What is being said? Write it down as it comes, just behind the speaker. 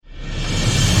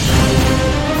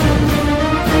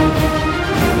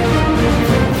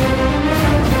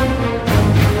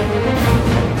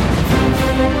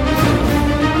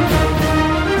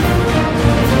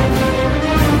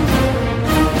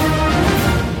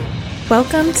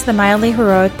Welcome to the Mildly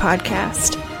Heroic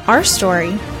Podcast. Our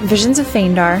story, Visions of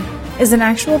Feindar, is an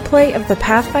actual play of the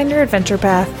Pathfinder Adventure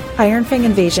Path Ironfang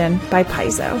Invasion by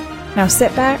Paizo. Now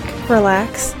sit back,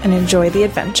 relax, and enjoy the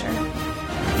adventure.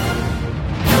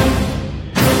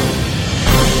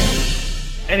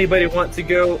 Anybody want to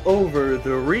go over the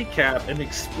recap and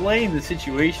explain the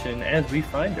situation as we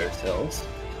find ourselves?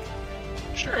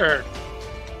 Sure.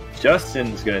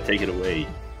 Justin's going to take it away.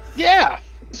 Yeah.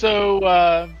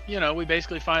 So, we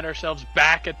basically find ourselves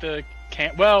back at the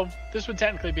camp. Well, this would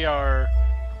technically be our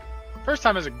first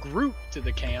time as a group to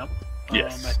the camp.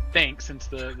 Yes. I think, since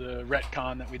the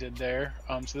retcon that we did there.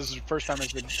 So this is the first time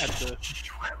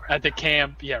at the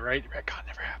camp. Yeah, right? Retcon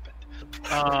never happened.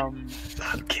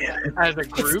 As a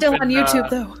group. It's still on YouTube,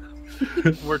 though.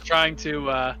 We're trying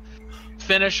to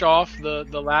finish off the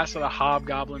last of the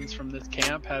hobgoblins from this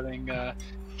camp, having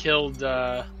killed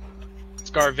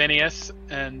Scarvinius,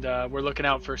 and we're looking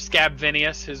out for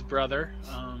Scabvinius, his brother,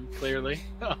 clearly,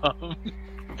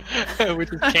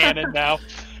 which is canon now.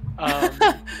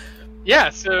 Yeah,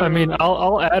 so I mean,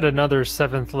 I'll add another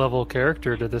 7th level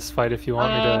character to this fight if you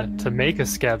want me to make a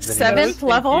Scabvinius. 7th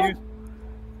level?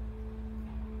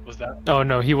 Was that? Oh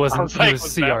no, he wasn't. Like, he was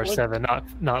CR7,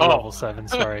 not level 7.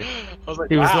 Sorry, I was like,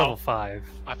 he was wow, level 5.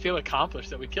 I feel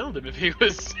accomplished that we killed him if he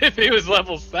was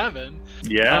level 7.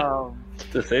 Yeah.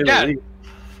 To say yeah. the least.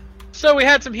 So we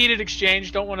had some heated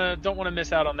exchange. Don't want to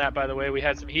miss out on that. By the way, we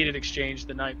had some heated exchange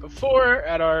the night before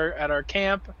at our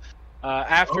camp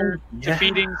after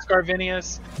defeating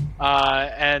Scarvinius,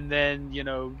 and then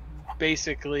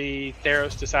basically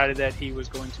Theros decided that he was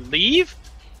going to leave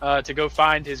to go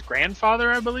find his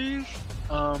grandfather, I believe,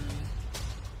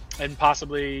 and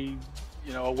possibly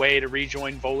a way to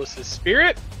rejoin Volus's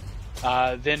spirit.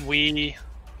 Then we,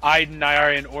 Aiden,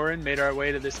 Nyari, and Orin made our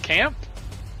way to this camp.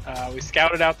 We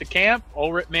scouted out the camp.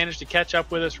 Ulrich managed to catch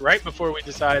up with us right before we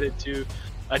decided to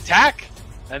attack,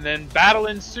 and then battle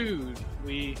ensued.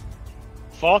 We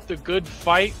fought the good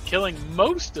fight, killing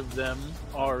most of them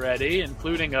already,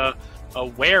 including a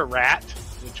were-rat,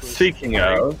 which was... Speaking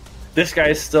of, this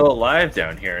guy's still alive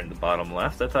down here in the bottom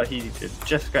left. I thought he had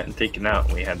just gotten taken out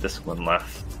and we had this one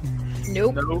left.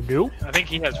 Nope. Nope. I think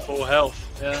he has full health,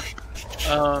 yeah.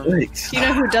 You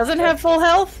know who doesn't have full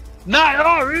health?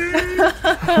 Nyari!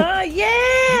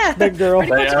 Yeah! Big girl.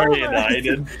 Pretty much Nyari all and of us.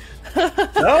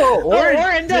 Aiden. No,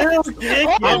 Orin does.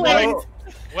 Orin.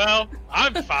 Well,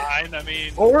 I'm fine. I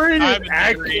mean, Orin is I'm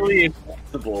actually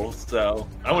invincible, so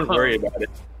I wouldn't worry about it.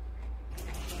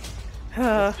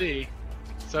 Let's see.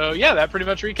 So yeah, that pretty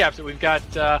much recaps it. We've got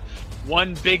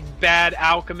one big bad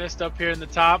alchemist up here in the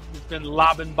top who's been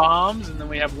lobbing bombs, and then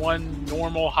we have one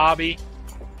normal hobby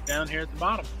down here at the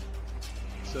bottom.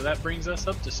 So that brings us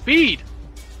up to speed.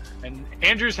 And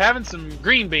Andrew's having some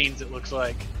green beans, it looks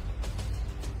like.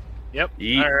 Yep.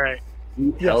 Eat. All right.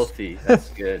 Eat healthy. That's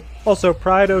good. Also,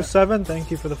 Pride07,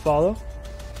 thank you for the follow.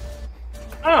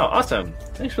 Oh, awesome.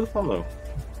 Thanks for the follow.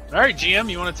 All right, GM,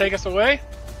 you want to take us away?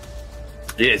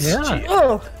 Yes. Yeah. Gee,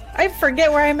 Oh, I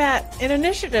forget where I'm at in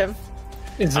initiative.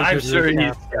 It's a I'm good sure he's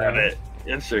recap, got yeah. it.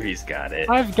 I'm sure he's got it.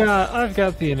 I've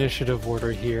got the initiative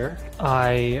order here.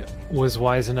 I was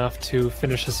wise enough to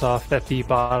finish us off at the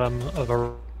bottom of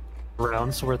a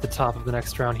round, so we're at the top of the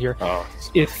next round here. Oh,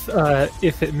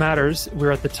 If it matters,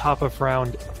 we're at the top of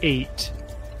round 8.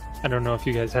 I don't know if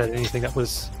you guys had anything that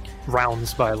was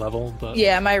rounds by level, but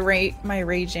Yeah, my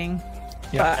raging.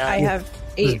 Yeah. But I have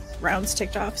 8 rounds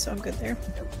ticked off, so I'm good there.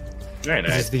 very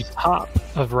this nice. is the top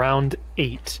of round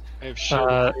 8. I have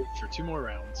shield for 2 more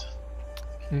rounds.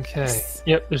 Okay.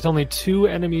 Yep, there's only 2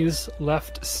 enemies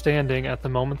left standing at the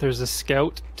moment. There's a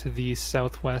scout to the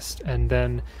southwest, and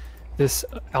then this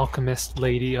alchemist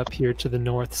lady up here to the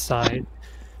north side.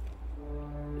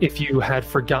 If you had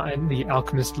forgotten, the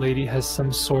alchemist lady has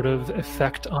some sort of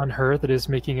effect on her that is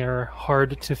making her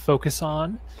hard to focus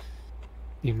on.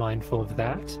 Be mindful of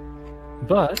that.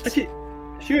 But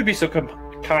She would be so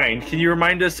kind. Can you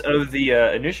remind us of the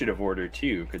initiative order,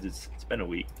 too? Because it's been a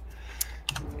week.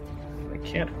 I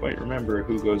can't quite remember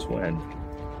who goes when.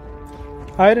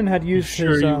 Aiden had used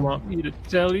sure his you want me to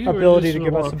tell you, or ability you to just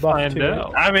give us wanna a buff find too.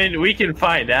 out? I mean, we can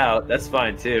find out. That's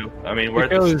fine, too. I mean, we're at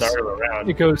the start of the round.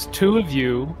 It goes 2 of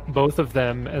you, both of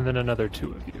them, and then another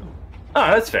 2 of you.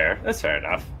 Oh, that's fair. That's fair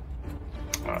enough.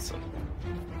 Awesome.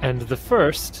 And the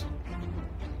first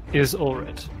is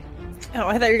Ulrich. Oh,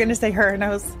 I thought you were going to say her, and I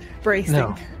was bracing.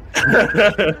 No.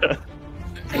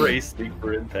 Bracing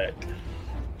for impact.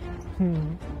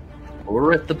 Hmm.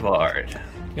 We're at the Bard.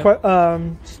 Yep.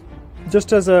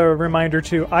 Just as a reminder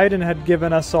too, Aiden had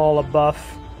given us all a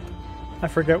buff. I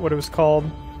forget what it was called,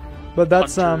 but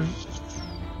that's Hunter's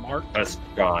Mark. That's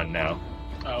gone now.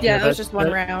 Oh, Yeah, that was that- just one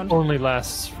that round. Only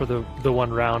lasts for the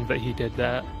one round that he did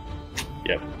that.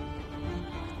 Yep.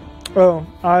 Oh,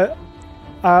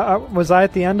 I was I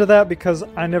at the end of that because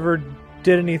I never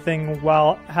did anything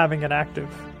while having it active.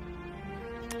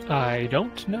 I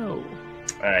don't know.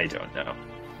 I don't know.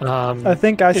 I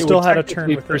think I It still would had a turn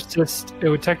technically with it. persist. It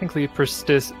would technically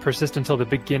persist until the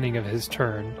beginning of his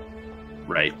turn.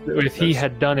 Right. If he That's-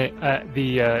 had done it at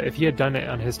if he had done it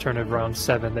on his turn of round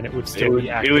 7, then it would still would- be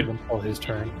it active would- until his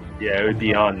turn. Yeah, it would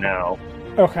be on now.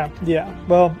 Okay, yeah.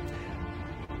 Well,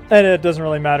 and it doesn't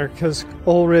really matter because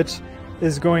Ulrich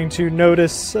is going to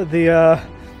notice the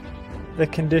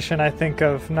condition, I think,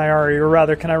 of Nyari. Or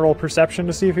rather, can I roll perception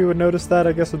to see if he would notice that?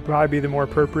 I guess would probably be the more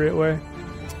appropriate way.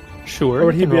 Sure. Or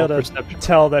would you he can be roll able to perception.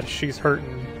 tell that she's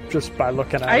hurting just by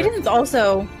looking at her? Aiden's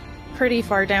also pretty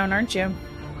far down, aren't you?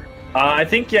 I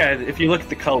think, yeah, if you look at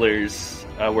the colors,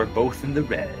 we're both in the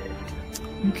red.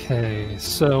 Okay,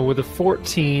 so with a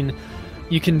 14,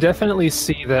 you can definitely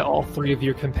see that all 3 of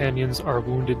your companions are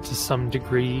wounded to some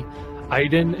degree.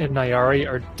 Aiden and Nyari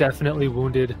are definitely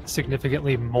wounded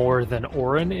significantly more than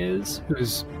Orin is,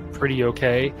 who's pretty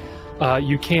okay.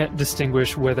 You can't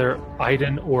distinguish whether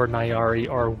Aiden or Nyari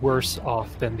are worse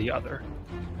off than the other.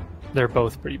 They're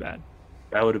both pretty bad.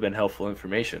 That would have been helpful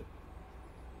information.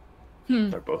 Hmm.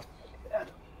 They're both bad.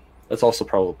 That's also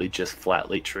probably just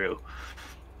flatly true.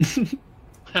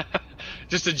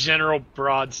 Just a general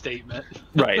broad statement.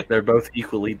 Right, they're both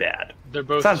equally bad. They're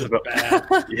both Sounds just about-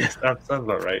 bad. Yes, that sounds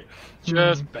about right.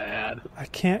 Just bad. I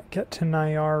can't get to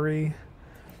Nyari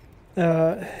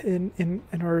in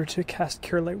order to cast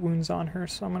Cure Light Wounds on her,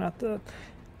 so I'm gonna have to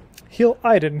heal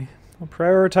Aiden. I'll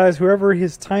prioritize whoever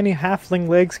his tiny halfling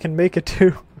legs can make it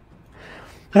to.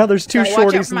 Now there's 2 Gotta watch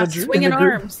out shorties for in my the swinging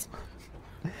group, arms.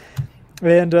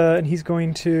 and he's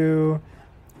going to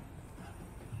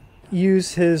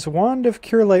use his Wand of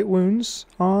Cure Light Wounds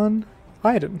on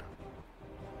Aiden.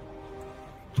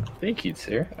 Thank you,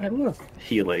 sir. I love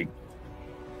healing.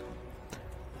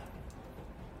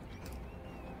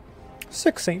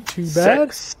 6 ain't too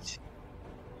bad. 6.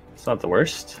 It's not the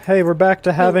worst. Hey, we're back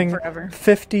to having forever.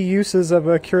 50 uses of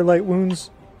a Cure Light Wounds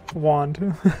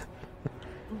wand.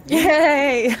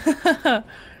 Yay!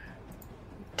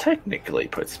 Technically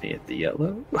puts me at the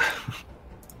yellow.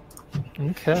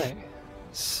 Okay,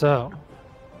 so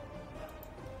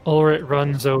Ulrich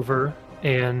runs over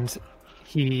and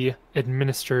he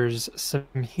administers some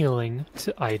healing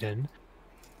to Aiden.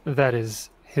 That is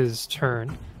his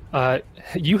turn.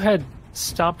 You had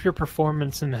stopped your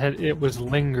performance and it was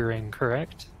lingering,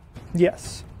 correct?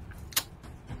 Yes.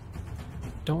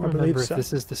 Don't I believe remember if so.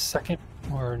 this is the second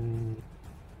or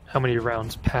how many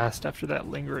rounds passed after that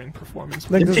lingering performance. I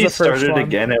think Didn't this he is the first started one.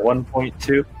 again at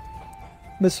 1.2?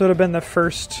 This would have been the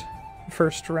first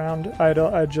round.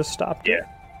 I just stopped. Yeah.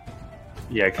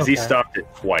 Yeah, because he Okay. stopped it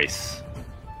twice.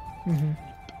 hmm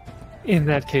In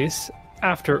that case,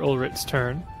 after Ulrich's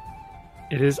turn,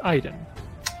 it is Aiden.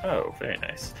 Oh, very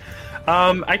nice.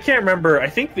 I can't remember. I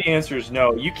think the answer is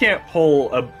no. You can't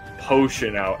pull a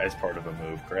potion out as part of a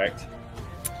move, correct?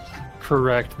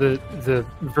 Correct. The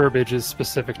verbiage is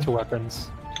specific to weapons.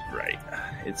 Right.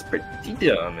 It's pretty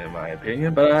dumb, in my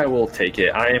opinion, but I will take it.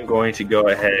 I am going to go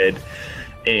ahead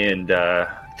and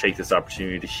take this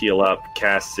opportunity to heal up,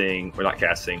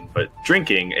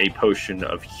 drinking a potion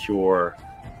of Cure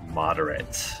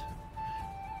Moderate.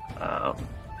 I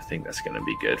think that's going to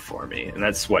be good for me. And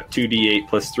that's what, 2d8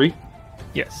 plus 3?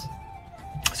 Yes.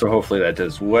 So hopefully that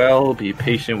does well. Be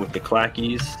patient with the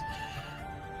clackies.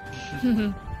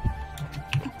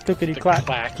 Clickety The clack,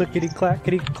 clackies. clickety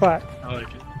clackety clack. I like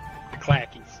it. The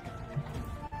clackies.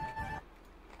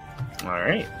 All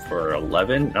right, for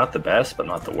 11, not the best, but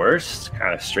not the worst.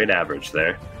 Kind of straight average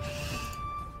there.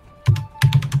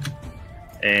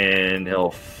 And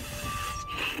he'll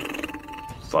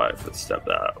 5-foot step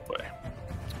that way.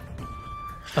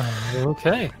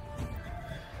 Okay.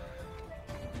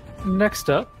 Next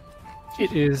up,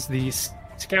 it is the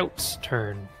scout's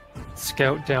turn.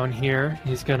 Scout down here,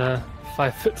 he's gonna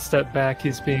 5-foot step back.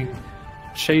 He's being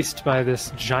chased by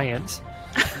this giant.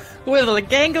 With the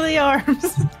gangly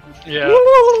arms. Yeah.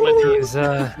 Slender, He's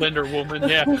slender woman.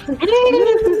 Yeah. With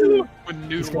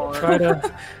he's noodle gonna arms.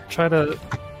 try to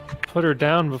put her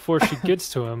down before she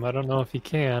gets to him. I don't know if he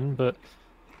can, but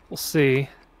we'll see.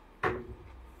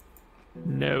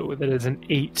 No, that is an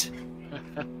 8.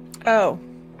 Oh,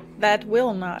 that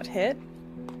will not hit.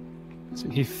 So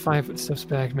he 5-foot steps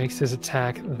back, makes his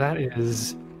attack. That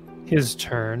is his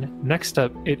turn. Next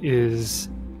up, it is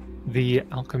the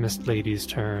alchemist lady's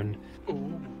turn.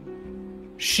 Ooh.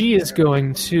 She is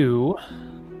going to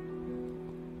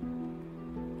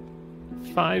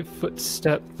 5-foot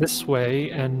step this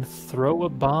way and throw a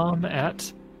bomb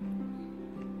at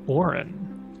Orin.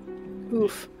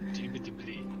 Oof.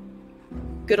 Indubitably.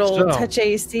 Good old So- touch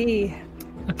AC.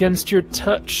 Against your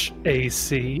touch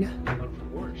AC,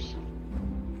 Of course.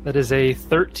 that is a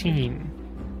 13.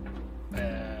 I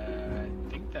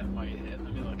think that might hit.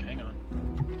 Let me look. Hang on.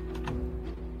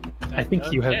 I think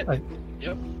That you does have. hit.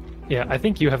 Yep. Yeah, I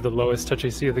think you have the lowest touch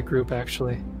AC of the group,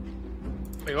 actually.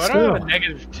 Wait, why do I have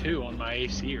a Still. -2 on my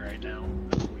AC right now?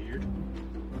 That's weird.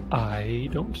 I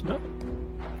don't know.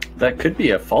 That could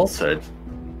be a falsehood.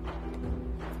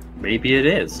 Maybe it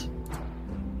is.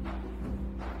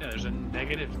 Yeah, there's a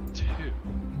 -2.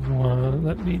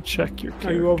 Let me check your.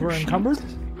 Are you over character sheet. encumbered?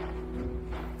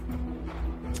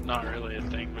 It's not really a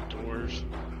thing with doors.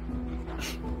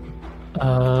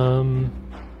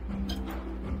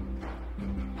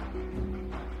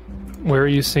 Where are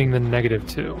you seeing the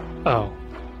 -2? Oh,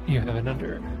 you have it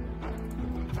under.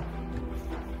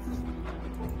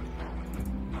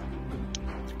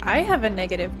 I have a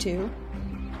 -2.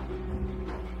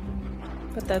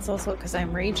 But that's also because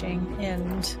I'm raging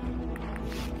and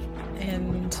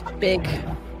big.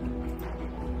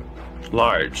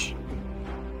 Large.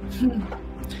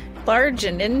 Large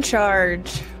and in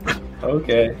charge.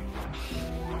 Okay.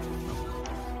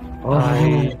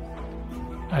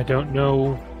 I don't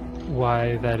know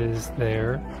why that is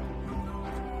there.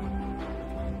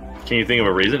 Can you think of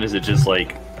a reason? Is it just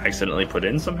like accidentally put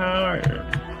in somehow? Or...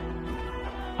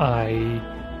 I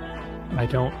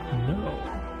don't know.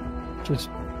 Just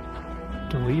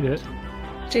delete it.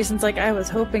 Jason's like, I was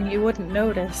hoping you wouldn't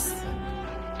notice.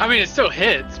 I mean, it still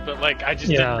hits, but like, I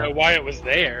just Yeah. didn't know why it was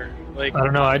there. Like, I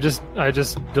don't know. I just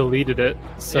deleted it.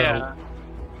 So yeah,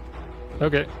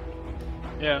 okay,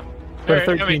 yeah. but Alright,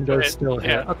 13 I mean, go does ahead. still hit.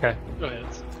 Yeah, Okay, go ahead.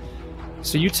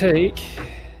 so you take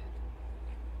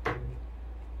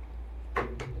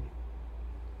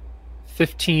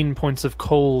 15 points of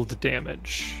cold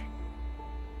damage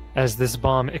as this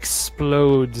bomb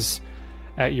explodes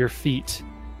at your feet,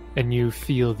 and you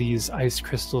feel these ice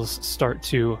crystals start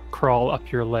to crawl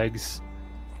up your legs,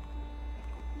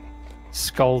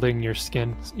 scalding your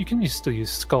skin. You can still use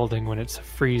scalding when it's a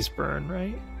freeze burn,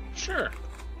 right? Sure.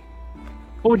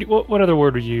 What other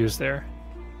word would you use there?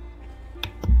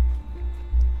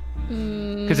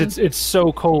 Mm, Because it's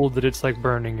so cold that it's like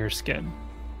burning your skin.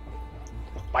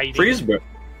 Biting. Freeze burn.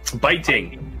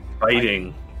 Biting.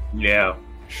 Yeah.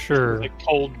 Sure. Like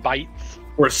cold bites.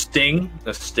 Or sting.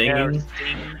 A stinging.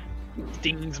 Yeah,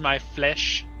 stings my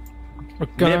flesh. Nip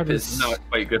Regardless, is not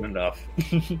quite good enough.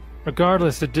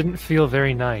 regardless, it didn't feel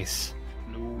very nice.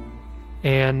 No.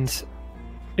 And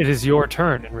it is your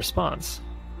turn in response.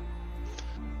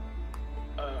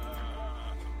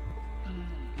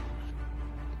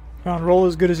 Come on, roll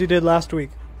as good as you did last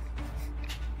week.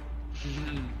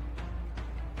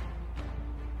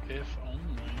 If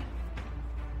only.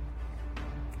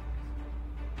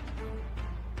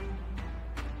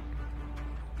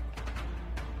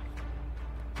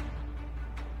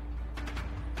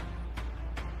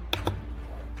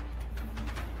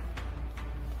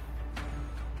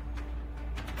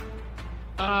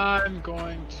 I'm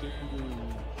going to.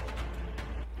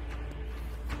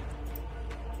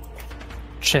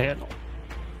 Channel.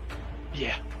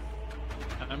 Yeah.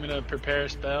 I'm going to prepare a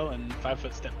spell and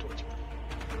 5-foot step towards me.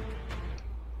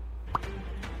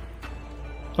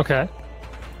 Okay.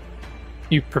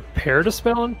 You prepared a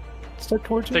spell and step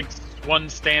towards it? Takes one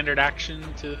standard action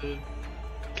to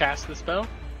cast the spell.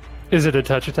 Is it a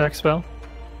touch attack spell?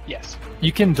 Yes.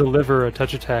 You can deliver a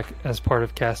touch attack as part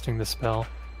of casting the spell.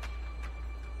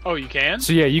 Oh, you can?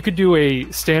 So yeah, you could do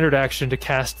a standard action to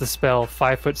cast the spell,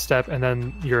 5-foot step, and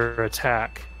then your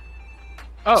attack.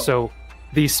 Oh, So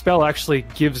the spell actually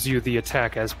gives you the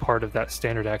attack as part of that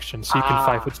standard action. So you can Ah.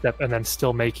 5-foot step and then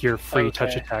still make your free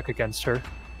touch Okay. attack against her.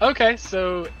 okay.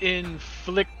 So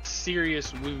inflict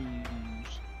serious wounds.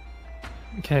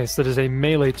 Okay, so that is a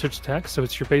melee touch attack. So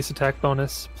it's your base attack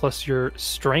bonus plus your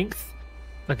strength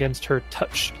against her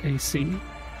touch AC.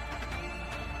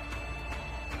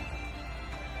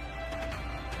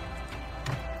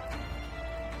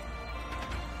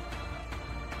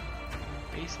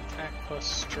 Base attack plus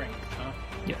strength, huh?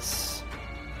 Yes.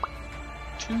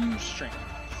 2 strength.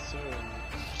 So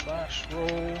slash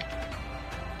roll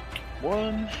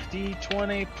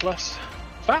 1d20 plus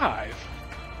 5.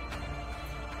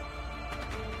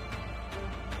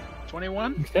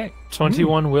 21. Okay.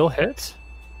 21 will hit.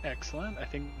 Excellent. I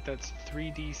think that's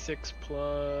 3d6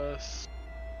 plus.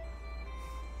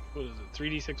 What is it?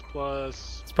 3d6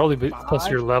 plus It's probably plus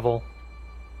your 5? level.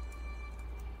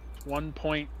 1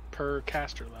 point per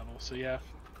caster level. So yeah,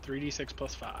 3d6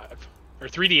 plus 5. Or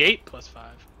 3d8 plus 5.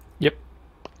 Yep.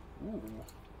 Ooh. Will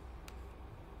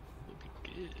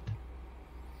be good.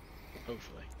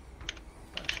 Hopefully.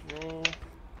 Let's roll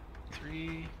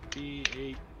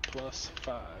 3d8 plus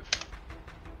 5.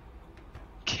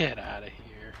 Get out of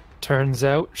here. Turns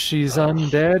out she's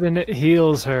undead and it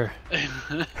heals her.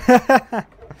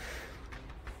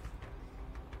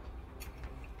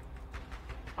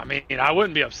 I mean, I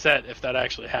wouldn't be upset if that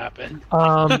actually happened.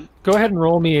 Go ahead and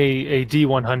roll me a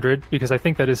D100 because I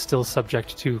think that is still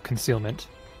subject to concealment.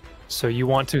 So you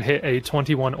want to hit a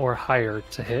 21 or higher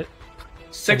to hit.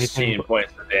 16 Anything-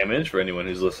 points of damage for anyone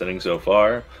who's listening so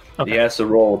far. Okay. He has to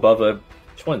roll above a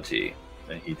 20,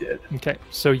 and he did. Okay,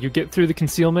 so you get through the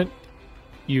concealment.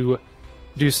 You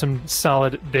do some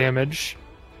solid damage.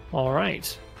 All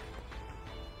right.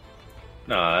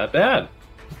 Not bad.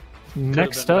 Could've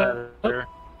Next been up, better.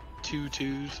 2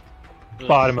 2s. Ugh.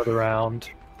 bottom of the round,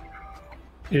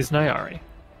 is Nyari.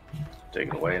 Take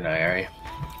it away, Nairi.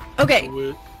 Okay,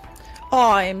 Would-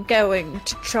 I'm going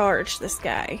to charge this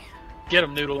guy. Get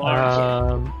him, Noodle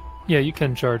Arms. Yeah, you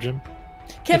can charge him.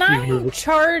 Can If you I move it.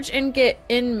 charge and get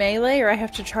in melee, or I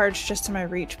have to charge just to my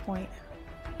reach point?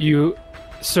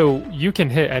 So you can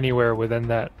hit anywhere within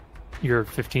that your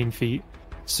 15 feet.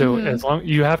 So Mhm. as long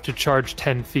you have to charge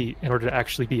 10 feet in order to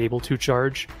actually be able to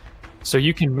charge. So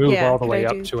you can move Yeah, all the could way I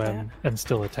up do to him and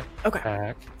still attack.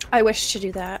 Okay. I wish to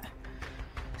do that.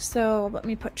 So let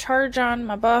me put charge on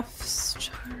my buffs.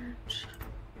 Charge.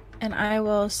 And I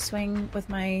will swing with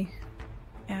my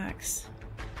axe.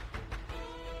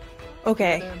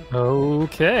 Okay.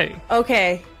 Okay.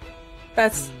 Okay.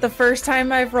 That's the first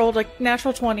time I've rolled a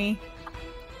natural 20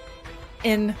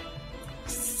 in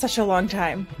such a long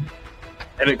time.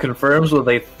 And it confirms with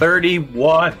a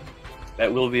 31.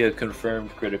 That will be a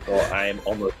confirmed critical. I am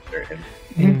almost certain.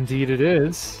 Indeed it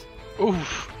is.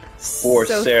 Oof. For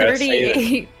so Sarah,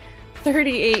 say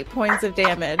 38 points of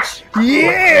damage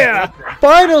Yeah!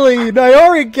 Finally,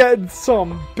 Nyari getting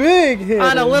some big hits.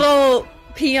 on a little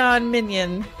peon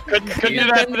minion. Couldn't be Could've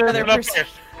this been one another up person. here.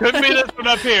 Couldn't be this one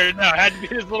up here. No, it had to be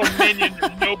this little minion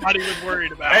that nobody was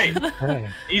worried about. Hey, Okay.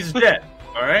 he's dead.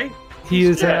 All right. He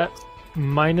is Yeah. at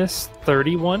minus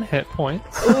 31 hit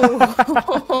points, Ooh.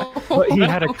 but he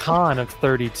had a con of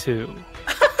 32.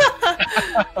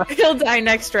 He'll die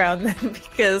next round then,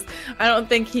 because I don't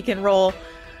think he can roll.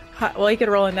 Well, he could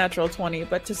roll a natural 20,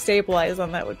 but to stabilize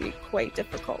on that would be quite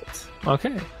difficult.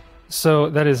 Okay. So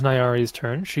that is Nyari's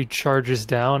turn. She charges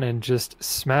down and just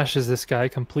smashes this guy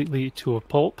completely to a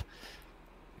pulp.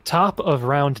 Top of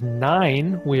round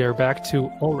 9, we are back to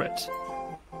Ulrit.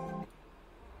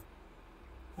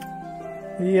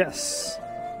 Yes.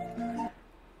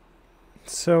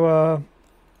 So,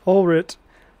 Ulrit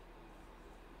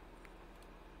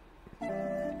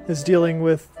is dealing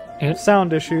with And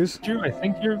sound issues. Drew, I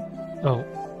think you're... Oh.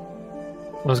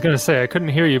 I was going to say, I couldn't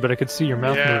hear you, but I could see your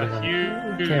mouth moving Yeah,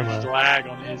 on huge camera. lag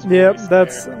on his Yep,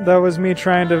 voice that was me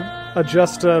trying to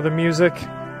adjust the music.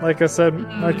 Like I said,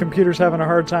 my computer's having a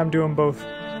hard time doing both.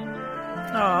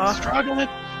 there. Aw. Struggling.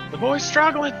 The boy's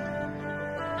struggling.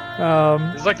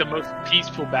 It's like the most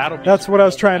peaceful battle. That's what I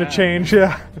was trying to change,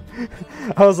 yeah.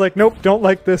 I was like, nope, don't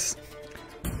like this.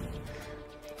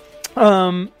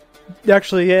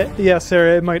 Actually, yeah,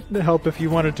 Sarah, it might help if you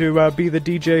wanted to be the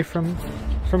DJ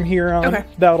from here on. Okay.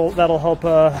 That'll help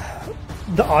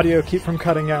the audio keep from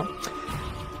cutting out.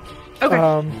 Okay.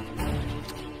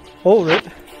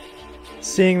 Ulrit,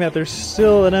 seeing that there's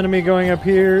still an enemy going up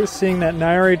here, seeing that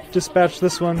Nyari dispatched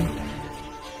this one,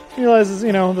 realizes,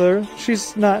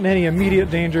 she's not in any immediate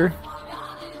danger.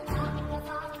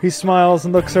 He smiles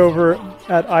and looks over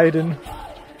at Aiden.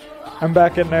 I'm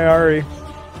back at Nyari.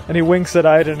 And he winks at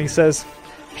Aiden and he says,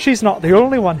 "She's not the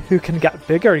only one who can get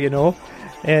bigger, you know."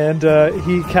 And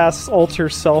he casts Alter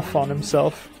Self on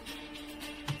himself.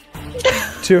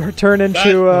 To turn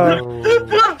into... Oh boy.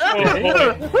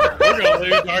 We're gonna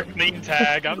lose our clean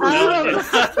tag. I'm telling you.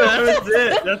 That was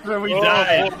it. That's where we Oh,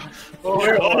 died. boy.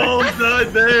 We're all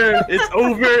done there. It's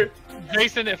over.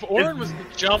 Jason, if Orin was to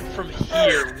jump from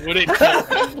here, would it kill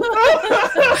him?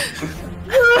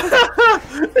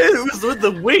 It was with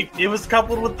the wink. It was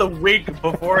coupled with the wink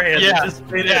beforehand. Yeah. It just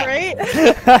made Yeah. Right?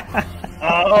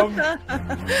 I don't.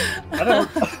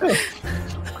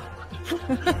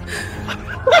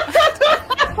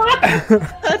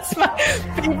 That's my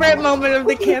favorite moment of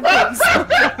the campaign so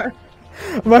far.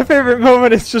 My favorite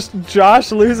moment is just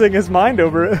Josh losing his mind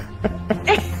over it.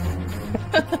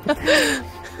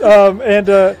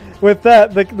 With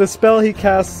that, the spell he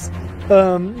casts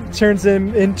turns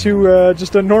him into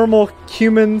just a normal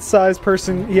human-sized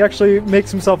person. He actually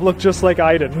makes himself look just like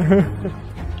Aiden.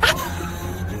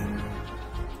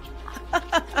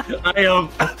 I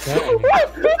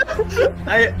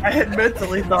had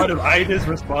mentally thought of Ida's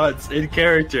response in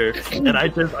character, and I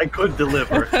couldn't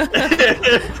deliver.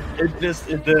 It just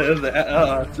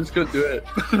couldn't do it.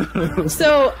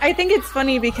 So I think it's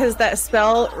funny because that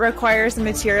spell requires a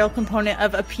material component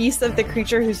of a piece of the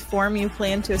creature whose form you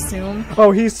plan to assume.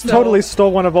 Oh, he's totally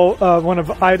stole one of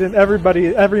Iden.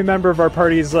 Every member of our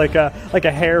party is like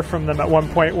a hair from them at one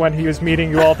point when he was meeting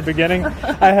you all at the beginning.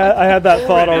 I had that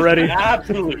thought already. An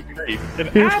absolute creep.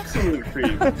 An absolute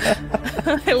creep.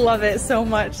 I love it so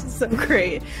much. It's so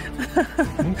great.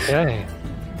 Okay.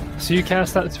 So you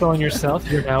cast that spell on yourself.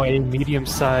 You're now a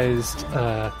medium-sized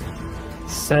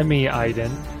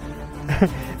semi-Iden.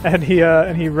 And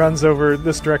he runs over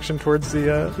this direction towards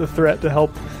the threat to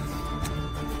help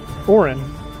Orin.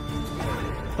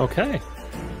 Okay.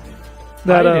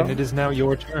 That Iden, it is now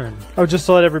your turn. Oh, just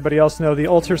to let everybody else know, the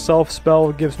Alter Self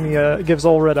spell gives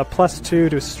Ulred a +2 to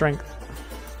his strength.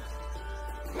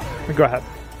 Go ahead.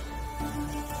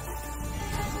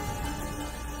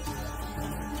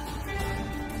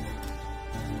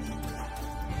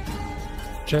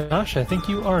 Josh, I think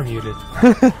you are muted.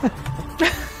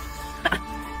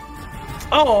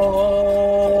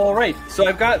 All right, so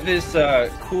I've got this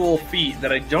cool feat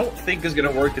that I don't think is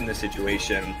going to work in this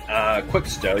situation. Quick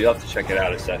stow, you'll have to check it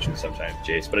out a session sometime,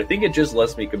 Jace, but I think it just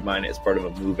lets me combine it as part of a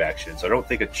move action, so I don't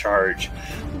think a charge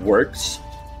works,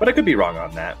 but I could be wrong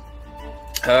on that.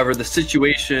 However, the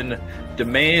situation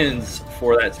demands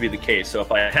for that to be the case, so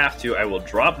if I have to, I will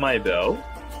drop my bow,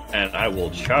 and I will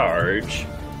charge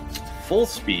full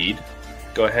speed.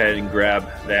 Go ahead and grab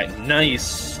that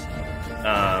nice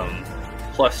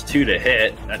 +2 to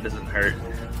hit. That doesn't hurt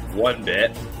one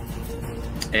bit.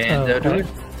 And do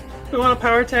we want a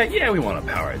power attack? Yeah, we want a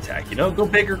power attack. You know, go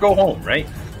big or go home, right?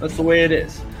 That's the way it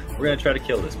is. We're gonna try to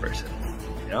kill this person.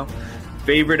 You know,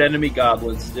 favorite enemy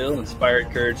goblin still. Inspired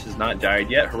courage has not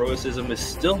died yet. Heroicism is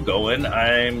still going.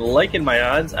 I'm liking my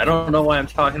odds. I don't know why I'm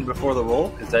talking before the roll,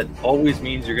 because that always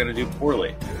means you're gonna do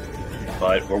poorly.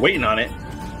 But we're waiting on it.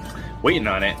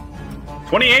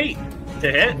 28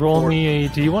 to hit. Roll me a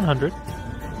D100.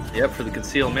 Yep, for the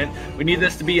concealment. We need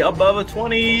this to be above a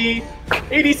 20.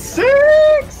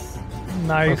 86!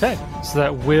 Nice. Okay, so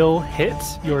that will hit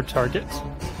your target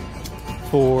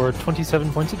for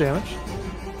 27 points of damage.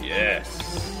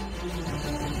 Yes.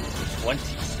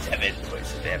 27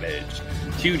 points of damage.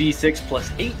 2d6 plus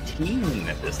 18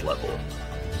 at this level.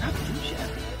 Not too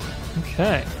shabby.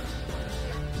 Okay.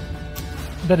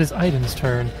 That is Iden's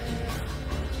turn.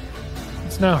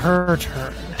 It's now her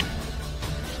turn.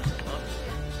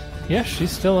 Yeah, she's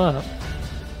still up.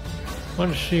 What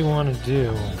does she want to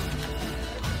do?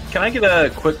 Can I get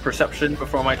a quick perception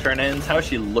before my turn ends? How is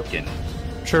she looking?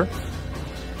 Sure.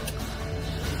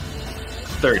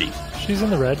 30. She's in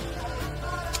the red.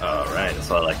 Alright, that's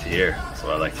what I like to hear.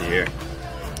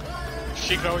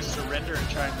 She could always surrender and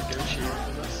try and negotiate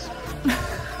with us.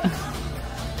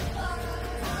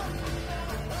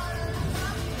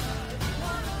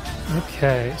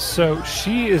 Okay, so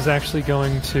she is actually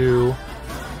going to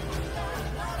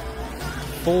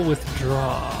full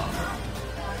withdraw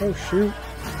Oh shoot!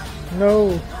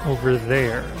 No. over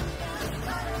there.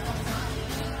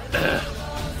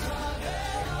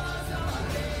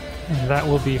 And that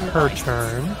will be her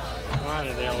turn. Why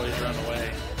do they always run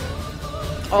away?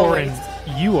 Orin,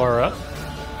 you are up.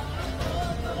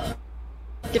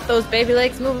 Get those baby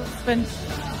legs moving.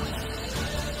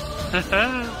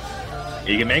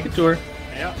 You can make it to her.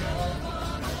 Yeah.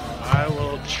 I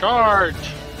will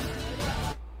charge.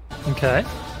 Okay.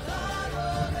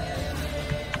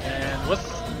 And what's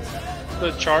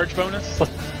the charge bonus?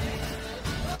 Plus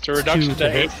It's a reduction 2 to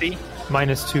to hit. AC.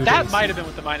 -2. to That AC. might have been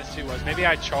what the -2 was. Maybe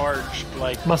I charged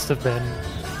like Must have been.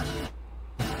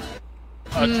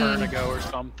 a turn ago or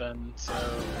something. So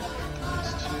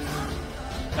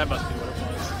that must be what it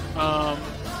was.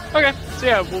 Okay. So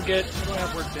yeah, we'll get. What do I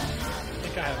have worked in? I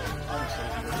think I have almost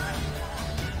everything worked in.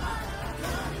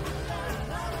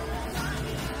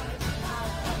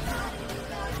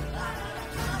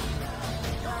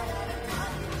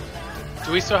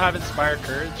 Do we still have Inspired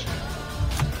Courage?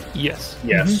 Yes.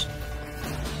 Yes.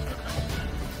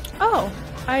 Oh,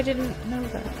 I didn't know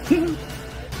that.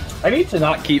 I need to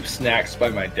not keep snacks by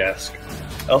my desk.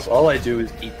 Else all I do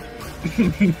is eat them.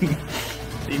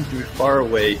 They need to be far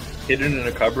away, hidden in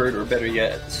a cupboard, or better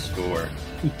yet, at the store.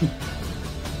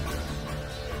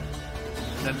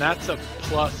 And that's a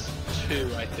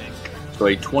 +2, I think. So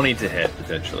a 20 to hit,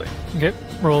 potentially, Okay.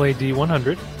 Roll a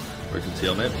D100. for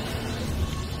concealment.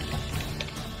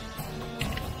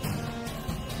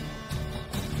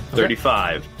 Okay.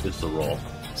 35 is the roll.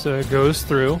 So it goes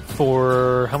through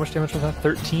for how much damage was that?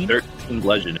 13? 13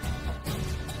 bludgeoning.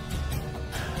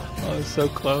 was so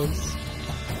close.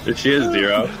 There she is,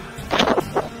 Zero.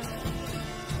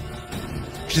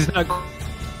 She's not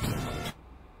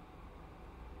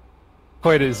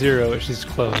quite at 0, but she's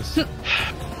close.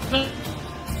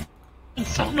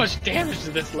 So much damage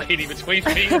to this lady between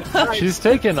me and the She's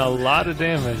taken a lot of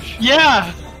damage.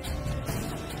 Yeah!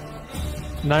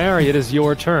 Nyari, it is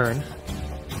your turn.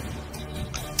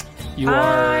 You are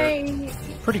I...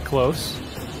 pretty close.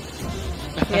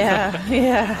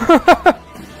 Yeah.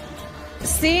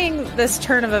 Seeing this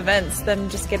turn of events, them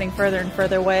just getting further and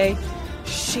further away,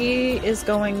 she is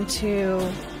going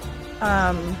to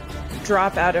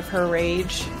drop out of her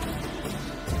rage.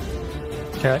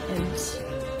 Okay. And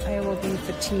I will be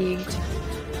fatigued.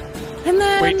 And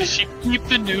then... Wait, does she keep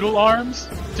the noodle arms?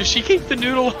 Does she keep the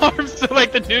noodle arms so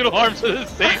like the noodle arms are the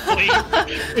same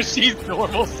length? But she's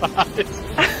normal size.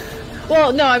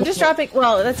 Well, no, I'm just dropping...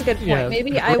 Well, that's a good point. Yeah,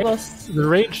 Maybe the I will... The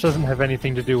rage doesn't have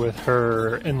anything to do with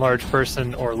her enlarged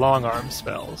person or long arm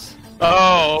spells.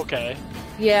 Oh, okay.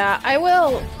 Yeah, I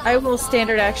will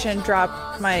standard action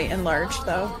drop my enlarge,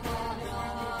 though.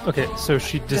 Okay, so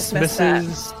she Dismiss that.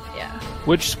 dismisses... Yeah.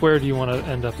 Which square do you want to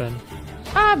end up in?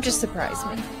 Just surprise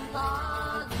me.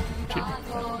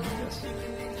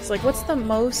 It's like, what's the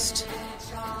most...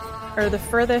 or the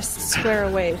furthest square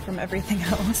away from everything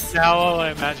else? Now all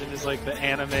I imagine is like the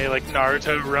anime, like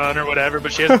Naruto run or whatever,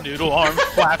 but she has noodle arms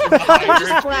flapping behind her.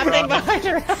 Just flapping behind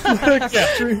her.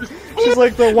 She's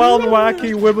like the wild,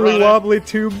 wacky, wibbly wobbly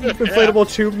tube,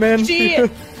 inflatable tube man.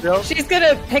 She's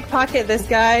gonna pickpocket this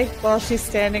guy while she's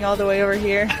standing all the way over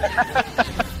here.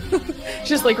 She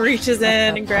just like reaches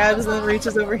in and grabs and then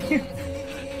reaches over here.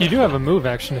 You do have a move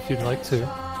action if you'd like to.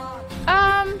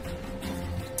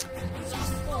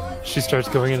 She starts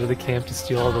going into the camp to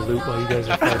steal all the loot while you guys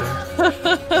are fighting.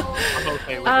 I'm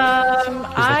okay with it.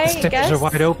 I the stairs guess are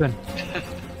wide open.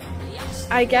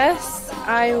 I guess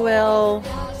I will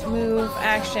move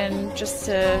action just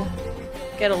to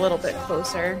get a little bit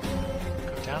closer.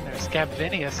 Go down there.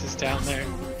 Scabvinius is down there.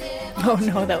 Oh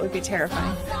no, that would be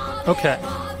terrifying. Okay.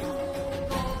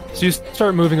 So you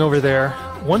start moving over there.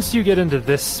 Once you get into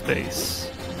this space,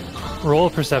 roll a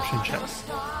perception check.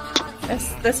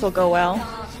 This will go well.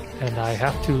 And I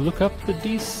have to look up the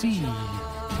DC.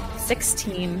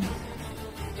 16.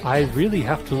 I really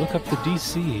have to look up the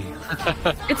DC.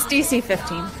 It's DC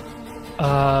 15.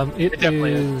 It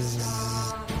definitely is...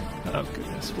 Oh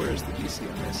goodness, where's the DC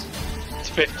on this? It's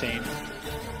 15.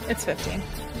 It's 15.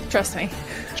 Trust me.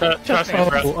 Trust me,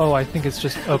 bro. Oh, I think it's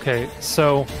just... Okay,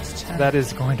 so that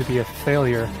is going to be a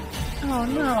failure. Oh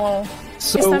no.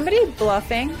 So, Is somebody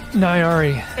bluffing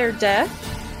Nyari, their death?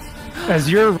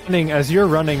 as you're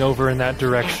running over in that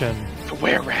direction, The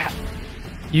were-rat.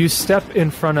 you step in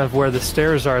front of where the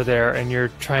stairs are there and you're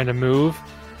trying to move.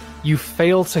 You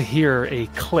fail to hear a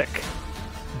click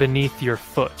beneath your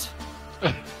foot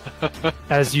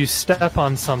as you step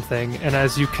on something, and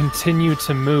as you continue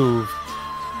to move,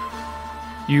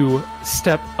 you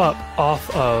step up off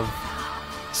of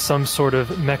some sort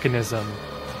of mechanism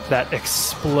that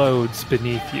explodes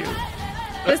beneath you.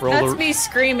 That's me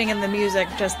screaming in the music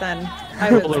just then.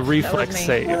 Roll a reflex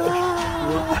save.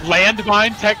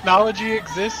 Landmine technology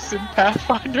exists in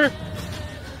Pathfinder?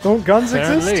 Don't guns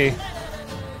exist? Apparently.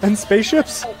 And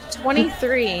spaceships?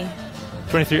 23.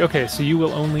 23. Okay, so you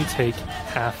will only take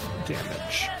half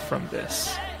damage from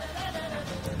this.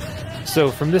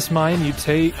 So from this mine, you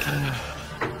take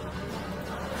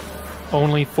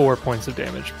only 4 points of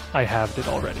damage. I halved it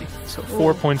already. So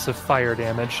 4 points of fire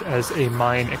damage as a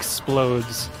mine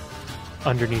explodes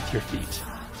underneath your feet.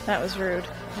 That was rude.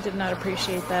 I did not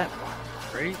appreciate that.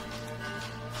 Great.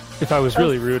 If I was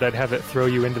really rude, I'd have it throw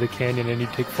you into the canyon and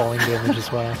you'd take falling damage as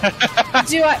well.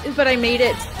 But I made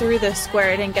it through the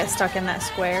square. I didn't get stuck in that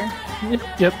square.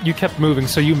 Yep, you kept moving,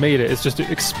 so you made it. It's just it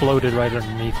exploded right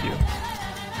underneath you.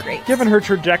 Great. Given her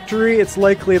trajectory, it's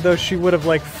likely though she would have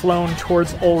like flown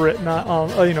towards Ulrit, not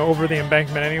over the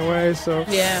embankment anyway. So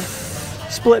Yeah.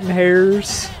 splitting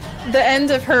hairs. The end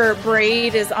of her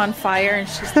braid is on fire and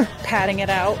she's patting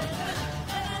it out.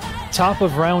 Top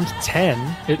of round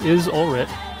 10, it is Ulrit.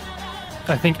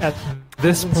 I think at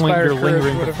this point Inspired your courage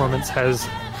lingering would've- performance has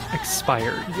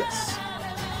expired. Yes.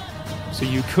 So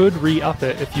you could re-up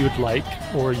it if you would like,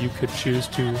 or you could choose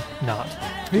to not.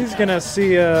 He's gonna see.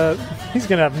 He's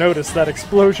gonna have noticed that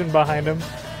explosion behind him.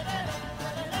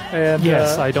 And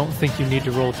Yes, I don't think you need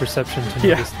to roll perception to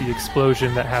Yeah. notice the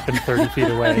explosion that happened 30 feet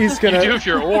away. he's You do gonna if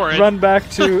you're Orin. run back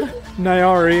to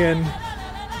Nyari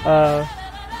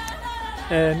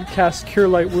and cast Cure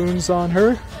Light Wounds on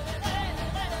her.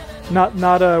 Not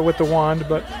with the wand,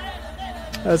 but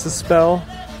as a spell.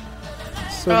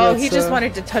 Oh, that's, he just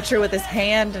wanted to touch her with his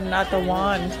hand and not the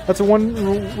wand. That's a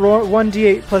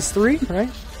 1d8 plus 3, right?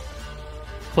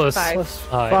 Plus Five. Plus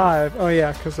 5. 5. Oh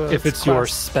yeah, because If it's your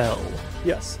spell.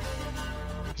 Yes.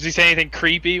 Does he say anything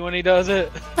creepy when he does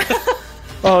it?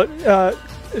 Oh,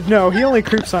 no, he only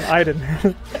creeps on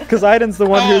Aiden, because Aiden's the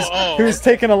one who's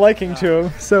taken a liking to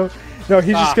him. So, no,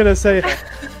 he's just gonna say,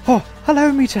 "Oh,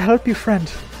 allow me to help you,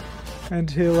 friend," and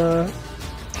he'll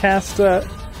cast.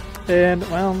 And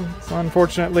well, it's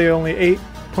unfortunately only 8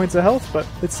 points of health, but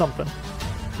it's something.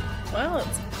 Well,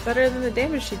 it's better than the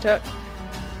damage she took.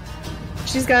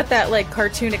 She's got that like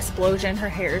cartoon explosion. Her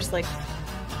hair's like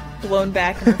blown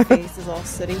back, and her face is all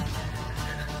sooty.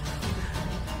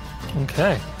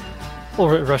 Okay.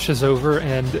 Ulrit rushes over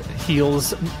and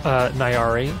heals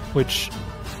Nyari, which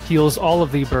heals all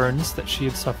of the burns that she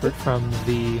had suffered from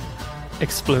the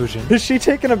explosion. Is she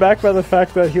taken aback by the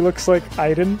fact that he looks like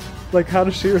Aiden? Like, how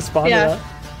does she respond to that?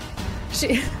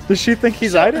 Does she think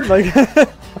he's Aiden? Like,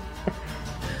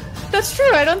 That's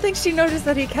true. I don't think she noticed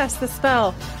that he cast the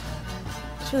spell.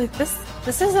 She's like,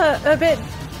 this is a bit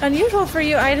unusual for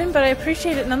you, Aiden, but I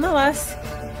appreciate it nonetheless.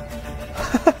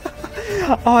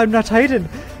 oh, I'm not Aiden.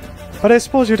 But I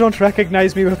suppose you don't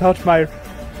recognize me without my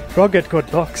rugged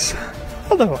good looks.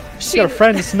 Although, your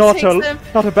friend's not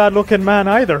a bad-looking man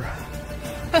either.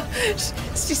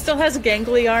 She still has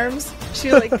gangly arms.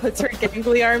 She like puts her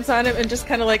gangly arms on him and just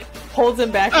kind of like holds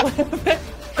him back a little bit,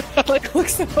 like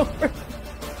looks over.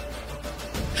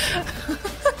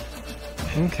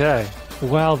 Okay.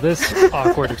 While this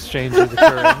awkward exchange is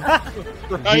occurring,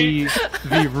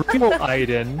 the real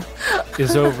Aiden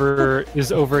is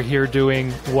over here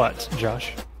doing what,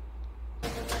 Josh?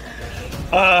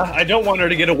 I don't want her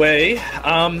to get away.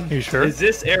 You sure? Is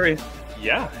this area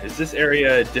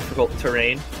difficult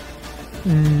terrain?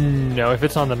 No, if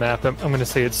it's on the map, I'm going to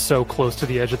say it's so close to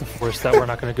the edge of the forest that we're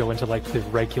not going to go into like the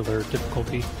regular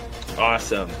difficulty.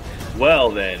 Awesome. Well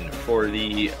then, for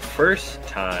the first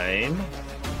time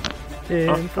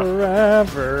in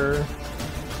forever.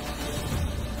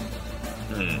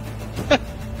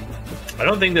 I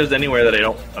don't think there's anywhere that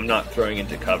I'm not throwing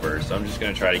into cover, so I'm just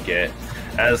going to try to get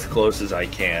as close as I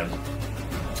can.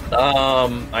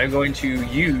 I'm going to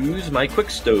use my quick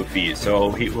stow feat,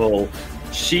 so he will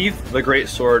sheath the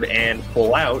greatsword and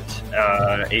pull out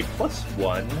a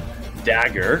 +1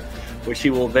 dagger, which he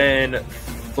will then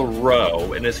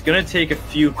throw, and it's going to take a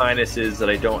few minuses that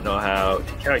I don't know how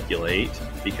to calculate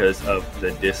because of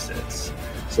the distance.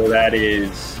 So that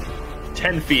is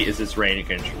 10 feet is its ranged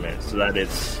instrument, so that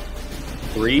is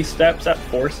 4 steps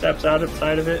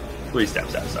outside of it. 3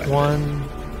 steps outside. 1,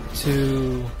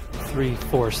 2, 3,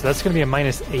 4. So that's going to be a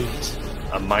 -8.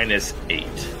 A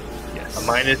 -8. Yes. A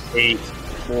 -8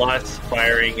 plus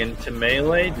firing into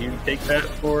melee. Do you take that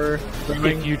for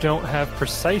throwing? If you don't have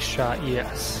precise shot,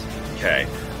 yes. Okay.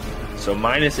 So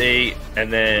 -8,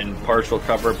 and then partial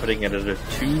cover, putting it at a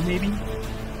 2 maybe?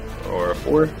 Or a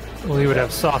 4? Well, you would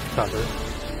have soft cover.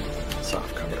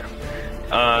 Soft cover.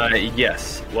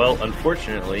 Yes. Well,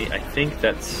 unfortunately, I think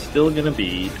that's still going to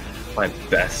be my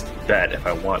best bet if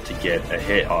I want to get a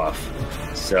hit off.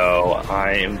 So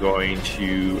I am going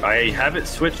to... I have it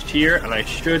switched here, and I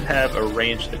should have a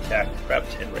ranged attack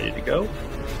prepped and ready to go.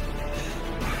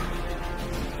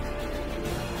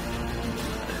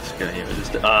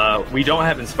 We don't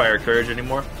have Inspire Courage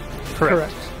anymore?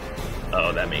 Correct.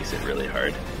 Oh, that makes it really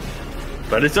hard.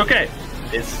 But it's okay.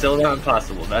 It's still not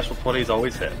impossible. Natural 20s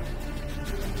always hit.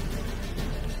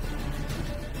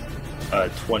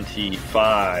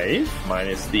 25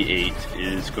 minus the 8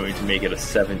 is going to make it a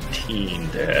 17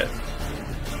 to hit.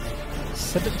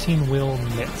 17 will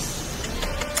miss.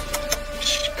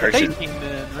 Carson. 18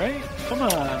 then, right? Come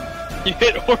on. You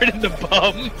hit Horde in the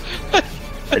bum.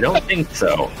 I don't think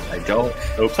so. I don't.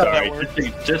 Oh, sorry.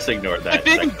 that Just ignore that. I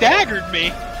think he daggered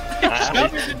me.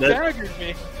 Daggered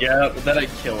me. Yeah, but then I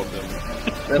killed him.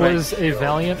 It was a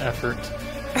valiant effort.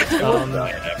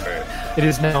 Valiant effort. It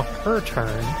is now her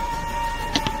turn.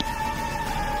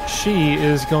 She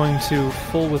is going to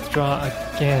full withdraw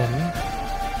again,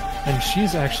 and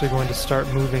she's actually going to start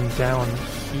moving down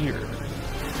here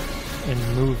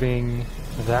and moving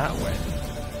that way.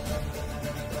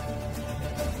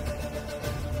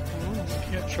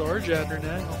 Can't charge at her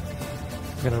now.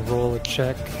 I'm gonna roll a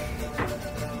check.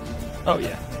 Oh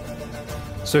yeah.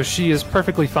 So she is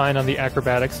perfectly fine on the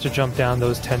acrobatics to jump down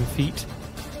those 10 feet.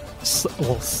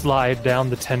 Will slide down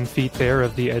the 10 feet there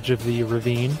of the edge of the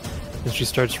ravine. And she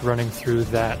starts running through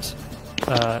that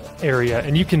area.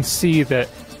 And you can see that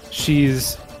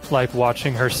she's like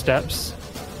watching her steps,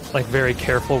 like very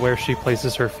careful where she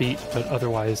places her feet, but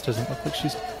otherwise doesn't look like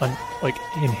she's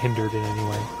unhindered in any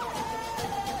way.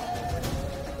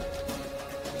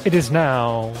 It is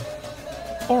now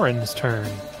Orin's turn.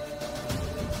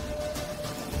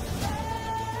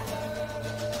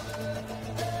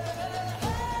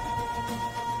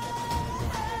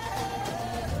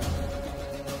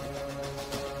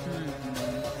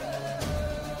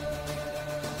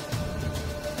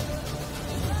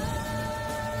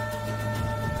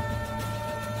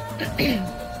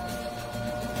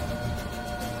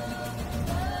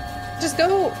 Just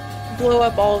go blow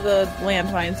up all the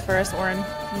landmines for us, Orin.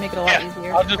 Make it a lot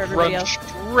easier I'll for just everybody run else.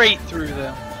 straight through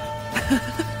them.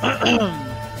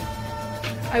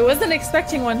 I wasn't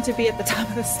expecting one to be at the top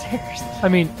of the stairs. I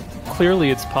mean, clearly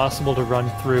it's possible to run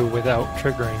through without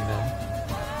triggering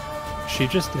them. She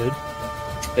just did.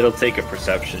 It'll take a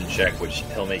perception check, which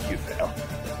he'll make you fail.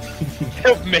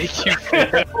 It'll make you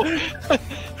fail.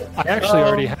 I actually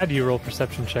already had you roll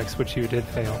perception checks, which you did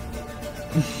fail.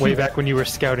 Way back when you were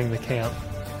scouting the camp.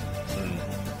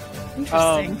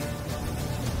 Interesting.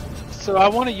 So I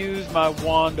want to use my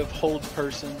Wand of Hold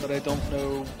Person, but I don't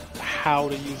know how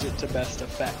to use it to best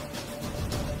effect.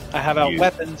 I have out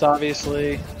weapons,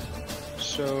 obviously.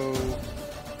 So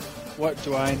what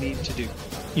do I need to do?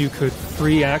 You could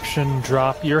free action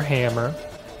drop your hammer,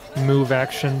 move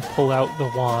action pull out the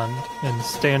wand, and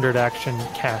standard action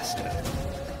cast it.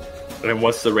 And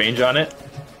what's the range on it?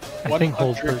 I think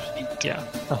hold 100 person. feet. Yeah,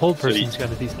 the hold person's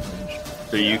got a decent range.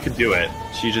 So you can do it.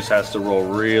 She just has to roll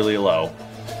really low.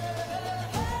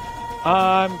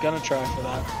 I'm gonna try for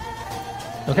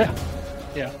that. Okay.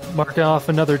 Yeah. Mark off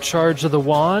another charge of the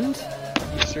wand.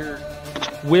 Yes, sir.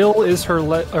 Will is her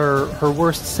her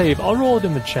worst save. I'll roll it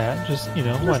in the chat. Just why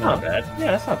That's not? not bad.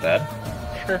 Yeah, that's not bad.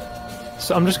 Sure.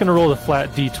 So I'm just gonna roll the flat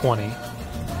d20.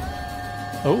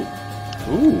 Oh,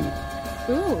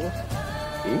 Ooh. Ooh.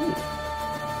 Ooh.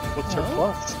 What's her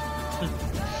plus?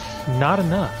 not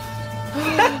enough.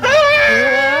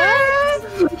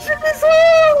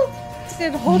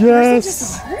 Did hold Yes.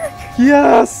 person just work?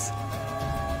 Yes!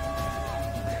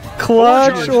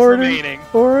 Clutch, Charge Orin. remaining.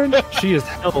 Orin. She is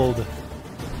held.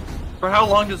 For how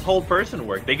long does hold person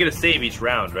work? They get a save each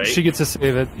round, right? She gets to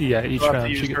save it. Yeah, each We'll have to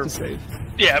round she use gets her- to save.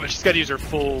 Yeah, but she's got to use her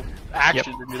full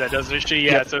action to do that, doesn't she?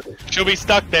 Yeah, so she'll be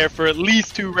stuck there for at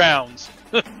least 2 rounds.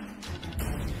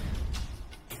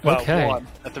 Well, Okay. 1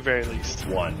 at the very least.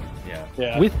 One. Yeah.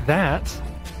 Yeah. With that,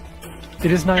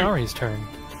 it is Nyari's turn.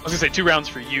 I was gonna say 2 rounds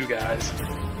for you guys.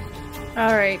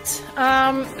 All right.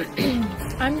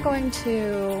 I'm going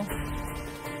to.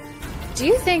 Do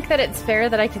you think that it's fair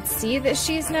that I could see that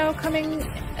she's now coming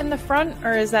in the front,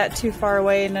 or is that too far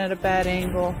away and at a bad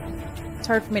angle? It's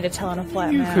hard for me to tell on a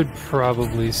flat You map. could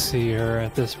probably see her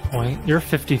at this point. You're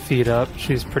 50 feet up.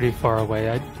 She's pretty far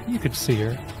away. You could see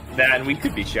her. That, and we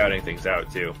could be shouting things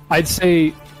out too. I'd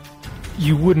say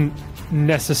you wouldn't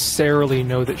necessarily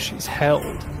know that she's held.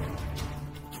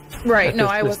 Right. at No,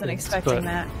 this I wasn't distance, expecting but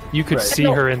that. You could Right. see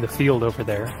her in the field over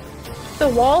there. The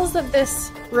walls of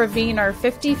this ravine are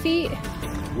 50 feet.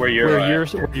 Where you're,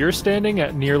 Where you're standing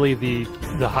at nearly the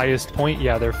highest point,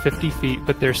 yeah, they're 50 feet,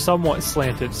 but they're somewhat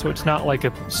slanted, so it's not like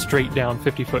a straight down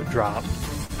 50-foot drop.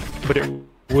 But it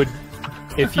would,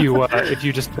 if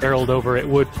you just barreled over, it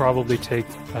would probably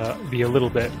be a little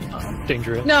bit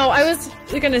dangerous. No, I was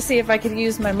going to see if I could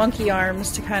use my monkey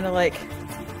arms to kind of like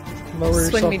Lower swing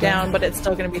yourself me down, but it's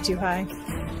still going to be too high.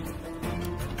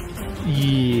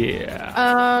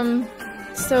 Yeah.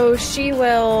 So she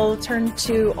will turn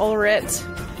to Ulrit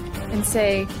and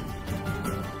say,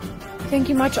 "Thank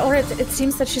you much, Ulrit. It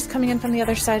seems that she's coming in from the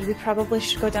other side. We probably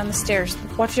should go down the stairs.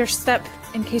 Watch your step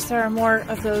in case there are more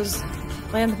of those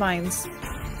landmines."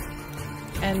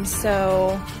 And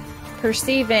so,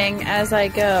 perceiving as I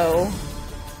go,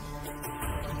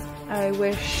 I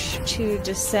wish to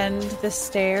descend the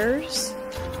stairs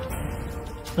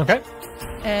Okay.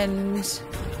 and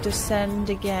descend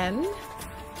again.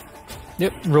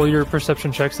 Yep. Roll your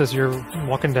perception checks as you're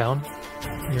walking down.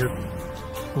 You're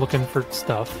looking for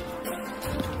stuff.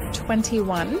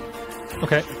 21.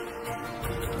 Okay.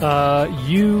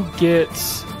 You get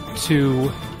to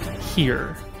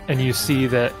here, and you see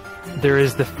that there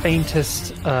is the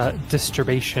faintest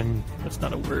disturbation. That's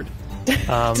not a word.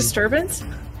 Disturbance?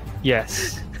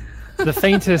 Yes. The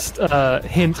faintest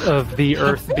hint of the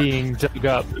earth being dug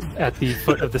up at the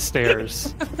foot of the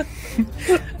stairs.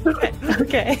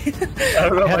 Okay. I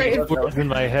don't know. I had Right. it words in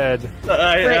my head.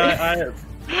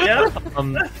 Yeah.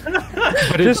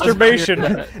 But it does Disturbation.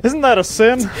 appear that- Isn't that a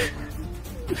sin?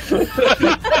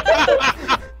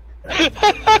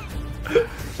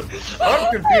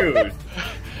 I'm confused.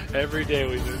 Every day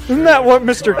we do. Isn't that what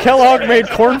Mr. Kellogg made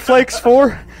cornflakes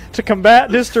for? To combat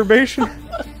disturbation?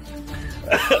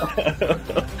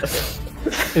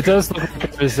 It does look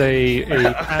like there's a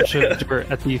patch of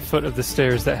dirt at the foot of the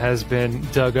stairs that has been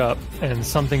dug up, and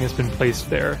something has been placed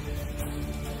there.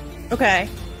 Okay.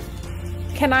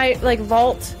 Can I, like,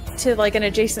 vault to, like, an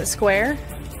adjacent square?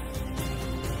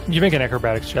 You make an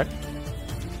acrobatics check.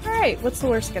 Alright, what's the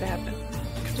worst gonna happen?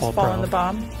 Just fall in the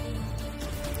bomb.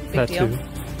 Big That deal. too.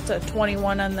 It's a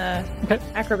 21 on the Okay.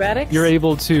 acrobatics. You're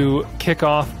able to kick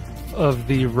off of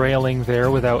the railing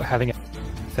there without having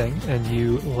anything, and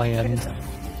you land.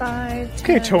 5,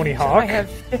 Okay, 10, Tony so Hawk. I have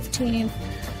 15,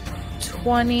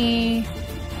 20,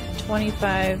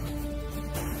 25,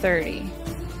 30.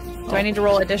 Do I need to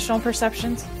roll additional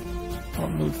perceptions? I'll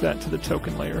move that to the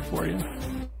token layer for you.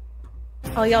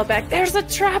 I'll yell back, there's a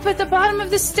trap at the bottom of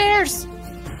the stairs!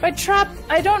 By trap,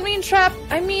 I don't mean trap,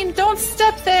 I mean don't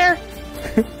step there!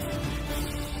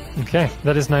 Okay,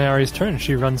 that is Nyari's turn.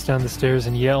 She runs down the stairs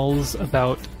and yells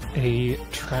about a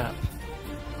trap.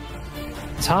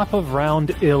 Top of round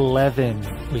 11,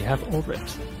 we have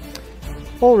Ulrit.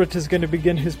 Ulrit is going to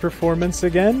begin his performance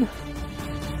again,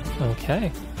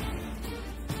 Okay.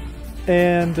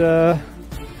 and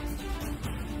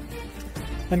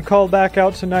call back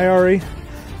out to Nyari.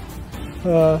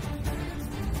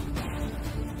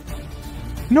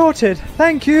 Noted,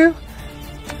 thank you!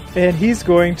 And he's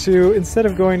going to, instead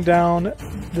of going down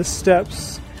the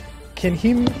steps, can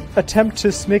he attempt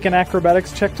to make an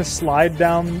acrobatics check to slide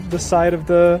down the side of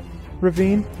the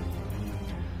ravine?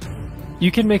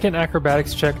 You can make an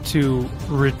acrobatics check to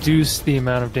reduce the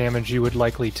amount of damage you would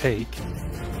likely take.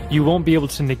 You won't be able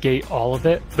to negate all of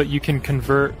it, but you can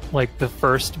convert like the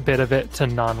first bit of it to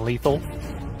non-lethal.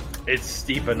 It's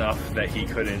steep enough that he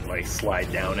couldn't like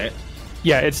slide down it.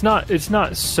 Yeah, it's not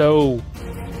so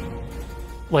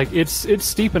like it's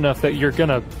steep enough that you're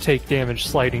gonna take damage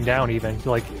sliding down even.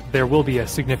 Like there will be a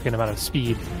significant amount of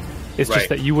speed. It's Right. just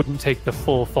that you wouldn't take the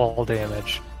full fall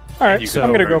damage. All right, You so could I'm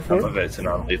going to go overcome for of it. it to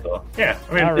non-lethal. Yeah,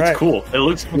 I mean All it's right. cool. It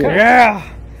looks cool. Yeah!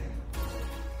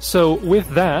 So with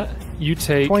that, you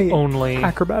take 20 only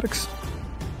Acrobatics.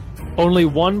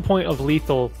 1 point of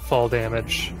lethal fall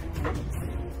damage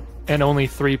and only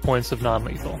 3 points of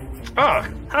non-lethal. Oh,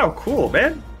 how cool,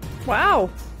 man! Wow.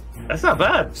 That's not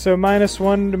bad. So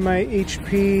 -1 to my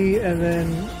HP, and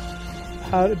then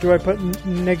how do I put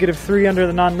 -3 under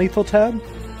the non-lethal tab?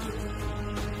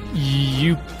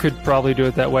 You could probably do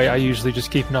it that way. I usually just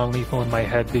keep non-lethal in my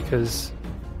head because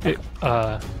it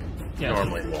yeah.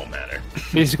 Normally won't matter.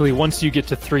 Basically, once you get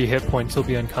to 3 hit points, you'll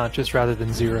be unconscious rather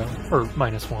than 0 or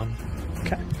 -1.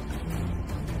 Okay.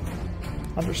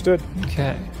 Understood.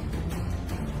 Okay.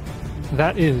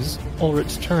 That is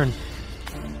Ulrit's turn.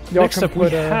 Y'all Next can up, we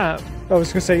put, have. I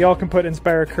was gonna say y'all can put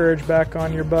Inspire Courage back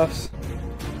on your buffs.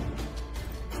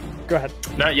 Go ahead.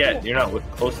 Not yet. You're not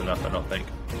close enough, I don't think.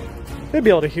 They'd be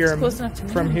able to hear It's him close enough to me.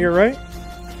 from here, right?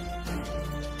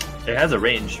 It has a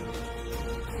range.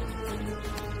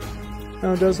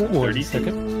 Oh, does it? 30 One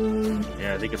second.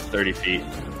 Yeah, I think it's 30 feet.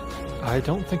 I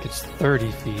don't think it's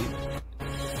 30 feet.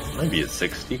 Maybe it's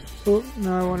 60. Oh,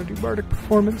 no, I want to do Bardic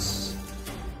Performance.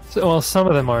 So, well, some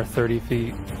of them are 30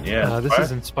 feet. Yeah. This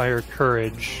is Inspire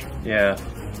Courage. Yeah.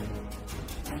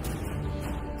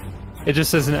 It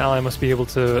just says an ally must be able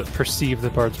to perceive the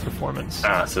bard's performance.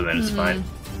 Ah, so then it's fine.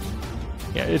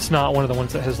 Yeah, it's not one of the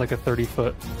ones that has like a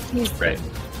 30-foot. He's Right.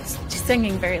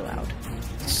 singing very loud.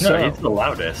 So, No, it's the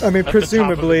loudest. I mean, At the top of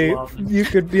presumably, his lungs. you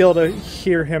could be able to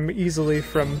hear him easily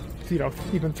from,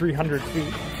 even 300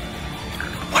 feet.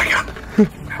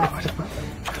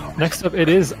 next up, it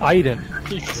is Aiden.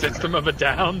 He system of a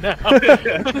down now.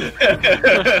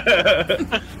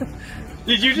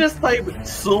 Did you just type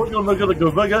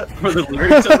 "Sulga for the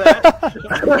lyrics of that?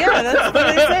 Yeah, that's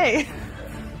what they say.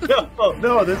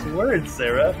 No, there's words,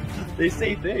 Sarah. They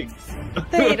say things.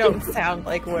 They don't sound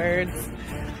like words.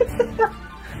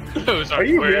 Those Are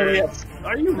you really? words.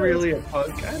 Are you really a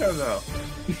punk? I don't know.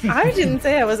 I didn't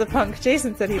say I was a punk.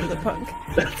 Jason said he was a punk.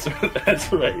 That's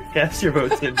right. Cast your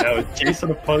votes in now. Is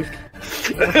Jason a punk?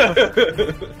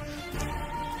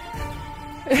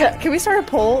 Can we start a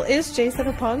poll? Is Jason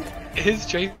a punk? Is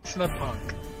Jason a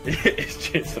punk? Is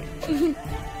Jason?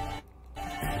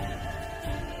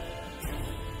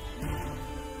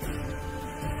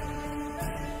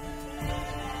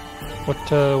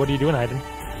 What are you doing, Aiden?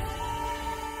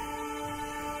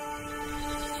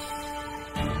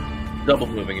 Double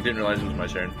moving. I didn't realize it was my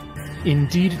turn.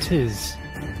 Indeed it is.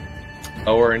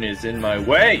 Orin is in my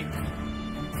way.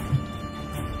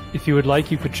 If you would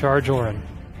like, you could charge Orin.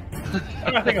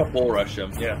 I think I'll bull rush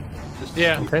him. Yeah.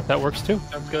 Yeah, Okay, that works too.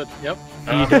 sounds good. Yep.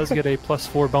 He does get a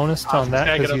 +4 bonus on that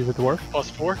tag it because up. he's a dwarf.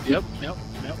 +4. Yep.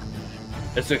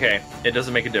 It's okay. It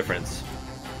doesn't make a difference.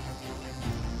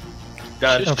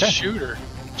 Done. Just Okay. shoot her.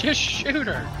 Just shoot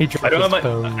her. He dropped I don't have his my.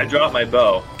 bone. I dropped my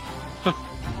bow.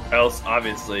 Else,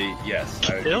 obviously, yes.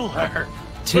 I would- Kill her.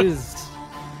 Tis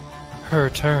her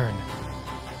turn.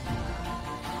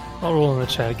 I'll roll in the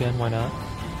chat again. Why not?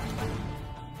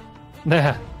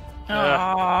 Nah.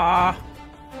 Aww.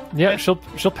 Yeah, she'll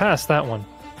pass that one.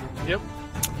 Yep.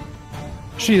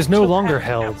 She is no She'll longer pass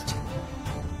held. out.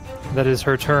 That is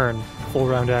her turn. Full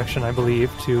round action, I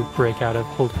believe, to break out of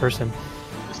hold person.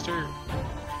 Mister.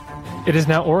 It is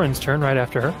now Orin's turn right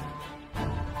after her.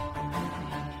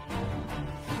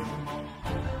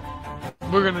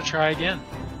 We're gonna try again.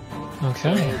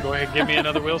 Okay. So go ahead, give me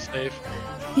another will save.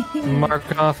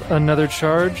 Mark off another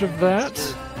charge of that.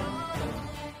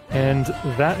 And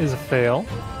that is a fail.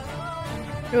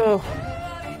 Oh,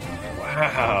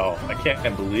 Wow, I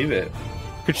can't believe it.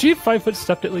 Could she have 5 foot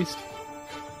stepped at least?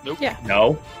 yeah.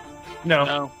 No, no,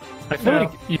 No. I feel No.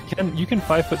 like you can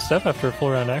 5 foot step after a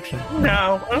full round action.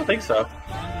 no. I don't think so.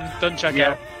 Doesn't check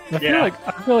Yeah. out.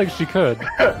 I feel like she could.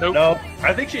 Nope. No,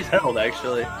 I think she's held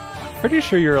actually. Pretty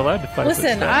sure you're allowed to 5 foot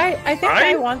Listen, step. I think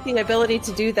I I- want the ability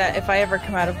to do that if I ever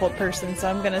come out of hold person, so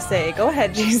I'm gonna say, go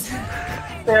ahead, Jason.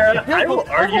 I will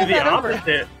argue hold the that over.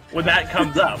 opposite when that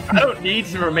comes up. I don't need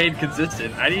to remain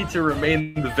consistent. I need to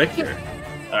remain the victor.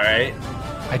 All right,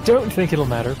 I don't think it'll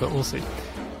matter, but we'll see.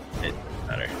 it doesn't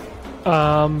matter.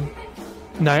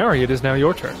 Nyari, it is now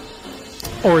your turn.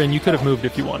 Orin, you could have moved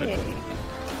if you wanted.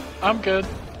 I'm good.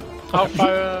 Yeah,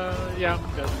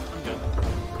 I'm good. I'm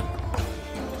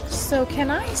good. So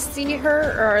can I see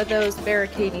her, or are those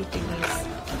barricadey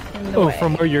thingies in the Oh, way?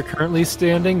 from where you're currently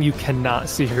standing, you cannot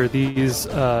see her. These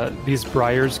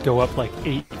briars go up like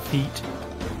 8 feet.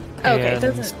 Okay, it and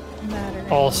doesn't matter.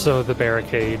 also the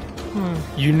barricade.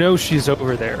 You know she's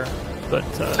over there, but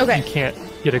Okay. you can't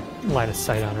get a line of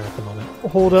sight on her at the moment.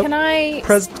 Hold up. Can I?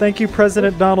 Thank you,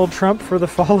 President Donald Trump, for the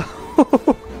follow.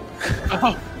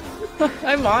 Oh,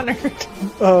 I'm honored.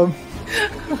 um,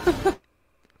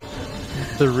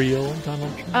 The real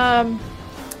Donald Trump.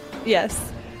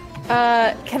 Yes.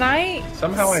 Can I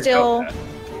Somehow still? I felt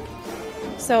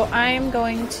that. So I'm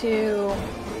going to.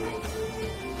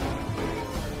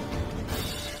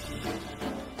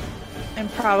 I'm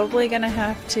probably gonna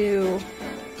have to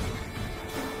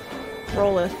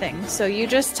roll a thing. So you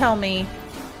just tell me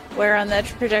where on that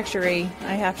trajectory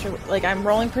I have to. Like, I'm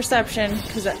rolling perception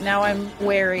because now I'm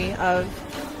wary of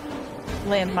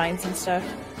landmines and stuff.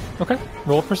 Okay,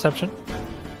 roll perception.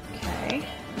 Okay.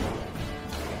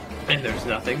 And there's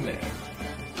nothing there.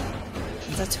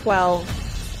 It's a 12.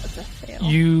 That's a fail.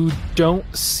 You don't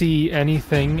see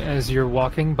anything as you're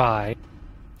walking by,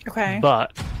 Okay.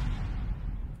 but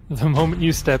the moment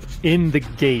you step in the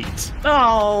gate,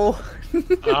 Oh.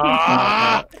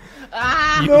 ah,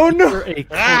 you Oh, no. hear a click.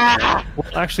 Well,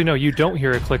 actually, no, you don't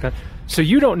hear a click on. So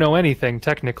you don't know anything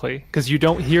technically, because you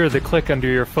don't hear the click under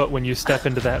your foot when you step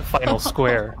into that final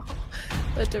square.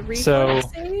 But the reflex So-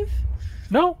 save?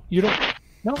 No, you don't.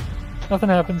 No, nothing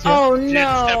happens yet. Oh didn't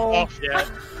step no. off yet.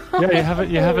 Yeah,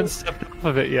 you haven't stepped off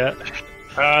of it yet.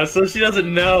 So she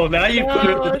doesn't know. Now you put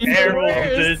her No, in it's the the terrible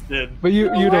worst. position. But you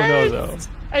don't know though.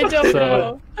 I don't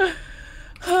So- know.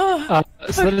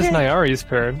 So that is Okay. Nyari's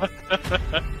turn.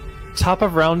 Top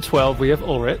of round 12, we have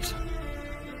Ulrich.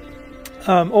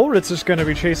 Ulrich's just going to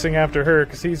be chasing after her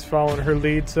because he's following her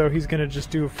lead, so he's going to just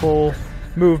do a full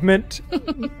movement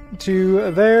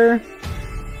to there.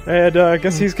 And I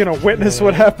guess he's going to witness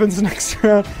what happens next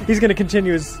round. He's going to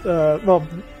continue his, he's going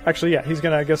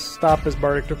to, I guess, stop his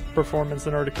bardic performance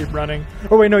in order to keep running.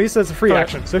 Oh, wait, no, he says a free Correct.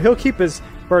 action, so he'll keep his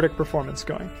bardic performance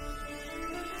going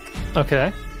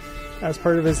Okay. as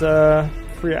part of his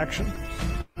free action.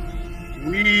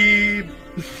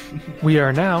 We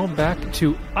are now back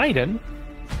to Aiden.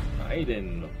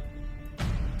 Biden.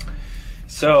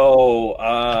 So,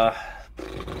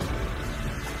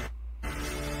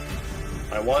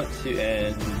 I want to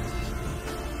end.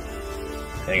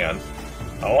 Hang on.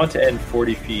 I want to end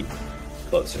 40 feet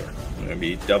closer. I'm going to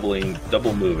be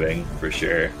double moving for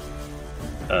sure.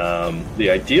 The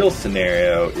ideal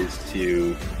scenario is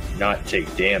to not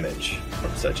take damage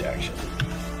from such action.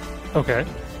 Okay.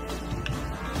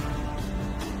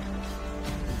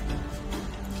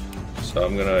 So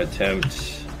I'm going to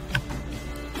attempt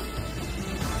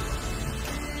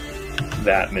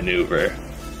that maneuver.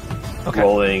 Okay.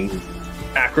 Rolling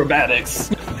acrobatics.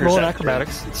 Roll an Perception.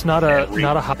 acrobatics. It's not Yeah,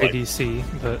 a high like- DC,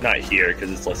 but Not here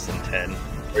because it's less than 10.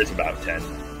 Or it's about 10,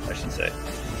 I should say.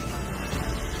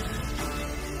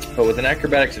 But with an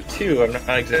acrobatics of 2, I'm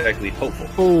not exactly hopeful.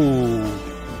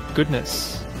 oh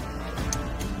goodness.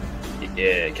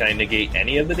 Yeah, can I negate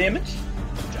any of the damage?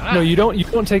 Ah. No, you don't. You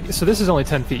don't take. So this is only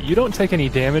 10 feet. You don't take any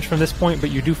damage from this point, but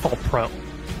you do fall prone.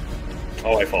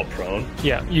 Oh, I fall prone.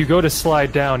 Yeah, you go to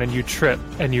slide down and you trip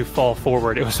and you fall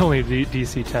forward. It was only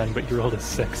DC 10, but you rolled a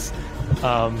 6.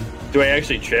 Do I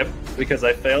actually trip because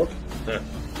I failed? Huh.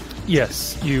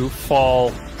 Yes, you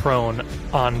fall prone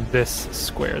on this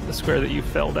square, the square that you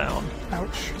fell down.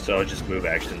 Ouch. So I'll just move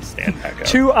action, stand back up.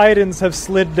 2 items have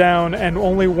slid down, and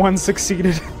only 1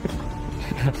 succeeded.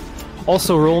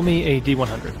 Also, roll me a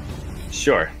D100.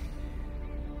 Sure.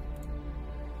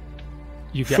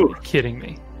 You've got Phew. me kidding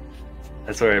me.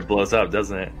 That's where it blows up,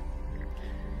 doesn't it?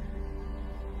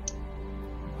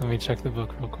 Let me check the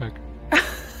book real quick.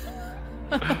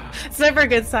 It's never a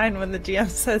good sign when the GM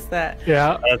says that.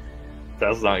 Yeah,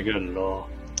 That's not good at all.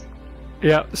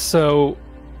 yeah. So,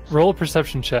 roll a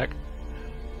perception check.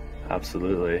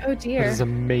 Absolutely. Oh This dear. is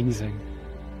amazing.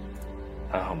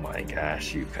 Oh my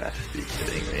gosh, you have to be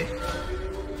kidding me.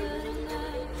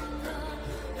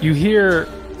 You hear,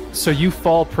 so you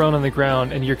fall prone on the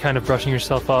ground and you're kind of brushing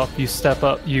yourself off. You step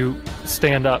up, you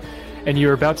stand up, and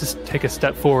you're about to take a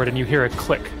step forward and you hear a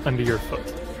click under your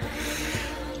foot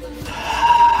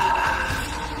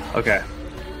Okay.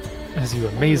 as you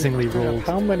amazingly rolled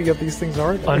How many of these things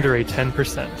are there? under a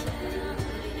 10%.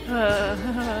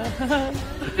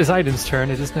 It is Aiden's turn.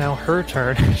 It is now her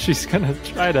turn. She's gonna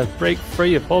try to break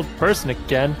free of old person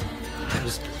again.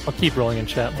 I'll keep rolling in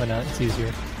chat. Why not? It's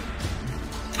easier.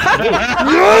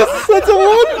 Yes! That's a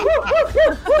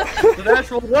 1! The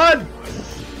natural one!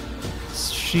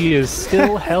 She is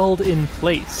still held in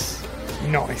place.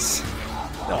 Nice.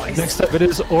 Next up, it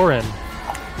is Orin.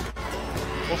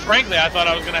 Well, frankly, I thought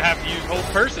I was going to have to use whole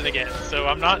person again, so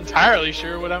I'm not entirely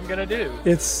sure what I'm going to do.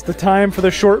 It's the time for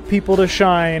the short people to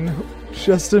shine,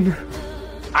 Justin.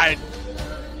 I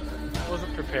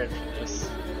wasn't prepared for this.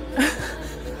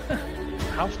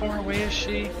 How far away is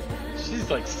she? She's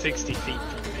like 60 feet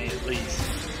from me at least.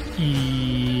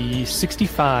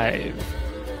 65.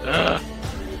 Ugh.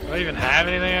 Do I even have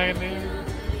anything I can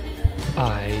do?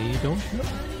 I don't know.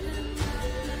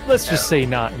 Let's just say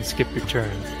not and skip your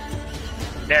turn.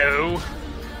 No.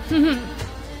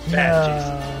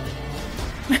 Bad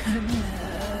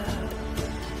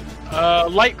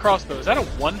light crossbow. Is that a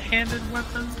one-handed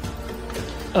weapon?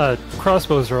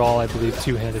 Crossbows are all, I believe,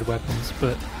 two-handed weapons,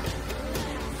 but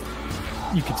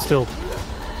you could still,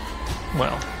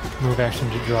 well, move action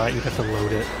to draw it. You'd have to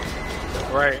load it.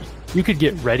 Right. You could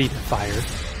get ready to fire,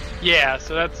 Yeah,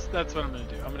 so that's what I'm gonna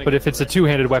do. I'm gonna. but if it's a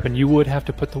two-handed weapon, you would have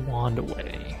to put the wand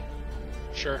away.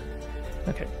 Sure.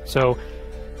 Okay, so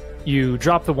you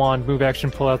drop the wand, move action,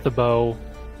 pull out the bow,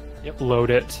 Yep. load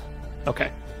it.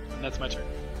 Okay. That's my turn.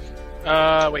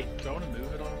 Wait. Do I want to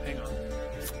move it all? Hang on. I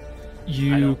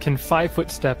You don't- can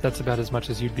 5-foot step. That's about as much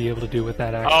as you'd be able to do with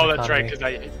that action. Oh, that's right.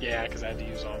 economy. Because I had to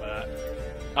use all that.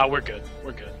 Oh, we're good.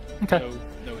 We're good. Okay.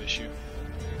 No issue.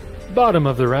 Bottom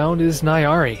of the round is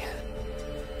Nyari.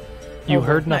 You Oh,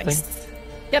 heard nothing. Nice.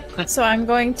 Yep. So I'm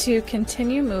going to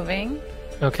continue moving.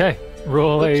 Okay.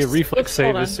 Roll a Oops. reflex Oops, save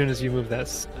hold on. as soon as you move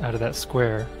that out of that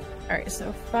square. All right.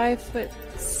 So 5-foot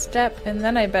step, and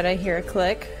then I bet I hear a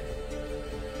click.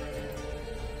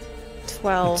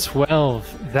 12.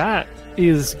 12. That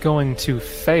is going to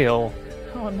fail.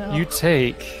 Oh no. You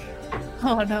take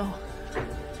Oh no.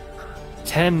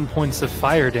 10 points of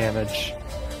fire damage.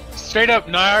 Straight up,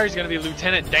 Nair's gonna be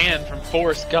Lieutenant Dan from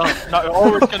Forrest Gump.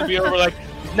 Or it's gonna be over like,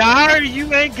 Nair,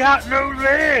 you ain't got no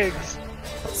legs.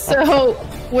 So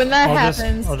when that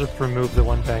happens, I'll just remove the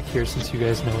one back here since you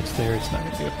guys know it's there. It's not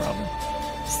going to be a problem.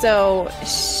 so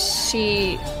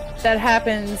that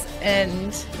happens,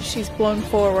 and she's blown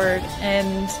forward,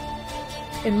 and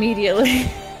immediately,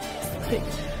 like,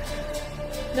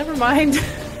 never mind.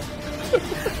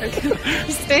 I'm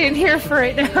staying here for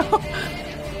right now.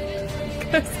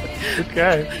 'Cause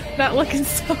Okay. not looking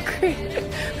so great.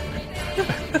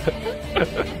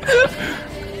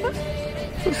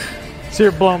 So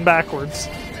you're blown backwards.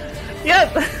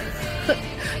 Yep.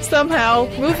 Somehow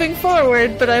moving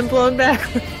forward, but I'm blown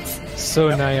backwards. So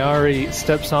Nyari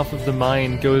steps off of the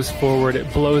mine, goes forward,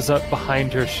 it blows up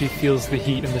behind her, she feels the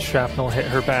heat and the shrapnel hit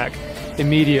her back.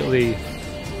 Immediately,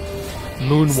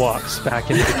 moonwalks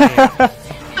back into the camp.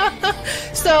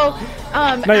 So,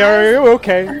 Nayari, are you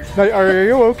okay? Nayari, are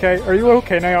you okay? Are you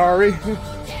okay, Nayari?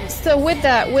 So with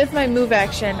my move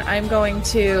action, I'm going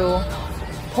to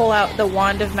pull out the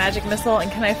Wand of Magic Missile, and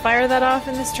can I fire that off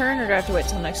in this turn, or do I have to wait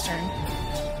till next turn?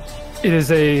 It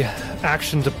is a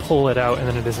action to pull it out, and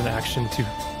then it is an action to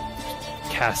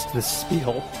cast the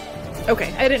spiel.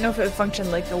 Okay, I didn't know if it would function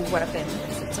like a weapon,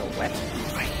 because it's a weapon.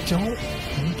 I don't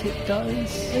think it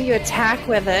does. Well, you attack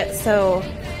with it, so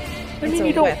it's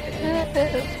a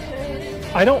weapon.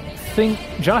 I don't think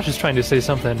Josh is trying to say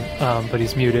something, but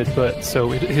he's muted. But so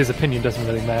his opinion doesn't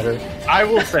really matter. I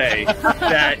will say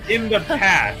that in the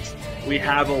past we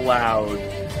have allowed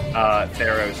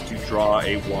Theros to draw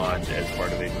a wand as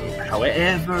part of a move.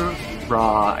 However,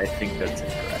 I think that's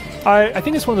incorrect. I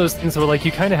think it's one of those things where like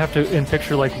you kind of have to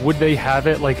picture like would they have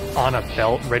it like on a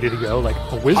belt ready to go like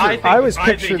a wizard? I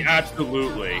think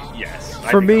absolutely yes.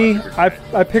 For me, I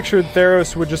pictured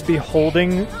Theros would just be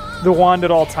holding the wand at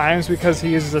all times because he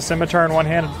uses a scimitar in one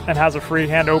hand and has a free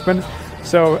hand open.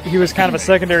 So he was kind of a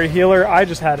secondary healer. I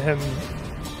just had him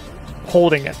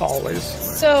holding it always.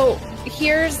 So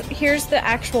here's the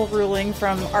actual ruling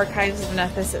from Archives of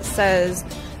Nethys. It says,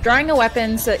 drawing a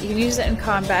weapon so that you can use it in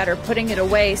combat or putting it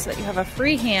away so that you have a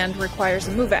free hand requires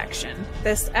a move action.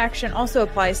 This action also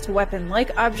applies to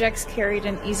weapon-like objects carried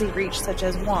in easy reach, such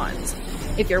as wands.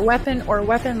 If your weapon or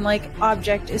weapon-like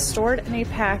object is stored in a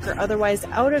pack or otherwise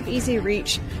out of easy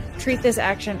reach, treat this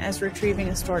action as retrieving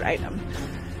a stored item.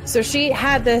 So she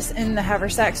had this in the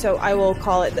haversack, so I will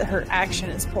call it that her action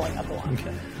is pulling up a wand.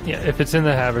 Okay. Yeah, if it's in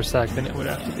the haversack, then it would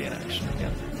have to be an action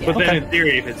again. But then, in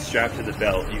theory, if it's strapped to the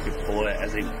belt, you could pull it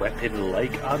as a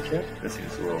weapon-like object. That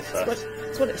seems a little sus.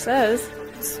 That's what it says.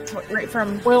 It's right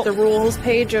from the rules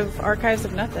page of Archives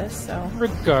of Nethys. So,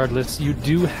 regardless, you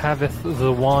do haveth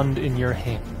the wand in your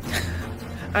hand.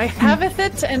 I haveth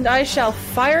it, and I shall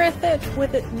fireth it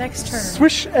with it next turn.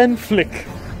 Swish and flick.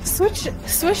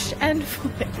 Swish and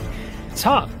flick.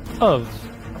 Top of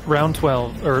round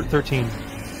 12 or 13.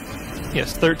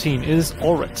 Yes, 13 is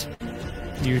Ulrich.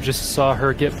 You just saw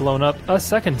her get blown up a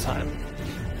second time.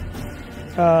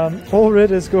 Ulrich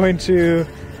is going to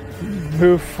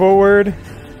move forward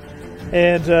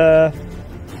and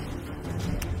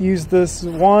use this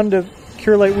wand of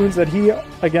Cure Light Wounds that he,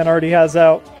 again, already has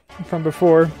out from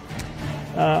before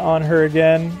on her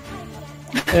again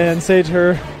and say to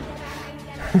her,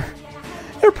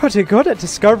 "You're pretty good at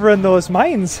discovering those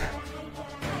mines."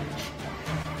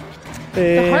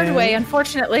 The hard way,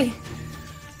 unfortunately.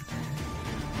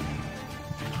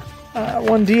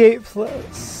 1d8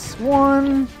 plus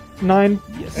 1, 9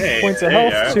 points of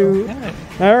health to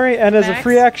Nairi. And as a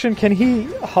free action, can he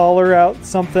holler out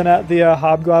something at the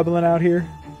hobgoblin out here?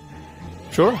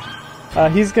 Sure.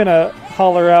 He's gonna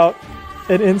holler out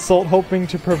an insult, hoping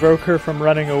to provoke her from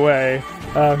running away.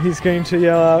 He's going to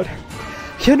yell out,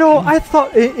 "You know, I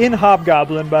thought..." In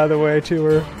Hobgoblin, by the way, to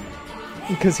her.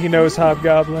 Because he knows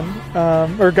Hobgoblin.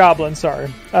 Or Goblin,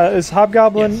 sorry. Is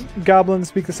Hobgoblin, Goblin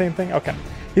speak the same thing? Okay.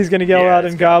 He's going to yell out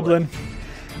in Goblin.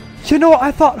 "You know,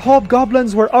 I thought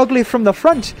Hobgoblins were ugly from the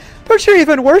front, but you're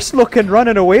even worse looking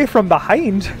running away from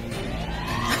behind."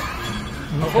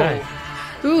 Okay.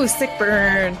 Ooh, sick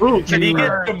burn. Ooh, can he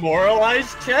get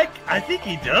demoralized check? I think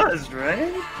he does,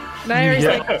 right? Nairi's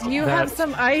like, "Do you have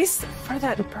some ice for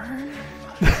that burn?"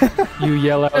 You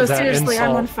yell out No, that seriously, insult.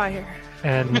 I'm on fire.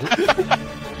 And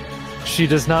she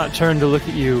does not turn to look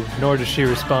at you, nor does she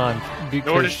respond.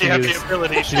 Nor does she have the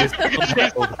ability. She is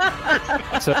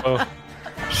so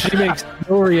she makes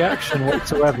no reaction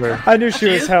whatsoever. I knew she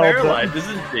was held. Paralyzed,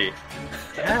 isn't she?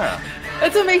 Yeah.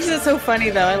 That's what makes it so funny,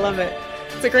 though. I love it.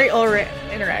 It's a great Ulrich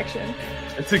interaction.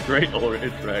 It's a great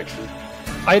interaction.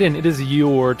 Aiden, it is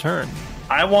your turn.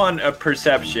 I want a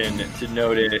perception to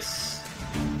notice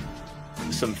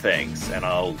some things, and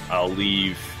I'll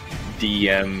leave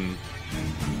DM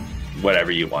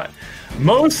whatever you want.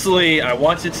 Mostly, I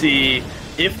want to see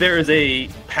if there is a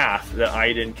path that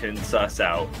Aiden can suss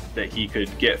out that he could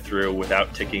get through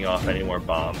without ticking off any more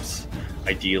bombs,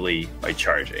 ideally by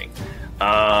charging.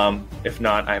 If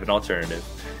not, I have an alternative.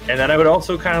 And then I would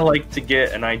also kind of like to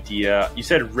get an idea. You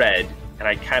said red, and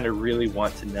I kind of really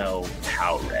want to know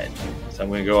how red. So I'm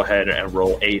going to go ahead and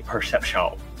roll a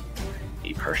perception.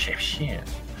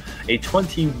 A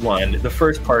 21. The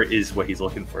first part is what he's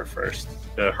looking for first.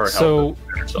 Her health. So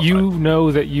you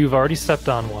know that you've already stepped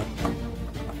on one.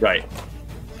 Right.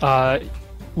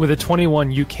 With a 21,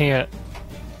 you can't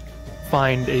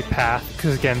find a path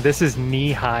because again, this is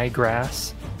knee-high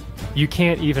grass. You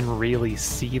can't even really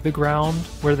see the ground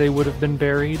where they would have been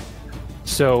buried,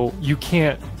 so you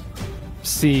can't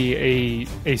see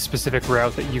a specific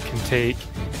route that you can take.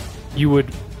 You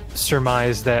would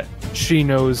surmise that she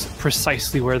knows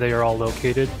precisely where they are all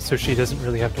located, so she doesn't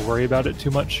really have to worry about it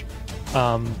too much.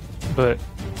 But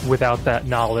without that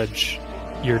knowledge,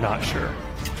 you're not sure.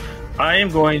 I am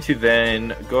going to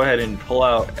then go ahead and pull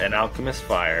out an Alchemist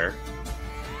Fire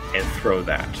and throw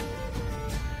that.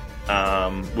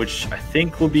 Which I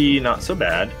think will be not so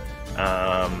bad.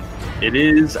 It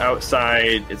is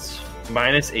outside. It's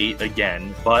 -8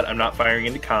 again, but I'm not firing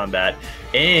into combat,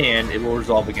 and it will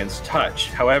resolve against touch.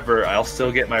 However, I'll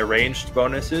still get my ranged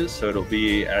bonuses, so it'll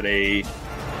be at a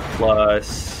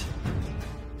plus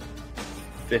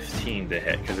 15 to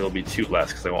hit, because it'll be 2 less,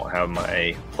 because I won't have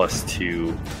my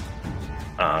 +2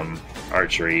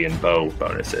 archery and bow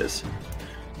bonuses.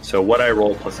 So what I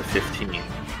roll plus a 15.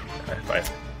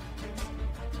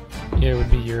 Yeah, it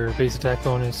would be your base attack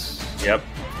bonus. Yep.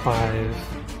 5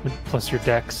 plus your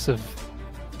dex of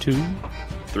 2,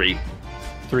 3.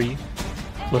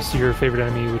 Plus your favorite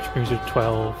enemy, which brings you to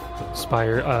 12.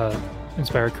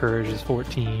 Inspired courage is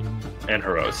 14. And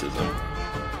heroicism.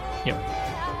 Yep.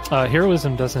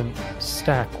 Heroism doesn't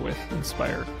stack with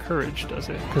inspired courage, does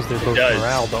it? Because they're both does.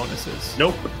 morale bonuses.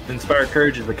 Nope. Inspired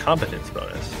courage is a competence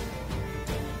bonus.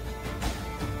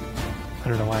 I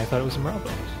don't know why I thought it was a morale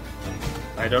bonus.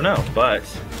 I don't know, but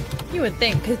You would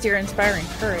think, because you're inspiring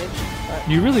courage. But...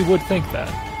 You really would think that.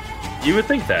 you would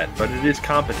think that, but it is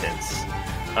competence.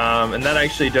 And that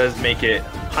actually does make it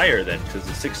higher than, because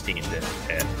it's 16 to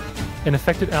hit. An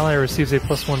affected ally receives a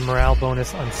 +1 morale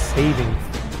bonus on saving.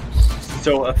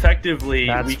 So effectively,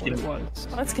 That's we what can it was.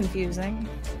 Well, that's confusing.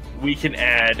 we can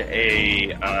add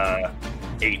a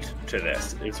 8 to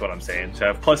this. Is what I'm saying. So I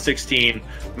have +16,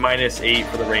 -8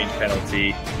 for the range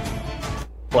penalty.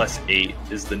 +8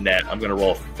 is the net. I'm gonna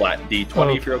roll a flat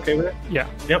D20 if you're okay with it. Yeah.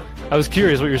 Yep. I was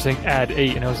curious what you're saying, add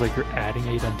 8, and I was like, you're adding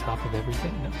 8 on top of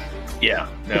everything? No. Yeah.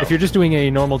 No. If you're just doing a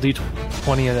normal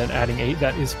D20 and then adding 8,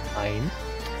 that is fine.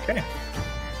 Okay.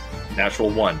 Natural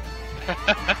 1.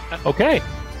 Okay.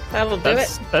 That'll do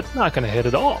it. That's not going to hit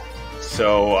at all.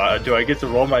 So do I get to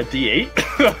roll my D8?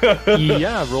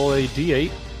 Yeah, roll a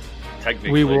D8.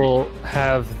 Technically, We will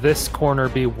have this corner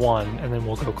be 1, and then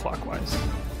we'll go clockwise.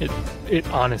 It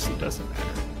honestly doesn't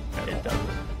matter. It doesn't.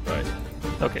 Right.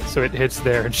 Okay, so it hits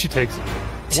there, and she takes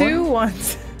 2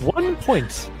 ones. 1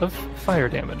 point of fire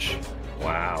damage.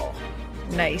 Wow.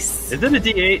 Nice. Is it a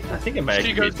D8? I think it might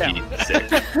She be a goes down.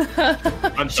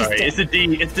 D6. I'm sorry. It's a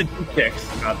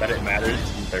D6. Not that it matters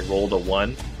since I rolled a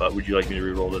 1. But would you like me to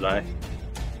re-roll the die?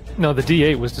 No, the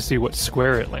D8 was to see what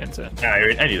square it lands in.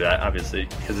 I knew that obviously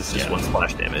because it's just Yeah. 1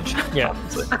 splash damage. Yeah.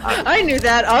 Obviously. I knew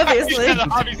that, obviously.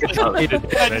 Hated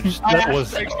damage. I That had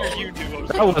was to make sure you knew what was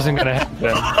that wasn't going to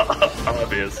happen.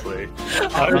 Obviously.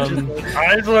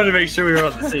 I just wanted to make sure we were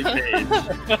on the same page.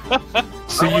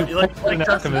 So I you want- you like- pull an like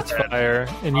alchemist Dustin said. fire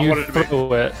and I you wanted to make-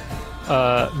 throw it,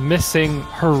 missing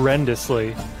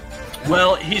horrendously.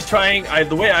 Well, he's trying.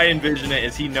 The way I envision it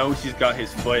is he knows he's got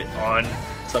his foot on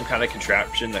some kind of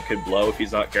contraption that could blow if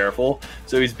he's not careful.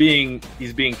 So he's being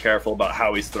careful about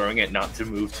how he's throwing it, not to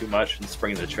move too much and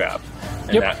spring the trap.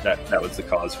 And Yep. that was the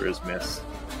cause for his miss.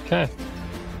 Okay.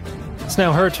 It's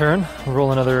now her turn.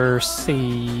 Roll another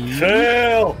save.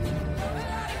 Fail.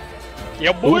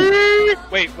 Yeah, boy.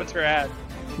 Wait, what's her ad?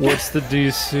 What's the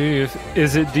DC?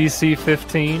 Is it DC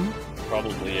 15?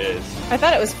 Probably is. I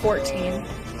thought it was 14.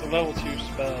 It's a level 2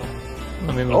 spell.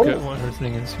 Let me look Oh. at what her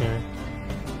thing is here.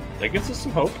 That gives us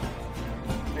some hope.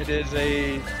 It is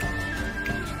a.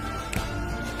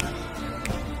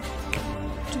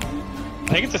 I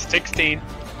think it's a 16.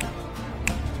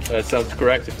 That sounds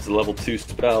correct. If it's a level 2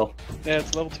 spell. Yeah,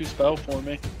 it's a level 2 spell for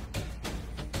me.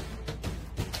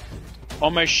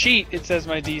 On my sheet, it says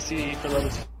my DC for level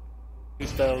 2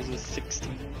 spells is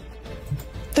 16.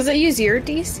 Does it use your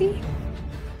DC?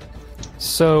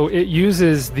 So it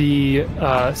uses the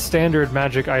standard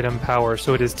magic item power.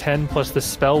 So it is 10 plus the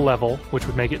spell level, which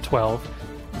would make it 12,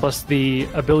 plus the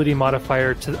ability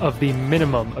modifier of the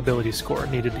minimum ability score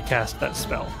needed to cast that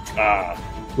spell,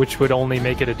 which would only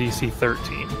make it a DC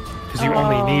 13. Because you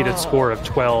only need a score of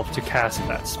 12 to cast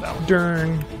that spell.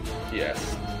 Darn.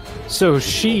 Yes. So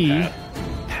she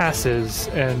passes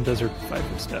and does her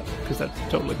 5-foot step, because that's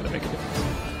totally going to make a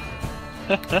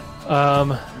difference.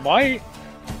 Might.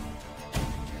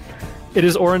 It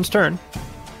is Orin's turn.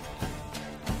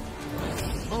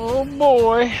 Oh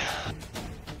boy.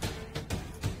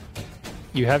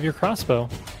 You have your crossbow.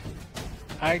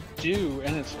 I do,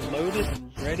 and it's loaded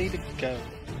and ready to go.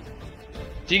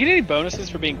 Do you get any bonuses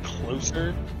for being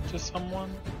closer to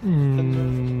someone?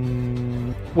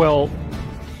 Well,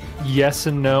 yes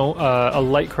and no. A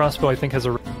light crossbow, I think, has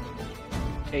a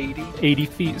 80. 80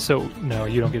 feet, so no,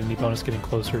 you don't get any bonus getting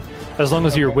closer. As long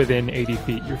as you're within 80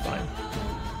 feet, you're fine.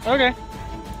 Okay.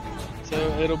 So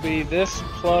it'll be this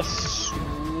plus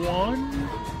 1?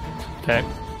 Okay.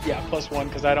 Yeah, plus 1,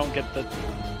 because I don't get the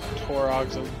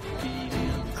Torog's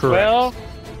obedience. Correct. Well,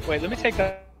 wait, let me take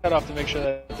that off to make sure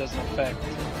that it doesn't affect.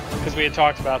 Because we had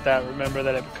talked about that. Remember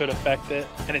that it could affect it,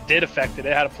 and it did affect it.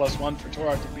 It had a plus 1 for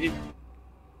Torog's obedience.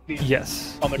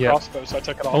 Yes. on the Yep. crossbow, so I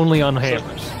took it off. Only on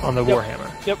hammers, on the Yep.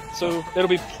 warhammer. Yep, so it'll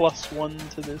be +1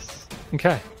 to this.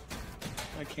 Okay.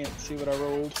 I can't see what I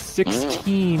rolled.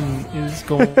 16 is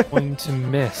going to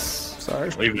miss. Sorry.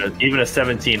 Even a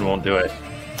 17 won't do it.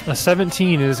 A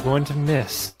 17 is going to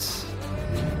miss.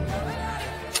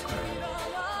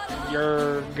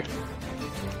 Yerg.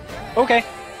 Okay.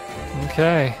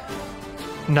 Okay.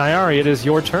 Nyari, it is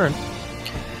your turn.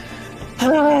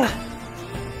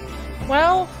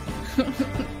 Well,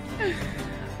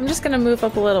 I'm just gonna move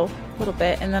up a little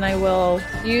bit, and then I will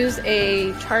use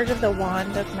a charge of the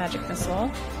wand of magic missile.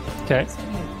 Okay. So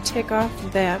I'm gonna tick off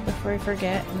that before I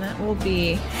forget, and that will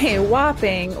be a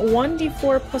whopping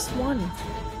 1d4 plus 1.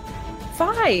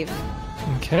 5.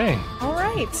 Okay. All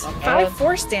right. bad. 5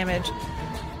 force damage.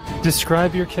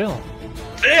 Describe your kill.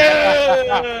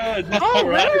 Yeah! All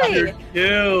right. Your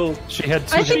kill. She had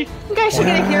 2 I think I should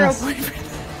get a hero Yes. point for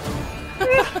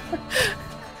that.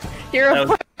 Hero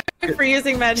point for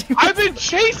using magic. I've been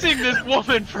chasing this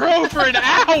woman for over an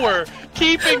hour,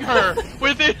 keeping her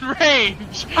within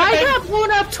range. I got blown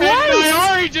up And twice.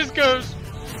 Nyari just goes,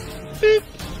 beep.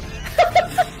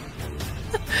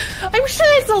 I'm sure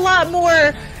it's a lot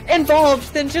more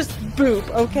involved than just boop.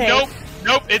 Okay.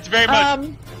 Nope, it's very much.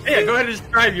 Yeah, go ahead and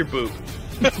describe your boot.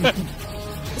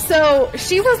 So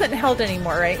she wasn't held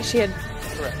anymore, right? She had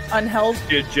Correct. unheld.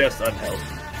 You're just unheld.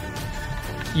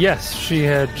 Yes, she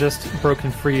had just broken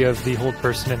free of the hold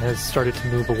person and has started to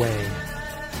move away.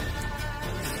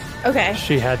 Okay.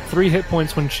 She had 3 hit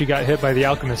points when she got hit by the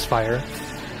alchemist fire,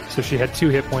 so she had 2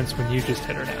 hit points when you just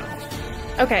hit her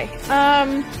now. Okay.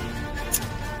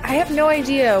 I have no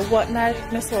idea what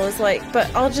magic missile is like, but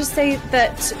I'll just say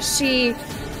that she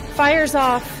fires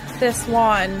off this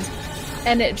wand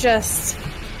and it just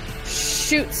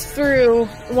shoots through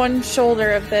one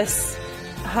shoulder of this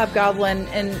hobgoblin,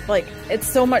 and like it's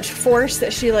so much force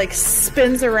that she like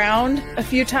spins around a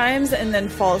few times and then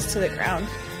falls to the ground.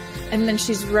 And then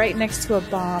she's right next to a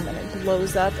bomb and it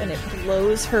blows up and it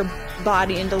blows her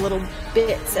body into little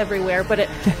bits everywhere, but it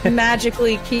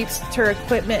magically keeps her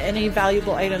equipment and any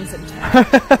valuable items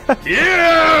intact.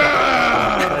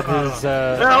 Yeah! That is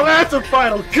Now that's a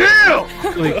final kill!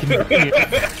 really convenient.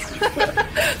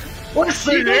 What's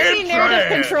the She gives me name narrative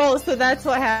plan? control, so that's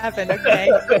what happened, okay?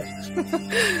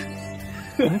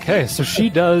 Okay, so she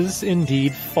does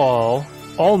indeed fall,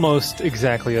 almost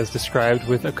exactly as described,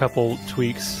 with a couple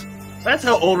tweaks. That's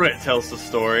how Ulrich tells the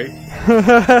story. Yeah,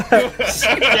 that's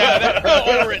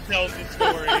how Ulrich tells the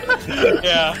story.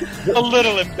 Yeah, a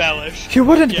little embellished. You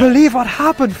wouldn't Yeah. believe what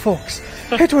happened, folks.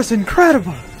 It was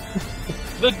incredible.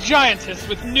 The giantess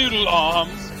with noodle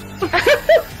arms.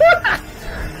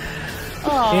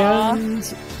 Aww.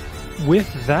 And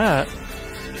with that,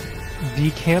 the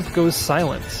camp goes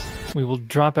silent. We will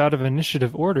drop out of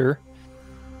initiative order.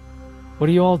 What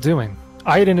are you all doing?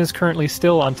 Aiden is currently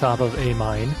still on top of a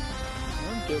mine.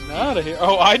 I'm getting out of here.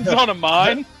 Oh, Aiden's on a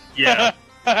mine? Yeah.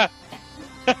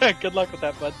 Good luck with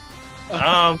that, bud.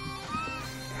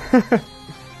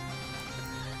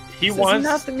 He This wants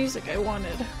is not the music I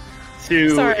wanted. to.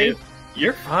 Sorry.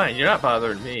 You're fine. You're not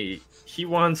bothering me. He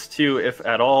wants to, if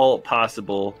at all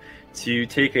possible, to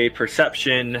take a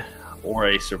perception or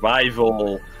a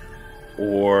survival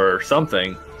or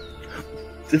something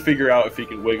to figure out if he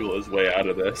can wiggle his way out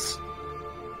of this.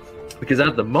 Because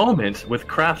at the moment, with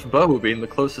Craft Bow being the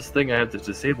closest thing I have to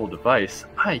disable device,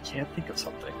 I can't think of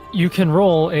something. You can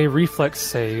roll a reflex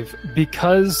save.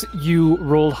 Because you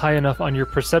rolled high enough on your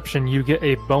perception, you get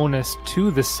a bonus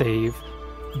to the save,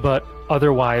 but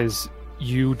otherwise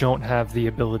you don't have the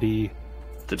ability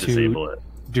To To- disable it.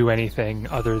 do anything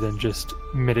other than just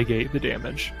mitigate the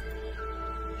damage.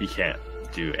 He can't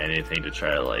do anything to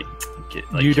try to, like,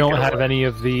 get... Like, You kick don't it have away. any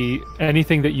of the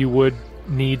anything that you would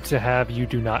need to have, you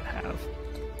do not have.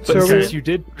 But So since we- you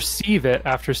did perceive it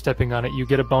after stepping on it, you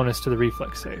get a bonus to the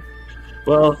reflex save.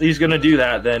 Well, he's gonna do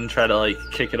that, then try to like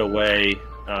kick it away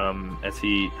as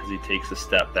he takes a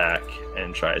step back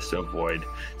and tries to avoid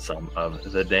some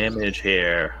of the damage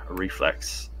here.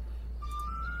 Reflex,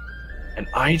 and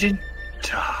Aiden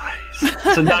dies.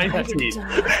 It's a 19.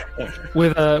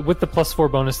 With the +4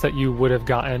 bonus that you would have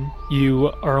gotten,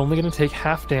 you are only going to take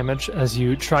half damage as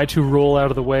you try to roll out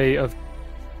of the way of.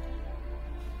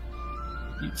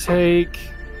 You take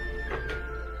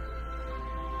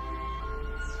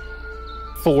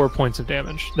 4 points of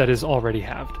damage. That is already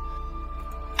halved.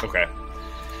 Okay.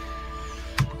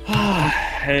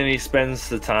 And he spends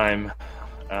the time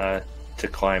to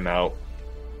climb out.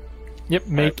 Yep.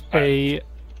 Make a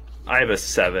I have a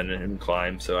 7 in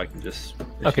climb, so I can just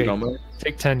Okay. shoot on my-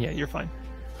 take 10. Yeah, you're fine.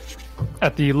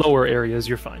 At the lower areas,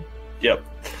 you're fine. Yep.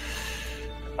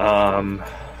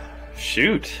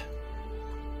 Shoot.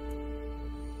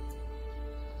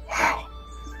 Wow.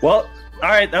 Well, all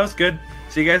right, that was good.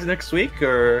 See you guys next week,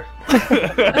 or?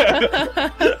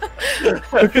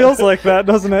 It feels like that,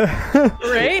 doesn't it?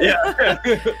 Right?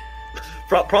 Yeah.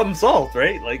 Problem solved,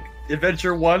 right? Like,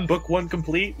 Adventure 1, Book 1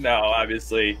 complete? No,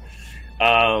 obviously.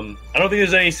 I don't think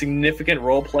there's any significant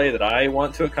role play that I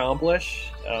want to accomplish,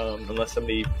 unless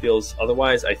somebody feels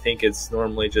otherwise. I think it's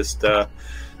normally just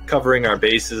covering our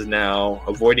bases now,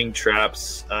 avoiding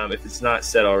traps. If it's not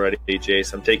said already,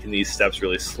 Jace, I'm taking these steps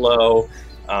really slow.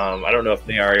 I don't know if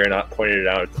Nayari or not pointed it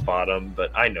out at the bottom,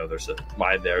 but I know there's a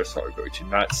line there, so I'm going to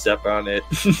not step on it.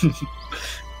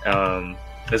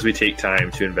 As we take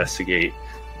time to investigate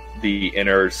the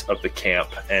inners of the camp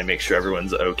and make sure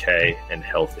everyone's okay and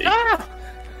healthy. Ah!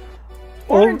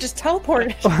 Orin just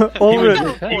teleported.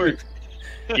 Ulrit,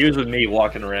 He was with me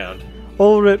walking around.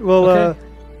 Ulrit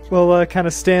will kind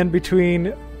of stand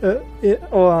between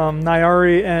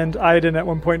Nayari and Aiden at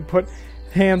one point and put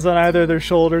hands on either of their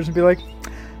shoulders and be like,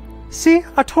 "See,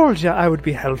 I told you I would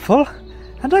be helpful,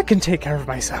 and I can take care of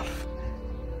myself."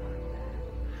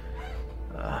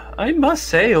 I must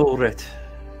say, Ulrit,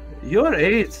 your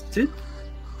aids did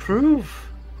prove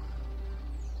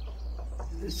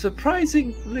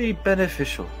surprisingly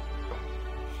beneficial.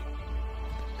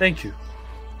 Thank you.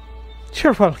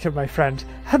 You're welcome, my friend,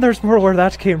 and there's more where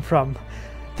that came from.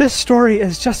 This story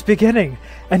is just beginning,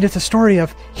 and it's a story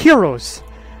of heroes,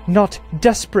 not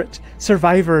desperate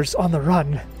survivors on the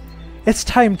run. It's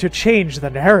time to change the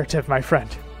narrative, my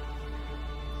friend.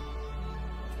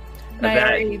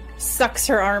 Nayari sucks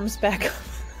her arms back up.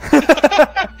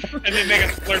 And then make a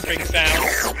slurping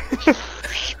sound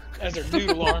as her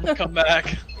noodle arms come back.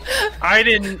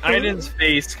 Aiden's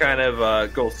face kind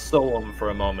of goes solemn for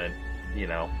a moment. You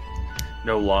know,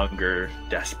 no longer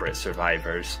desperate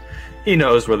survivors. He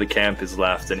knows where the camp is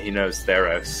left, and he knows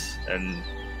Theros, and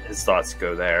his thoughts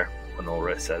go there when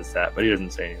Ulrich says that, but he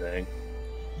doesn't say anything.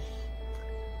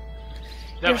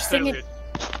 That You're was so singing- good.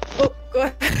 Oh, go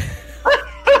ahead.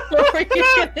 What were you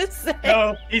gonna say?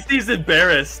 No, he seems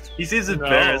embarrassed.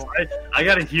 No. I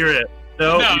gotta hear it.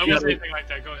 No, No, you it wasn't gotta- anything like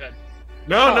that. Go ahead.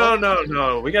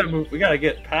 No. We gotta move. We gotta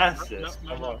get past this.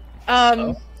 No.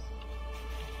 Come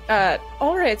on.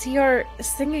 Ulrit, your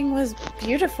singing was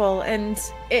beautiful, and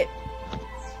it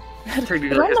Technically,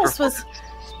 it it's almost was.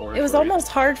 It was almost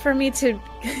hard for me to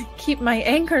keep my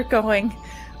anger going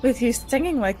with you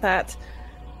singing like that.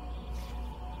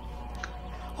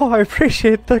 Oh, I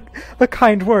appreciate the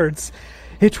kind words.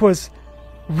 It was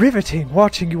riveting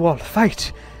watching you all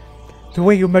fight. The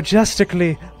way you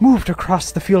majestically moved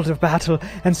across the field of battle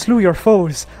and slew your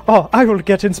foes. Oh, I will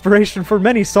get inspiration for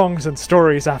many songs and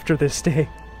stories after this day.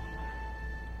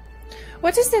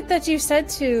 What is it that you said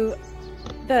to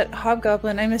that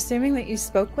hobgoblin? I'm assuming that you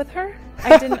spoke with her?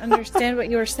 I didn't understand what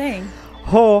you were saying.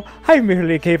 Oh, I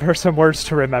merely gave her some words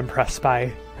to remember us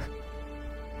by.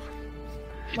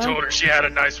 He told her she had a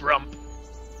nice rump.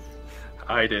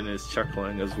 Aiden is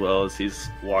chuckling as well as he's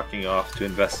walking off to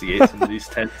investigate some of these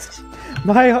tents.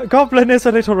 My goblin is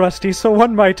a little rusty, so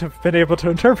one might have been able to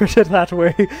interpret it that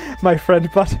way, my friend,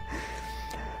 but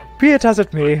be it as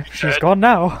it may, she's gone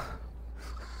now.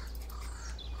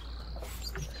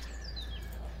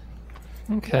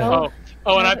 Okay. Well,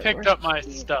 Oh, and I that picked works. up my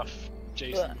stuff,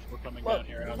 Jason, before coming down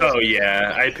here. Oh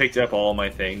yeah, I picked up all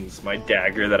my things. My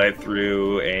dagger that I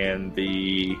threw and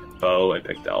the bow. I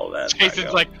picked all of that. back Jason's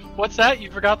up. like, "What's that?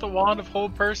 You forgot the wand of whole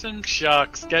person?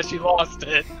 Shucks, guess you lost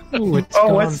it. Ooh, it's Oh,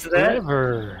 gone what's that?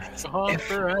 forever. It's gone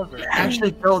forever.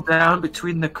 Actually fell down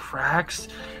between the cracks.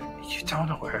 You don't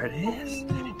know where it is.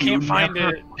 You can't find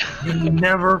never- it." You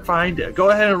never find it.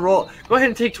 Go ahead and roll. Go ahead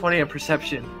and take 20 on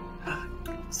perception.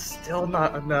 Still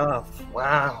not enough.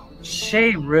 Wow.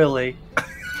 Shame, really.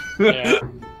 Yeah,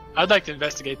 I'd like to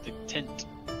investigate the tent.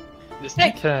 This Hey.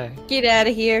 Okay. Get out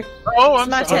of here. Oh, It's I'm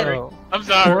my sorry. tent. So, I'm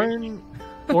sorry.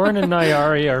 Orin and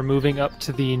Nayari are moving up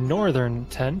to the northern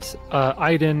tent.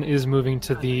 Aiden is moving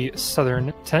to the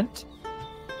southern tent.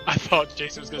 I thought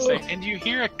Jason was gonna say, "And you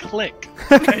hear a click."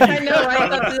 I know,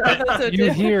 I thought so You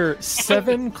too. hear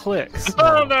 7 clicks.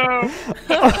 Oh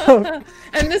no!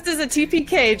 And this is a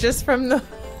TPK just from the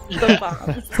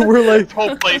bomb. We're like, This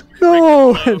whole place.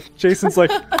 no! And Jason's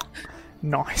like,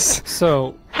 nice.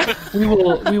 So we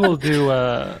will do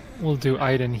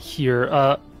Aiden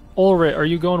here. Ulrich, are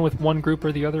you going with one group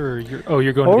or the other? Or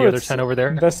you're going to the other Ulrich's tent over there.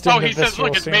 Oh, he says,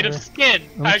 "Look, it's made of skin."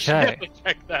 I should Okay. definitely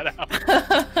check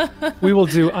that out. We will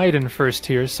do Aiden first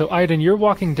here. So Aiden, you're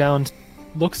walking down.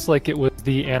 Looks like it was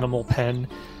the animal pen.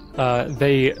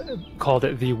 They called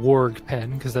it the warg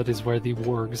pen because that is where the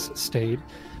wargs stayed.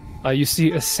 You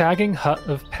see a sagging hut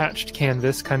of patched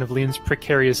canvas kind of leans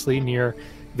precariously near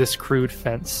this crude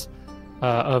fence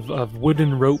of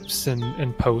wooden ropes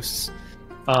and posts.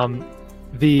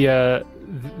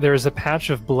 There's a patch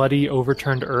of bloody,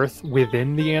 overturned earth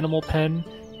within the animal pen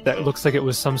that looks like it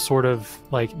was some sort of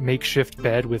like makeshift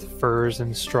bed with furs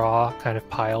and straw kind of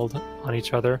piled on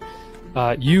each other.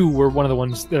 You were one of the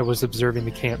ones that was observing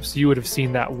the camp, so you would have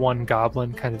seen that one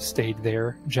goblin kind of stayed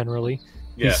there generally.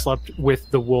 Yeah. He slept with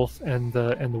the wolf and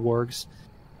the wargs.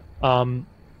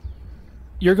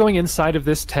 You're going inside of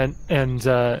this tent, and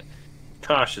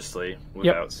Cautiously,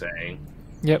 without saying.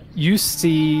 Yep, you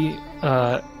see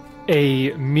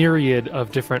a myriad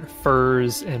of different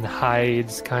furs and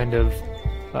hides kind of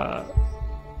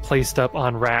placed up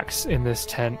on racks in this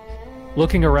tent.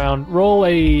 Looking around, roll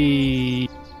a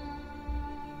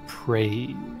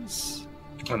praise.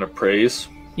 On appraise?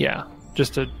 Yeah,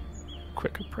 just a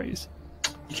quick appraise.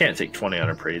 You can't take 20 on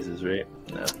appraises, right?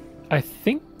 No. I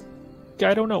think,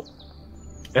 I don't know.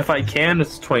 If I can,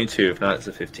 it's 22. If not, it's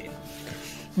a 15.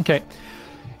 Okay.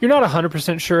 You're not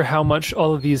 100% sure how much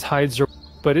all of these hides are,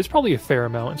 but it's probably a fair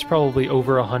amount. It's probably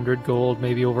over 100 gold,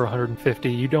 maybe over 150.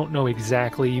 You don't know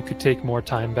exactly. You could take more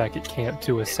time back at camp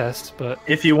to assess, but...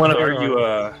 If you want to there argue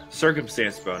a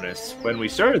circumstance bonus, when we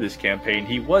started this campaign,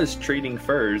 he was trading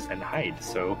furs and hides,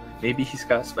 so maybe he's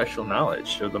got special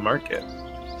knowledge of the market.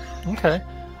 Okay.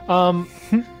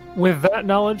 With that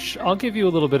knowledge, I'll give you a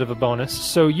little bit of a bonus.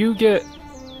 So you get...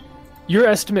 Your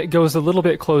estimate goes a little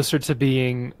bit closer to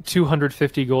being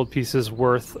 250 gold pieces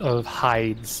worth of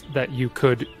hides that you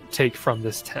could take from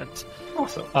this tent.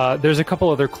 Awesome. There's a couple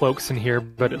other cloaks in here,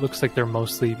 but it looks like they're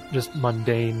mostly just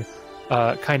mundane,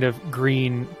 kind of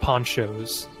green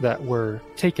ponchos that were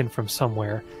taken from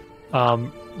somewhere.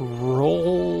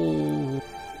 Roll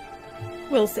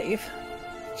We'll save.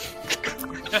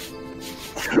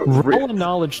 a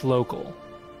knowledge local.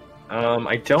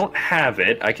 I don't have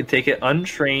it. I can take it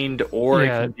untrained, or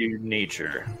Yeah. I can do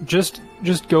nature. Just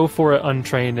go for it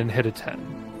untrained and hit a 10.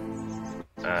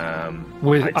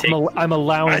 I'm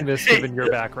allowing this given your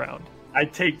background. I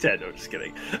take 10. No, just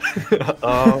kidding.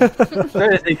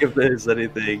 Trying to think if there's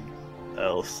anything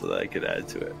else that I could add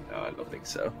to it. No, I don't think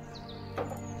so.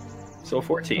 So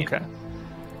 14. Okay.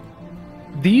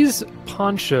 These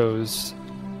ponchos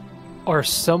are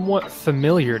somewhat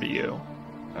familiar to you.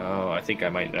 Oh, I think I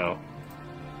might know.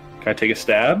 Can I take a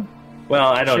stab? Well,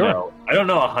 I don't Sure. know. I don't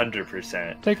know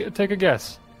 100%. Take a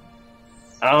guess.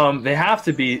 They have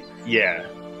to be,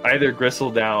 either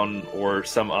Gristledown or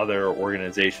some other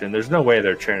organization. There's no way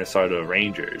they're Tyrannosaurus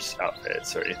Rangers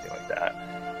outfits or anything like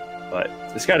that. But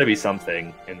there's got to be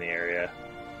something in the area.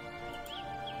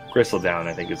 Gristledown,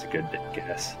 I think, is a good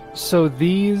guess. So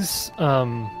these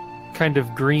kind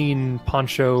of green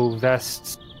poncho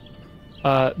vests,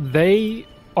 they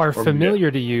are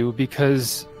familiar to you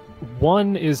because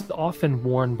one is often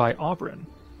worn by Auburn.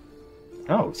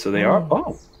 Oh, so they are.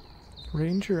 Oh,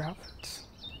 Ranger outfits.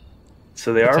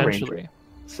 so they are Potentially. Rangers.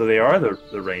 So they are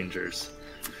the Rangers.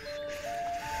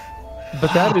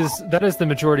 But that is the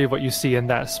majority of what you see in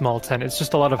that small tent. It's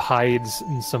just a lot of hides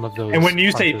in some of those. And when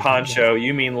you say ponchos. poncho,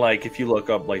 you mean like if you look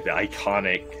up like the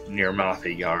iconic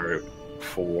Nirmathi garb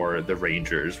for the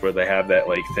Rangers, where they have that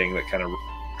like thing that kind of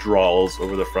draws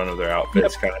over the front of their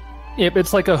outfits, kind of. Yep,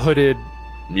 it's like a hooded.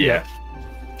 Yeah.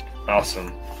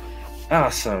 Awesome.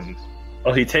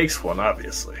 Well, he takes one,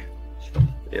 obviously.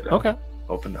 You know, Okay.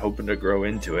 hoping to grow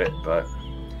into it, but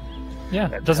Yeah,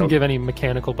 it doesn't give any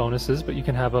mechanical bonuses, but you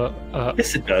can have a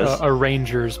yes, it does. a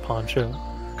ranger's poncho.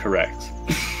 Correct.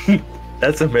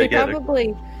 That's a They mechanic.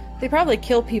 probably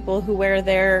kill people who wear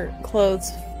their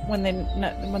clothes when they're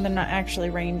not actually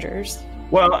rangers.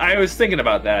 Well, I was thinking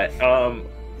about that.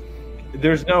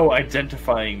 There's no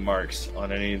identifying marks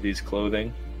on any of these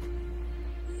clothing.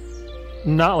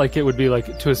 Not like it would be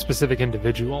like to a specific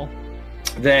individual.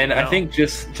 Then I No. think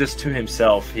just to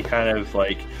himself, he kind of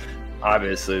like,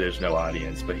 obviously there's no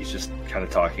audience, but he's just kind of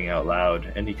talking out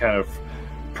loud, and he kind of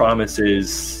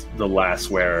promises the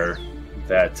last wearer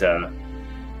that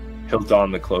he'll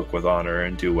don the cloak with honor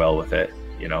and do well with it.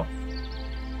 You know,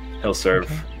 he'll serve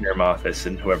Nirmathis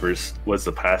and whoever's was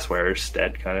the past wearer's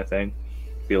stead, kind of thing.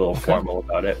 Be a little formal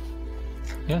about it.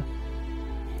 Yeah.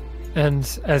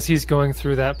 And as he's going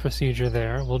through that procedure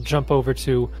there, we'll jump over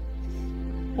to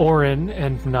Orin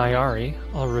and Nyari.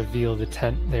 I'll reveal the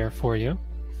tent there for you.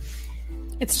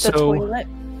 It's the So- toilet.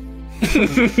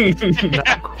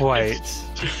 Not quite.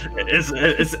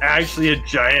 It's actually a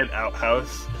giant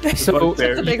outhouse. So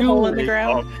It's a big hole in the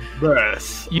ground.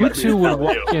 you two would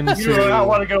walk You do not into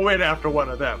want to go in after one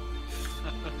of them.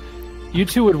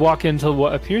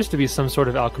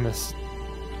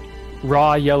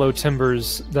 raw yellow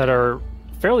timbers that are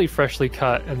fairly freshly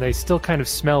cut, and they still kind of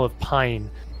smell of pine.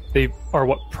 They are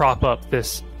what prop up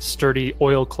this sturdy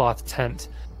oilcloth tent.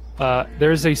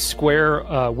 There's a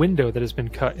square window that has been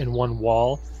cut in one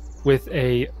wall with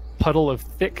a puddle of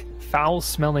thick,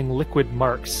 foul-smelling liquid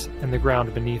marks in the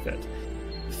ground beneath it.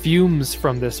 Fumes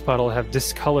from this puddle have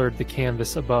discolored the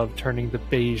canvas above, turning the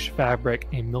beige fabric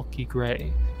a milky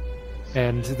gray.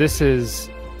 And this is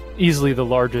easily the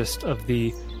largest of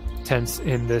the tents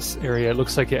in this area. It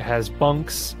looks like it has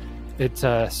bunks. It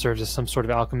serves as some sort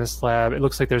of alchemist lab. It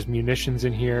looks like there's munitions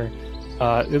in here.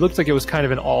 It looks like it was kind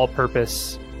of an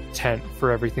all-purpose tent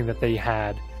for everything that they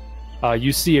had.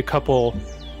 You see a couple,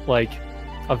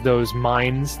 of those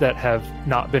mines that have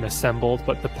not been assembled,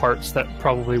 but the parts that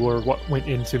probably were what went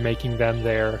into making them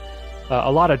there.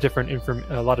 A lot of different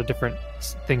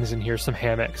things in here. Some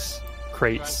hammocks,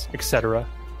 crates, etc.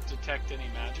 Detect any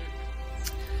magic?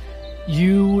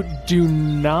 You do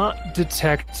not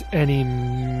detect any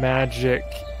magic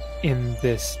in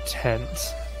this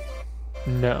tent.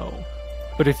 No.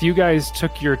 But if you guys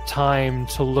took your time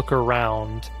to look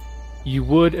around, you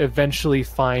would eventually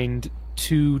find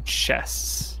 2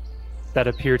 chests that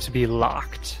appear to be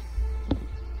locked.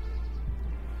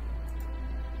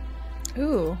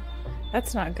 Ooh,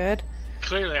 that's not good.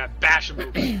 Clearly, I bash them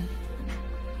open.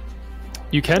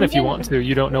 You can if you want to.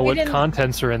 You don't know we what didn't-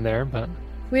 contents are in there, but...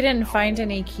 We didn't find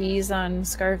any keys on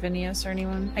Scarvinius or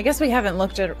anyone. I guess we haven't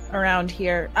looked around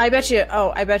here. I bet you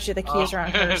the keys are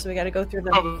on her, so we gotta go through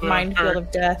the Probably minefield her.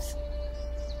 of death.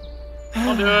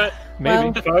 I'll do it. Maybe.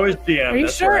 Well, If I was DM, are you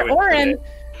that's where I sure, would put Orin?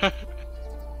 it.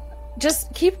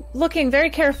 Just keep looking very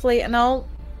carefully, and I'll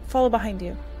follow behind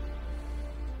you.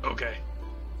 Okay.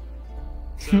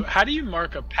 So, how do you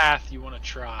mark a path you want to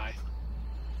try?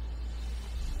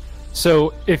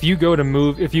 So if you go to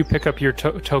move, if you pick up your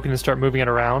token and start moving it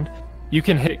around, you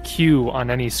can hit Q on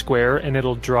any square, and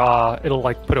it'll put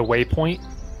a waypoint.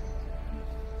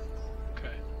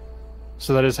 Okay.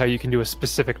 So that is how you can do a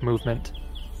specific movement.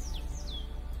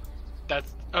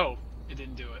 Oh, it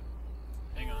didn't do it.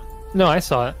 Hang on. No, I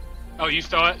saw it. Oh, you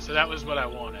saw it? So that was what I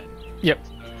wanted. Yep.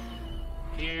 So,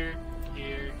 here.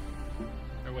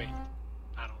 Or wait.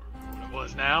 I don't remember what it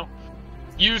was now.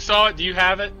 You saw it? Do you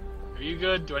have it? Are you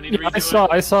good? Do I need to Yeah, redo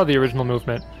I saw the original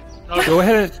movement. it?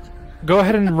 Okay. Go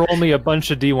ahead and roll me a bunch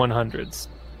of D100s.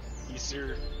 Yes,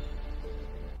 sir.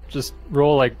 Just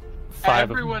roll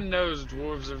 5 Everyone knows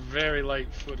dwarves are very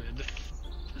light-footed.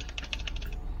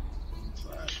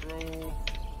 Slash roll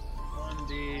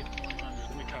 1D100.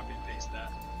 Let me copy and paste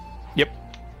that. Yep.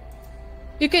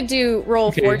 You could do roll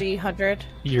Okay. 4D100.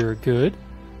 You're good.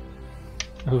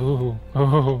 Ooh.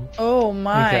 Oh. Oh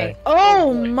my! Okay.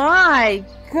 Oh my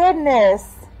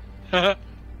goodness! okay.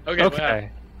 Okay.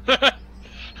 Wow.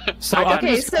 So I'm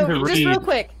Okay, just so going to just real read.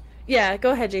 quick. Yeah,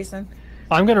 go ahead, Jason.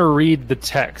 I'm going to read the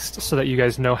text so that you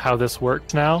guys know how this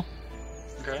works now.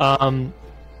 Okay.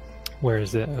 Where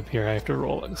is it? Up here. I have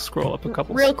to scroll up a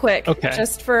couple. Real quick, Okay.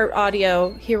 just for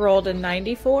audio, he rolled a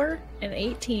 94, an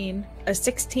 18, a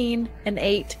 16, an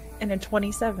 8, and a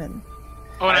 27.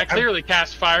 Oh, and I clearly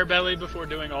cast Fire Belly before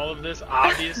doing all of this,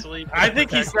 obviously. I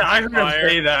think he said. I heard him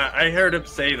say that. I heard him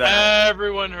say that.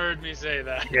 Everyone heard me say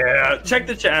that. Yeah. Check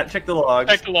the chat. Check the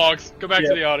logs. Check the logs. Go back Yeah.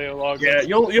 to the audio logs. Yeah,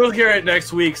 you'll hear it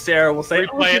next week. Sarah will say,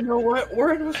 Replay you it. know what?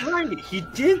 Orin was right. He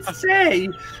did say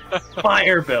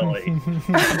Fire Belly.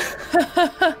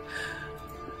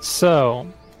 So,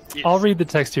 Yes. I'll read the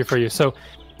text here for you. So,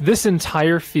 this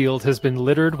entire field has been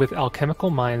littered with alchemical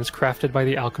mines crafted by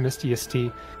the alchemist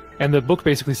Yisti. And the book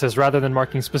basically says, rather than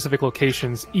marking specific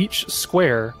locations, each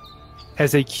square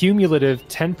has a cumulative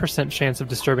 10% chance of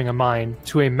disturbing a mine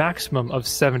to a maximum of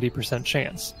 70%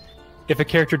 chance. If a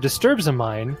character disturbs a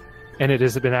mine, and it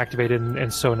has been activated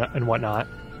and whatnot,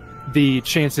 the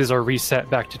chances are reset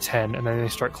back to 10, and then they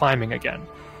start climbing again.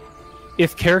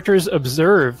 If characters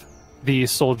observe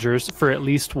these soldiers for at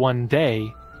least one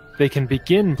day, they can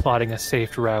begin plotting a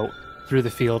safe route through the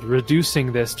field,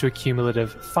 reducing this to a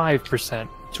cumulative 5%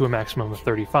 to a maximum of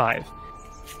 35.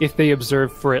 If they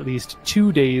observe for at least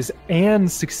 2 days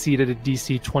and succeeded a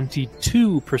DC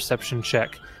 22 perception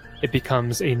check, it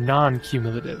becomes a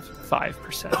non-cumulative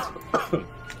 5%.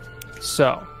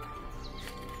 So,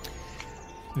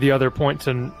 the other point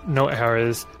to note here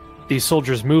is these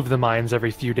soldiers move the mines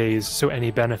every few days, so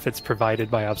any benefits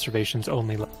provided by observations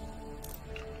only.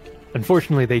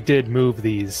 Unfortunately, they did move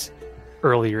these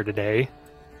earlier today.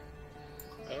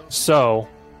 So,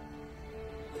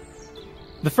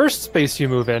 the first space you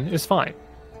move in is fine.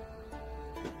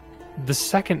 The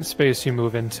second space you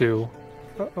move into,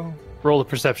 Uh-oh. roll a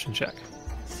perception check.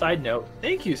 Side note: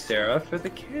 thank you, Sarah, for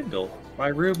the candle My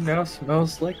room now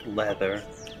smells like leather.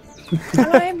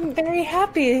 I'm very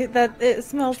happy that it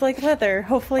smells like leather.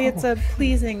 Hopefully it's a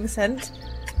pleasing scent.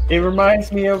 It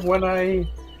reminds me of when I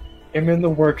am in the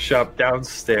workshop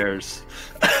downstairs.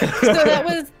 So that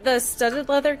was the studded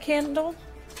leather candle?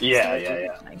 Yeah.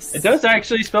 Nice. It does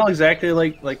actually smell exactly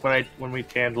like when we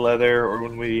tanned leather or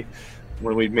when we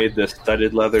made the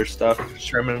studded leather stuff.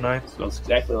 Sherman and I, it smells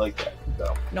exactly like that.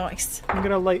 So. Nice. I'm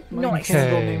gonna light my Nice.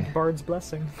 candle Okay. named Bard's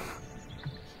Blessing.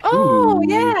 Oh, Ooh.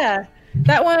 yeah.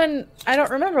 That one, I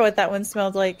don't remember what that one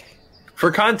smelled like.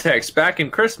 For context, back in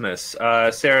Christmas,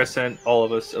 Sarah sent all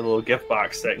of us a little gift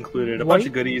box that included a bunch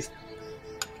of goodies.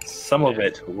 Some of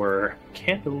it were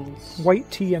candles. White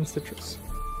tea and citrus.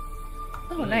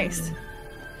 Oh, nice.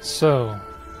 So,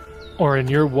 Orin,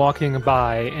 you're walking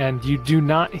by and you do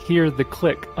not hear the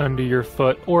click under your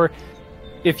foot, or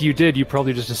if you did, you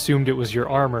probably just assumed it was your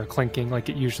armor clinking like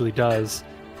it usually does.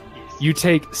 You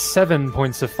take 7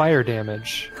 points of fire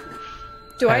damage.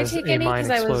 Do I As take a any? mine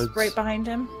Because I was explodes. right behind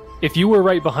him. If you were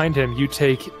right behind him, you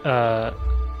take, I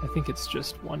think it's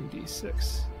just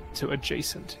 1d6 to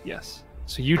adjacent, yes.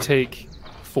 So you take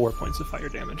 4 points of fire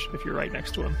damage if you're right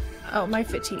next to him. Oh, my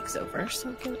fatigue's over,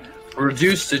 so get it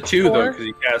Reduced to 2 though, Four. because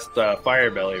he cast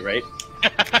Fire Belly, right?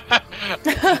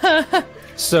 out.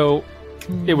 So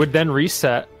it would then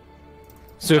reset.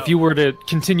 So if you were to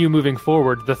continue moving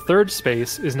forward, the third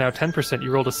space is now 10%.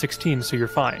 You rolled a 16, so you're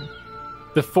fine.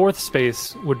 The fourth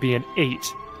space would be an 8.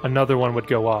 Another one would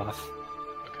go off.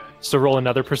 Okay. So roll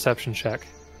another perception check.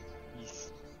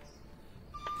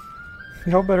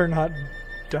 Y'all better not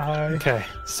die. Okay,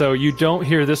 so you don't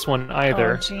hear this one Oh,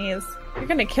 either. jeez. You're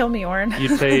gonna kill me, Orin.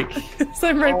 You take... So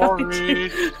I'm right behind you.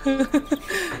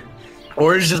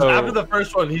 Or it's just So- after the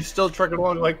first one, he's still trucking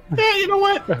along like, yeah, you know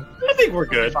what? I think we're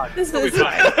good. This We'll be is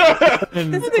fine.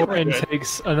 And This is Orin good.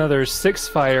 takes another 6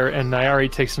 fire, and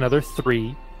Nyari takes another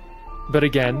 3. But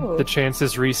again, Oh. the chance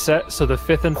is reset, so the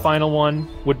fifth and final one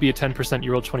would be a 10%.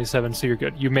 You rolled 27, so you're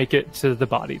good. You make it to the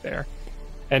body there.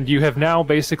 And you have now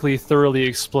basically thoroughly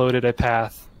exploded a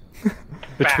path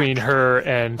between her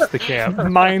and the camp.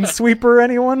 Minesweeper,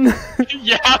 anyone?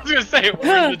 Yeah, I was gonna say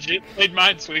we're legit played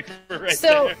Minesweeper right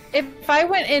So there. if I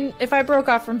went in, if I broke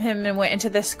off from him and went into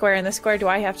this square, in this square, do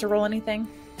I have to roll anything?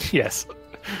 Yes.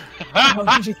 Oh,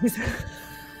 jeez.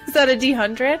 Is that a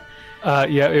D100?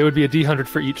 Yeah, it would be a D100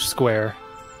 for each square.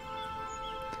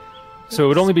 So it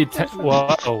would only be 10.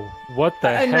 Whoa, what the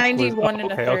A heck? 91 was...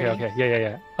 and a okay, 30. okay.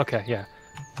 Yeah. Okay, yeah.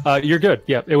 You're good.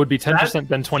 Yeah, it would be 10%,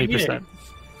 then 20%. cheating.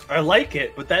 I like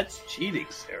it, but that's cheating,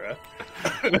 Sarah.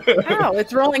 Ow,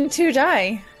 it's rolling 2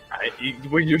 die.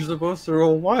 When you're supposed to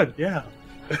roll 1, yeah.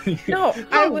 No,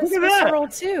 I look was at supposed that. to roll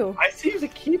 2. I seem to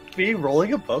keep me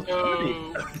rolling above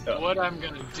 20. So what I'm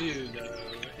gonna do though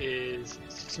is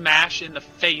smash in the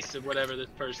face of whatever this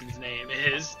person's name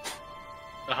is.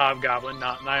 The hobgoblin,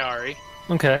 not Nyari.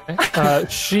 Okay.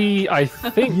 She, I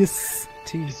think, Yes.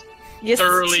 Tea. Yes,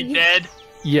 Thoroughly T. dead.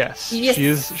 yes,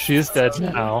 Yes. she is dead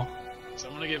now. So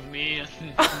I'm gonna give me and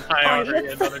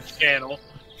Nyari another channel.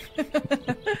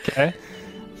 Okay.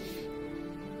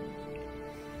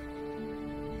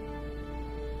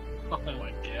 Oh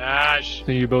my gosh.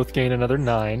 So you both gain another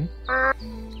 9.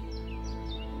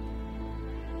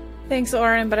 Thanks,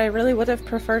 Orin, but I really would have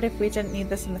preferred if we didn't need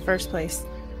this in the first place.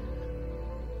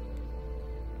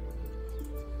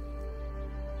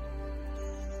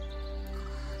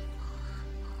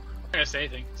 I'm not gonna say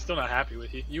anything. Still not happy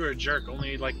with you. You were a jerk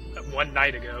only like one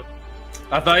night ago.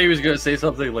 I thought he was going to say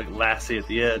something like Lassie at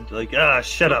the end. Like,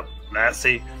 shut up,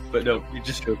 Lassie. But no, you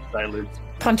just showed silence.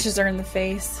 Punches her in the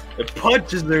face. It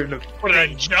punches her in the What, did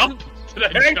I jump? Did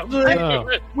I jump? Actually, Oh.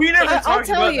 we never I'll talked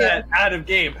tell about you. that out of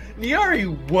game. Nyari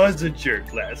was a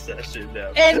jerk last session,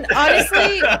 though. And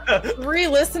honestly,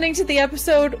 re-listening to the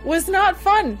episode was not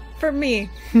fun for me.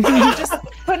 Just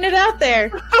putting it out there.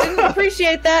 Didn't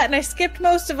appreciate that, and I skipped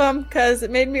most of them because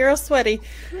it made me real sweaty.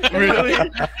 Really?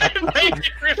 It made me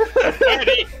really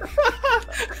sweaty.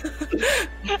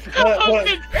 I was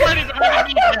sweaty behind my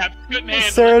kneecaps. Couldn't handle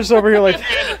it. Sarah's over here like,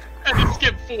 Had to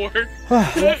skip forward.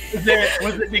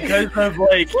 was it because of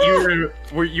like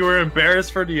you were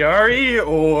embarrassed for Nyari,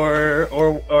 or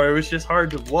it was just hard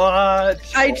to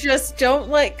watch? I just don't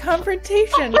like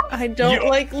confrontation. I don't You-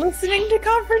 like listening to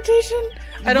confrontation.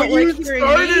 I don't But like you hearing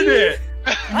started names. it.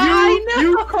 I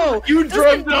know. You Doesn't-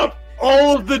 drummed up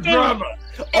all of the drama.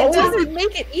 All It of doesn't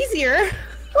make it easier.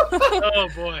 Oh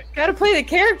boy. Gotta play the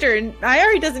character, and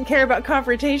Nyari doesn't care about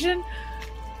confrontation.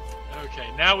 Okay,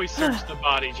 now we search the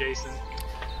body, Jason.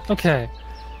 Okay.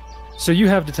 So you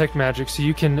have detect magic, so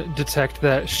you can detect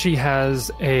that she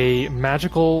has a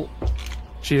magical.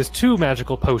 She has 2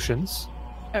 magical potions.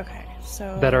 Okay.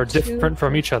 So that are 2 different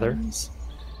from each other. potions.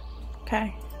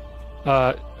 Okay.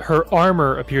 Her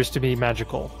armor appears to be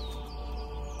magical.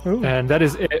 Ooh. And that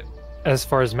is it as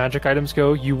far as magic items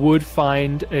go. You would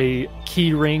find a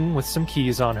key ring with some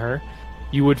keys on her.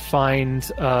 You would find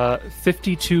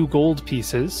 52 gold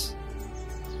pieces.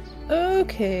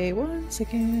 Okay, 1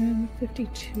 second.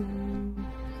 52.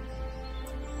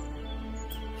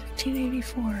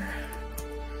 1584.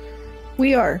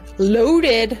 We are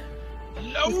loaded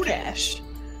with cash.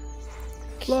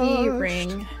 Key Flushed.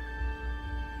 ring.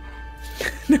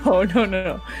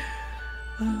 No.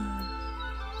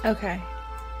 Okay.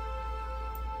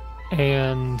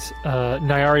 And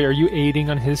Nyari, are you aiding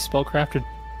on his spellcraft?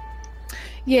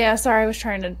 Yeah, sorry, I was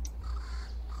trying to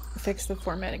fix the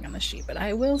formatting on the sheet, but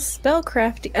I will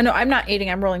spellcraft. No, I'm not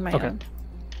aiding. I'm rolling my Okay. own.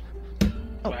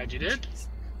 Glad you did.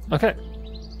 Okay.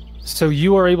 So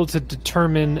you are able to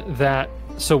determine that.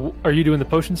 So are you doing the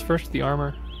potions first, the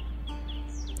armor?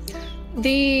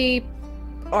 The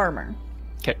armor.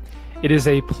 Okay. It is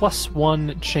a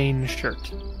 +1 chain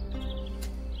shirt.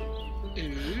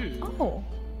 Ooh. Oh,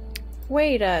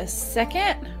 wait a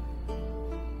second.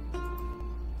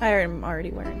 I am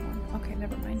already wearing one. Okay,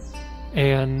 never mind.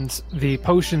 And the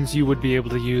potions you would be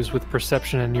able to use with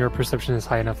perception, and your perception is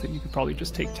high enough that you could probably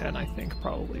just take 10, I think,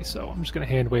 probably. So I'm just going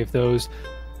to hand wave those.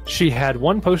 She had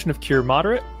 1 potion of Cure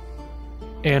Moderate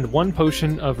and 1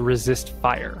 potion of Resist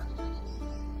Fire.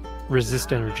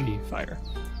 Resist Energy Fire.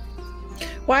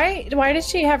 Why did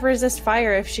she have resist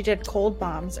fire if she did cold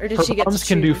bombs, or did Her she get bombs to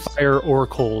can do choose? fire or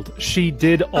cold. She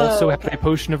did also have okay. a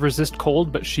potion of Resist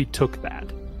Cold, but she took that.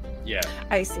 Yeah.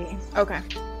 I see. Okay,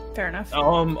 fair enough.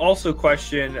 Also,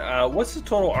 question: what's the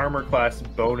total armor class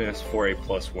bonus for a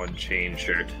 +1 chain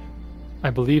shirt?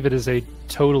 I believe it is a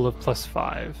total of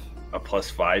 +5. A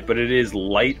 +5, but it is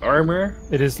light armor.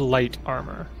 It is light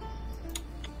armor.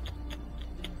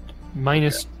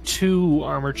 -2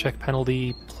 armor check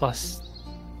penalty,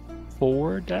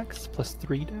 +4 dex,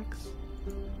 +3 dex,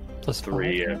 +3.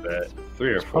 3, I bet. 3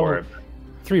 or 4. I bet.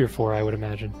 3 or 4, I would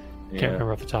imagine. Can't Yeah.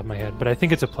 remember off the top of my head, but I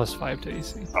think it's a +5 to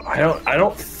AC. I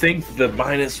don't think the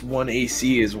 -1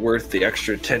 AC is worth the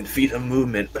extra 10 feet of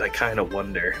movement, but I kind of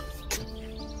wonder.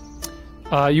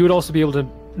 You would also be able to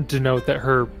denote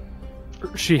that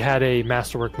she had a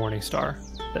Masterwork Morningstar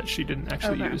that she didn't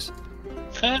actually Okay. use.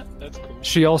 That's cool.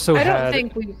 She also I don't had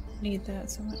think we need that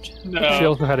so much. she No.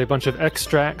 also had a bunch of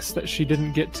extracts that she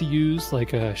didn't get to use,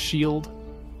 like a shield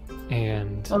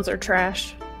and Those are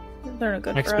trash. They're not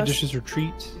good for us. Expeditious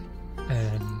Retreat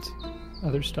and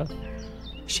other stuff.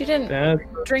 She didn't That-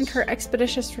 drink her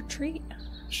expeditious retreat.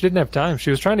 She didn't have time.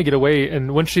 She was trying to get away,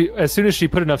 and as soon as she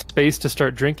put enough space to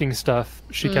start drinking stuff,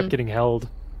 she kept getting held.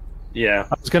 Yeah.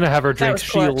 I was gonna have her drink was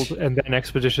clutch. shield and then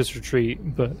Expeditious Retreat,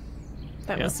 but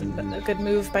That Yeah. was a good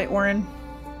move by Orin.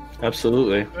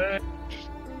 Absolutely.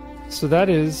 so that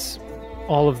is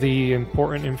all of the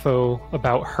important info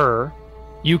about her.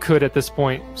 You could, at this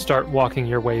point, start walking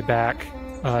your way back.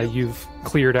 You've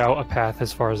cleared out a path,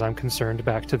 as far as I'm concerned,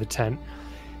 back to the tent.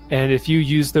 And if you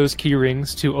use those key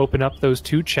rings to open up those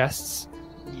 2 chests,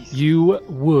 you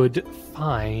would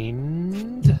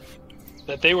find...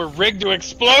 That they were rigged to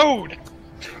explode.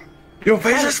 Your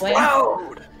face Probably.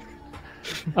 explode!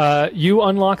 You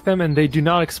unlock them and they do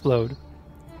not explode.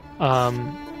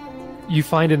 You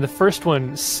find in the first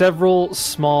one several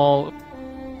small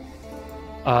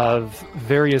of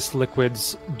various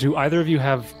liquids. Do either of you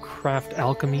have craft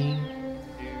alchemy?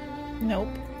 Nope.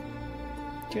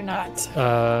 Do not.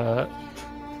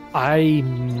 I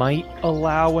might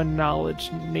allow a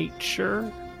knowledge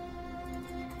nature.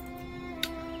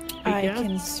 I guess.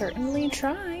 can certainly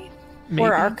try. Maybe.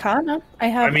 Or Arcana. I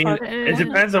have. I mean, Arcana. it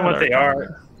depends on what they are.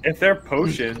 Arcana. If they're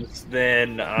potions,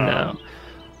 then No,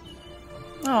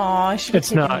 Aw, I should.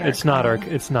 it's not. It's not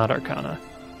Arcana.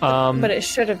 But it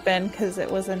should have been because it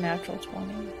was a natural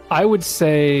 20. I would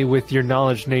say with your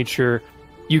knowledge nature,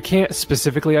 you can't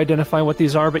specifically identify what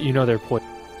these are, but you know they're poison.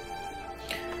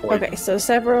 Okay, so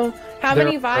several. How There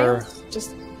many vials?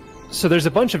 Just So there's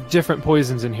a bunch of different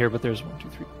poisons in here, but there's 1, 2,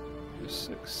 3, 4,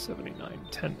 6, 7, 8, 9,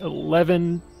 10,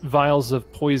 11 vials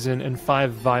of poison and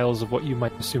 5 vials of what you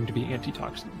might assume to be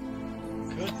antitoxin.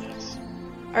 Goodness.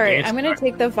 all right. I'm gonna Antitoxin.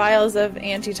 take the vials of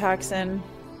antitoxin.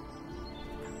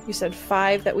 You said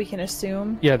 5 that we can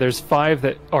assume. Yeah, there's 5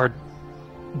 that are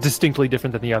distinctly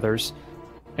different than the others,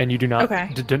 and you do not Okay.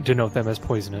 denote them as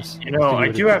poisonous. You know, I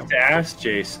would do have agree. to ask,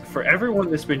 Jace, for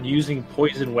everyone that's been using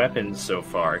poison weapons so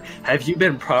far, have you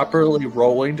been properly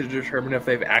rolling to determine if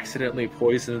they've accidentally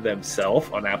poisoned themselves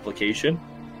on application?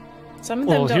 Some of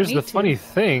them Well, don't here's need the to. funny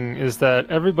thing is that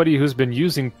everybody who's been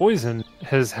using poison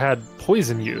has had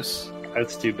poison use.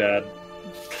 That's too bad.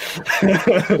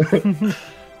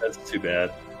 That's too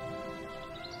bad.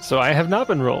 So I have not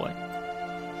been rolling.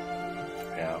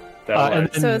 Yeah.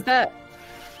 And So is that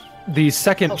the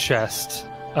second Oh. chest,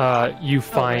 you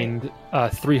find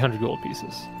 300 gold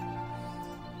pieces.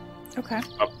 okay?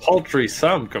 a paltry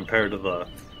sum compared to the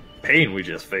pain we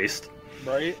just faced.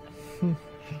 Right?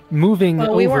 Moving Well,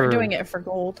 over, we weren't doing it for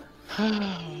gold.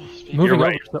 moving You're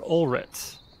right. over to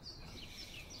Ulrit.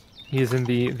 He is in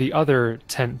the other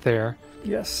tent there.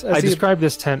 Yes. I As he, described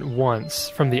this tent once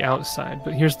from the outside,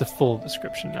 but here's the full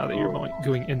description now that you're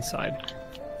going inside.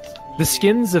 The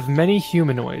skins of many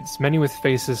humanoids, many with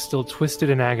faces still twisted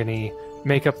in agony,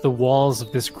 make up the walls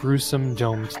of this gruesome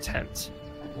domed tent.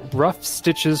 Rough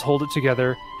stitches hold it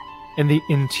together, and the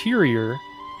interior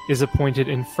is appointed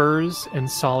in furs and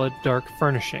solid dark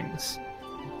furnishings.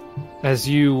 As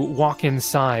you walk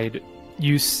inside,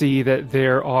 you see that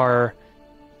there are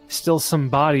still some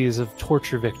bodies of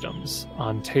torture victims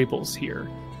on tables here.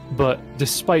 But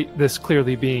despite this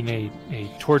clearly being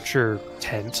a torture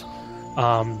tent,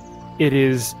 it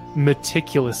is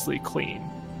meticulously clean.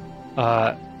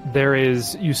 There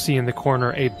is, you see in the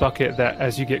corner, a bucket that,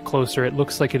 as you get closer, it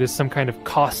looks like it is some kind of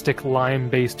caustic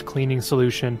lime-based cleaning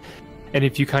solution. And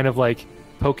if you kind of like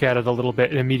poke at it a little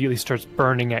bit, it immediately starts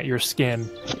burning at your skin.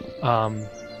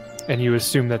 And you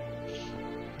assume that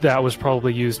that was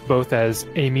probably used both as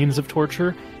a means of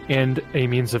torture and a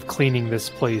means of cleaning this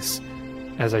place,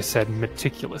 as I said,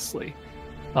 meticulously.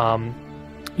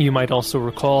 You might also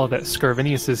recall that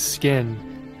Scarvinius's skin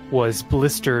was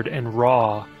blistered and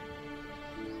raw,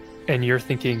 and you're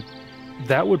thinking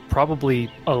that would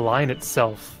probably align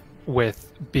itself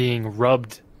with being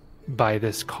rubbed by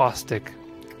this caustic.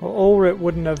 well, Ulrit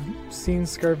wouldn't have seen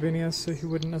Scarvinius, so he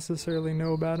wouldn't necessarily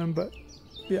know about him. But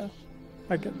yeah,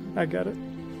 I get it.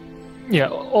 Yeah,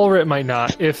 Ulrit might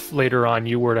not. If later on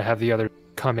you were to have the other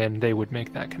come in, they would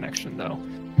make that connection, though.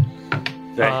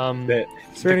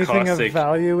 Is there anything of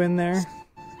value in there?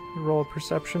 Roll a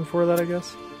perception for that, I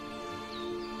guess.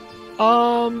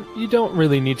 You don't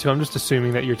really need to. I'm just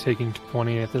assuming that you're taking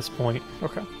 20 at this point.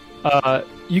 Okay.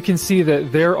 You can see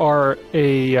that there are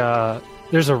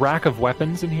there's a rack of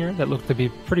weapons in here that look to be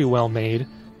pretty well made.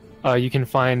 You can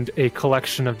find a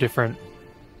collection of different.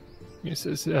 It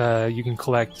says you can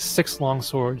collect 6 long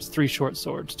swords, 3 short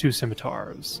swords, 2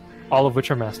 scimitars, all of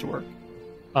which are masterwork.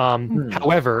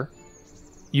 However,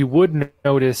 you would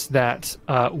notice that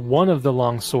one of the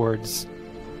long swords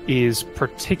is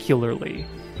particularly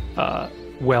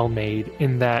well made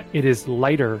in that it is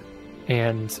lighter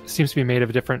and seems to be made of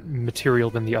a different material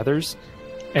than the others.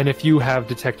 And if you have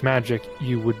detect magic,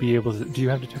 you would be able to. Do you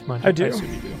have detect magic? I do.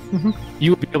 assume you do.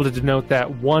 You would be able to denote that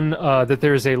that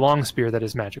there is a long spear that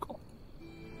is magical.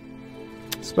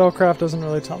 Spellcraft doesn't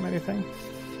really tell me anything.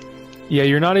 Yeah,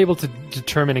 you're not able to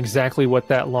determine exactly what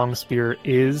that long spear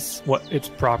is, what its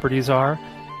properties are.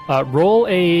 Roll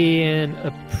an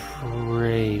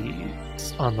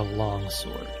appraise on the long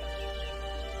sword.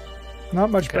 Not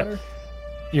much Okay. better.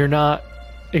 You're not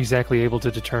exactly able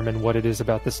to determine what it is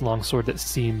about this longsword that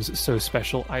seems so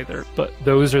special either, but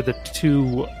those are the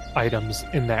 2 items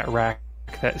in that rack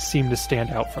that seem to stand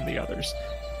out from the others.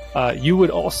 You would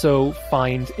also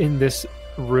find in this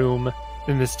room,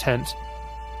 in this tent,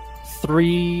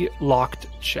 3 locked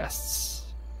chests.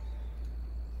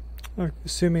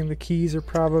 Assuming the keys are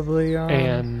probably on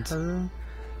And- her.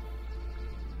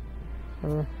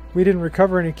 We didn't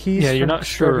recover any keys Yeah, you're from not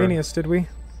sure. Scarvinius, did we?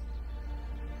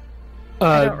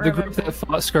 I don't The group remember. that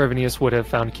fought Scarvinius would have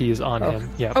found keys on him.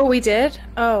 Yeah. Oh, we did?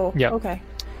 Oh, Yeah. okay.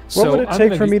 What would it I'm take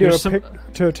gonna for me there's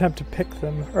to attempt to pick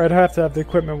them? Or I'd have to have the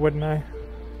equipment, wouldn't I?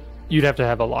 You'd have to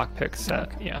have a lockpick set.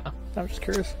 Yeah. I'm just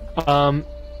curious.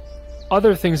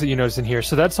 Other things that you notice in here.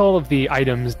 So that's all of the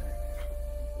items,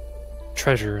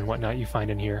 treasure and whatnot you find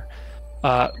in here.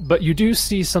 But you do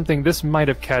see something. This might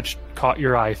have caught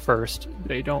your eye first.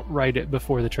 They don't write it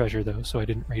before the treasure, though, so I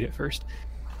didn't read it first.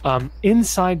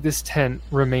 Inside this tent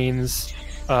remains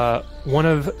one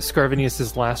of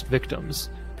Scarvinius's last victims,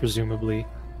 presumably,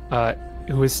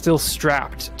 who is still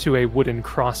strapped to a wooden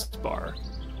crossbar.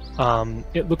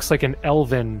 It looks like an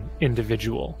elven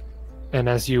individual. And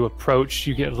as you approach,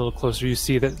 you get a little closer, you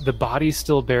see that the body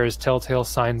still bears telltale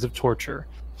signs of torture,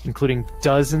 including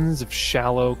dozens of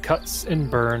shallow cuts and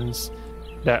burns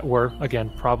that were, again,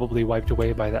 probably wiped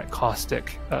away by that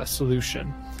caustic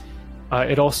solution.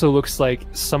 It also looks like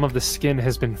some of the skin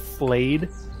has been flayed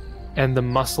and the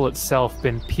muscle itself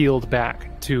been peeled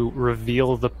back to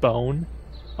reveal the bone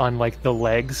on like the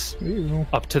legs Ew.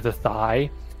 up to the thigh.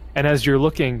 And as you're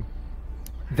looking,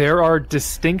 there are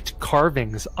distinct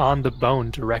carvings on the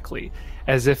bone directly,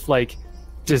 as if like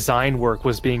design work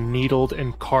was being needled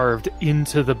and carved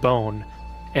into the bone.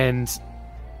 And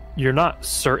you're not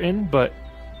certain, but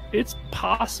it's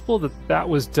possible that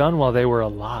was done while they were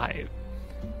alive.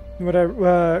 Could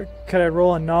I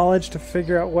roll a knowledge to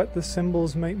figure out what the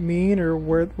symbols might mean or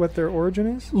what their origin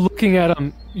is? Looking at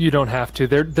them, you don't have to.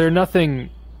 They're nothing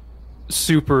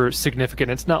super significant.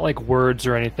 It's not like words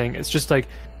or anything. It's just like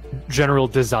general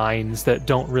designs that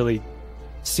don't really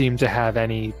seem to have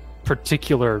any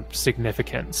particular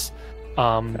significance.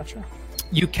 Gotcha.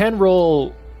 You can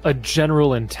roll a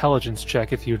general intelligence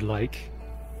check if you'd like.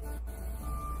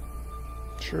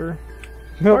 Sure.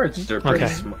 Cards are pretty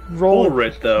Okay. smart. Roll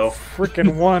Ulrich, though.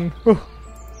 freaking 1.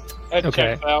 That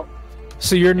Okay. checks out.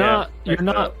 So you're not check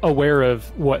that. aware of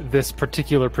what this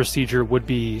particular procedure would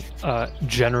be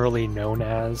generally known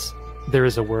as. There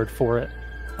is a word for it.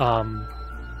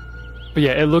 But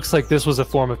yeah, it looks like this was a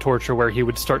form of torture where he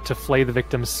would start to flay the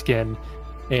victim's skin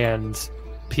and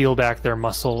peel back their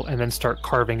muscle and then start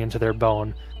carving into their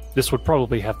bone. This would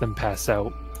probably have them pass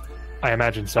out. I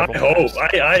imagine several times.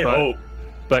 I But- hope.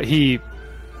 But he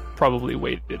probably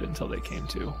waited until they came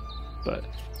to. But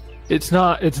it's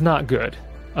not good.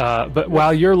 But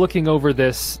while you're looking over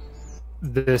this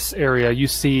area, you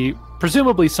see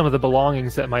presumably some of the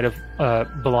belongings that might have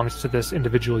belonged to this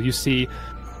individual. You see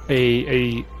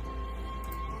a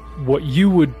what you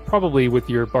would probably, with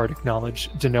your bardic knowledge,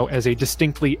 denote as a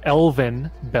distinctly elven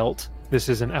belt. This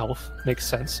is an elf, makes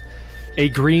sense. A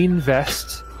green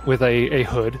vest with a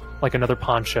hood, like another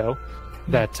poncho,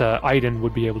 that Aiden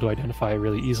would be able to identify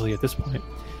really easily at this point.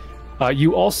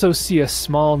 You also see a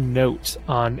small note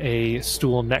on a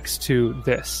stool next to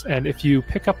this, and if you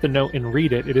pick up the note and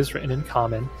read it, it is written in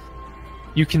common.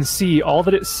 You can see all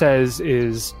that it says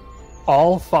is,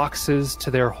 "All foxes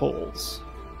to their holes."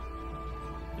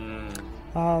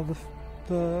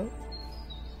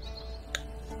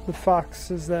 The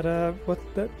fox is that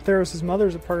Theros'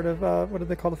 mother's a part of what do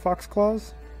they call the fox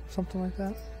claws? Something like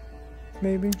that.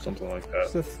 Maybe. Something like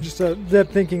that. Just they're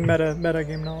thinking meta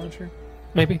game knowledge here.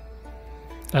 Maybe.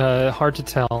 Hard to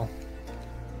tell.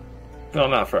 No,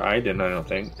 not for Aiden, I don't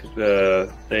think.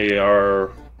 They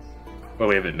are... Well,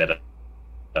 we haven't met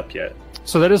up yet.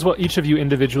 So that is what each of you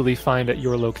individually find at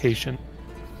your location.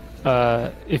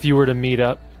 If you were to meet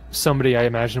up, somebody, I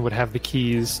imagine, would have the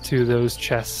keys to those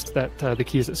chests, the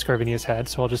keys that Scarvinius had,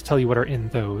 so I'll just tell you what are in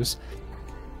those.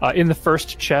 In the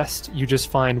first chest, you just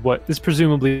find what is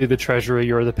presumably the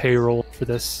treasury or the payroll for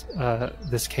this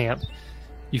camp.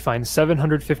 You find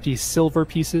 750 silver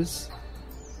pieces,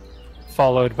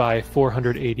 followed by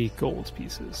 480 gold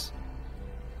pieces.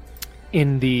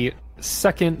 In the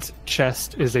second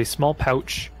chest is a small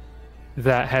pouch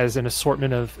that has an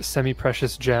assortment of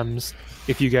semi-precious gems.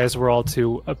 If you guys were all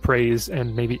to appraise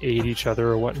and maybe aid each other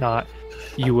or whatnot,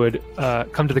 you would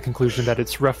come to the conclusion that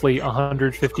it's roughly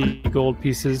 150 gold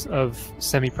pieces of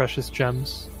semi-precious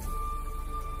gems.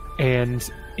 And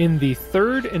in the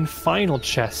third and final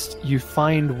chest, you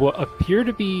find what appear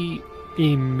to be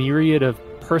a myriad of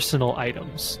personal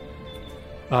items.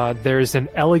 There's an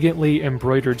elegantly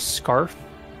embroidered scarf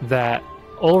that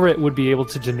Ulrich would be able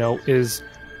to denote is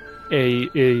a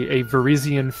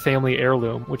Varisian family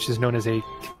heirloom, which is known as a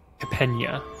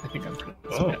Capenia. I think I'm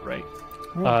pronouncing that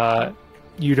right.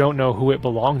 You don't know who it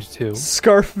belonged to.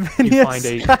 Scarfinius. You find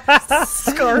a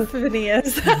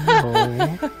Scarfinius.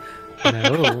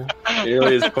 no. It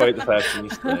really is quite the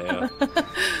fashionista,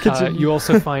 yeah. You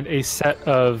also find a set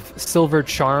of silver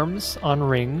charms on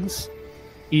rings,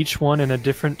 each one in a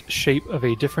different shape of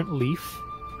a different leaf.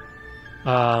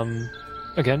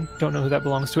 Again, don't know who that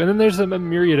belongs to. And then there's a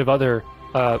myriad of other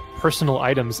personal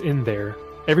items in there.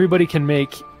 Everybody can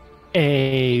make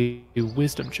a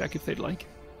wisdom check if they'd like.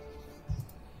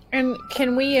 And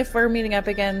can we, if we're meeting up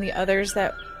again, the others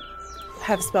that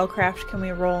have spellcraft, can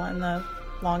we roll on the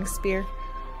long spear?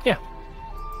 Yeah.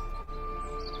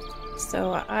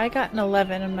 So I got an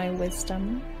 11 in my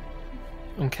wisdom.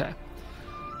 Okay.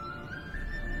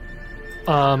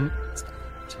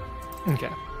 Okay.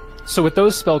 So with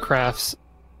those spellcrafts,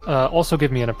 also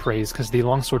give me an appraise, because the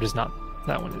longsword is not...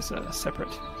 That one is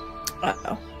separate.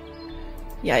 Uh-oh.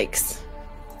 Yikes.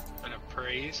 An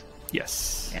appraise.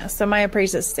 Yes. Yeah, so my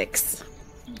appraise is 6.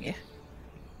 Yeah.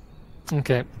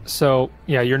 Okay, so,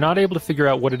 yeah, you're not able to figure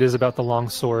out what it is about the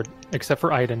longsword, except for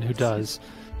Aiden, who does.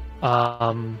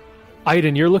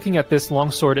 Aiden, you're looking at this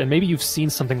longsword, and maybe you've seen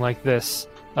something like this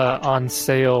on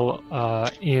sale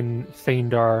in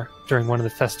Feindar during one of the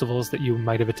festivals that you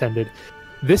might have attended.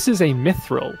 This is a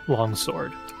mithril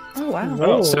longsword. Oh, wow.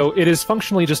 Whoa. So it is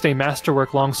functionally just a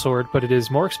masterwork longsword, but it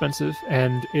is more expensive,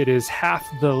 and it is half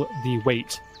the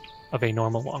weight of a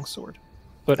normal longsword.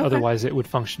 but Okay. otherwise it would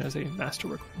function as a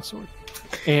masterwork sword.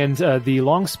 And the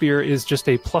long spear is just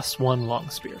a +1 long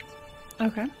spear.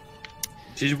 Okay.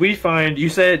 Did we find?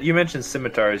 You mentioned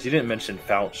scimitars. You didn't mention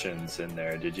falchions in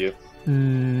there, did you?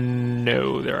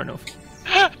 No, there are no.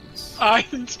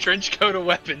 Iden's trench coat of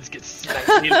weapons gets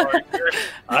slightly larger.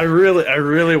 I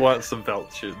really want some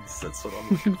falchions. That's what I'm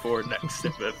looking for next.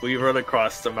 If we run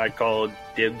across them, I call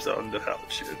dibs on the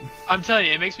falchion. I'm telling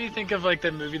you, it makes me think of like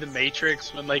the movie The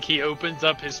Matrix when like he opens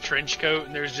up his trench coat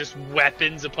and there's just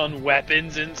weapons upon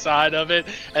weapons inside of it,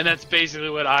 and that's basically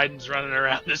what Iden's running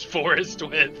around this forest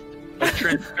with. A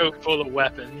trench coat full of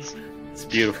weapons. It's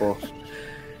beautiful.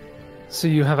 So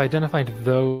you have identified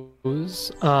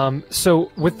those.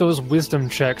 So with those wisdom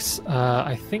checks,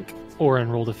 I think Orin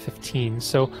rolled a 15.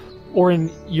 So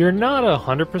Orin, you're not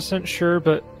 100% sure,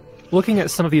 but looking at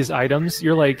some of these items,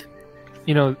 you're like,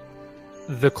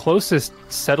 the closest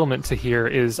settlement to here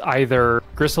is either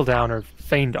Gristledown or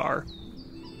Feindar.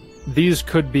 These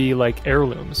could be like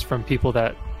heirlooms from people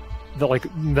that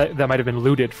might have been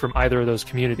looted from either of those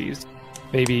communities.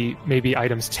 Maybe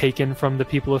items taken from the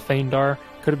people of Feindar.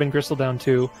 Could have been Gristledown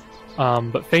too.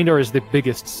 But Feindar is the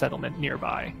biggest settlement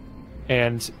nearby.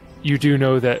 And you do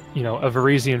know that, a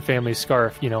Varisian family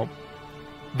scarf,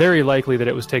 very likely that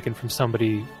it was taken from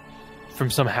somebody from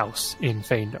some house in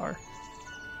Feindar.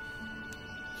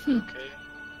 Okay.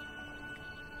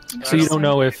 So you don't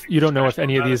know if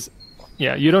any of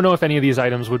these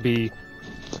items would be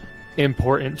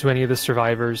important to any of the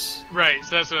survivors. Right,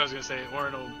 so that's what I was gonna say.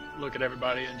 Orin will look at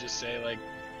everybody and just say, like,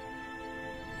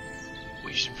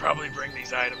 we should probably bring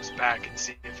these items back and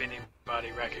see if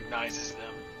anybody recognizes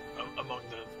them among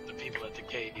the people at the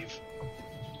cave.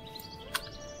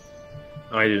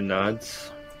 I do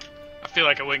nods. I feel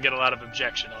like I wouldn't get a lot of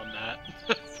objection on that.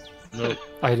 Nope.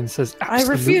 Aiden says, I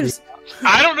 "Absolutely." refuse.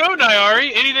 I don't know,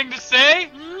 Nyari. Anything to say?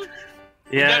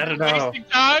 Yeah, I Is don't that know. wasting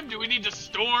time? Do we need to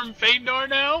storm Feindar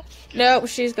now? No,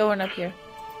 she's going up here.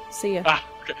 See ya. Ah,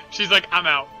 okay. She's like, I'm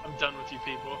out. I'm done with you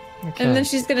people. Okay. And then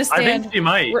she's gonna I stand think she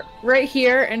might. right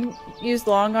here and use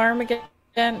long arm again,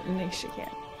 and then she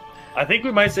can't. I think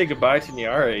we might say goodbye to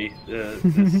Nyari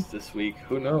this week.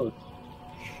 Who knows?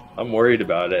 I'm worried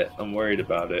about it.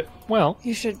 Well,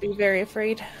 You should be very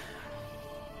afraid.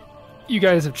 you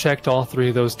guys have checked all three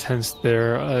of those tents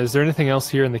there. Is there anything else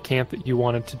here in the camp that you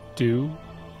wanted to do?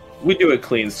 We do a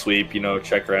clean sweep,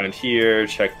 check around here,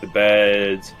 check the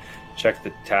beds, check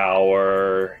the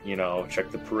tower, check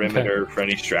the perimeter for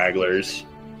any stragglers.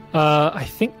 I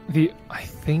think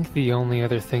the only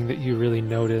other thing that you really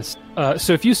noticed.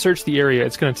 So if you search the area,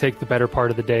 it's going to take the better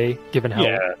part of the day, given how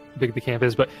Yeah. big the camp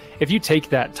is. But if you take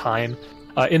that time,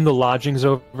 in the lodgings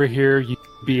over here, you'd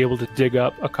be able to dig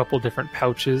up a couple different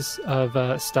pouches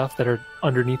of stuff that are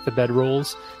underneath the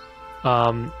bedrolls.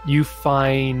 You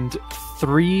find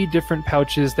 3 different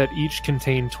pouches that each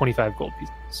contain 25 gold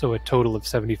pieces, so a total of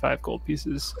 75 gold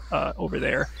pieces over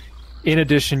there. In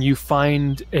addition, you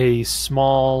find a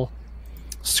small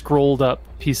scrolled up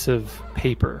piece of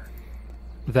paper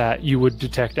that you would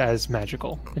detect as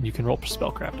magical, and you can roll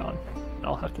spellcraft on.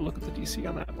 I'll have to look at the DC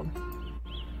on that one.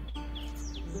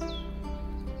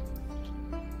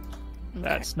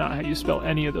 That's not how you spell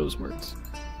any of those words.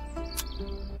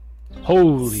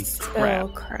 Holy crap.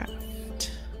 Spellcraft.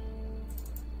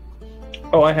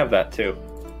 Oh, I have that too.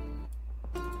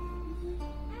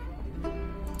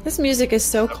 This music is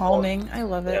so calming. I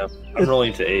love it. Yeah, I'm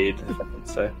rolling to aid, I would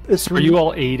say. It's Are you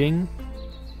all aiding?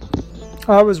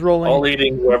 I was rolling. All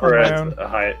leading whoever on my has own. a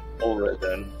high over it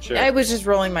then. Sure. I was just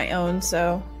rolling my own,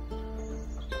 so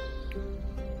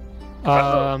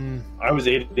I was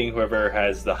aiding whoever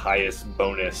has the highest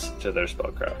bonus to their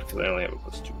spellcraft, because I only have a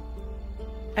 +2.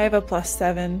 I have a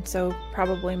 +7, so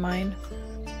probably mine.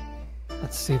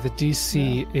 Let's see, the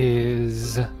DC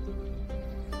is...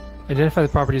 Identify the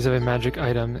properties of a magic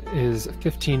item is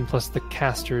 15 plus the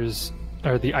caster's,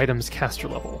 or the item's caster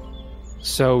level.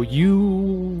 So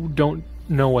you don't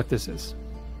know what this is.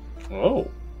 Oh.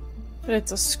 But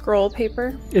it's a scroll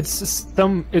paper. It's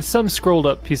some scrolled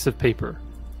up piece of paper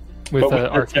with But with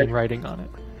arcane detect- writing on it.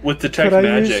 With detect Could I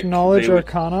magic. use knowledge they would-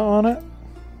 arcana on it?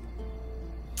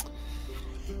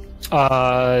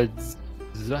 I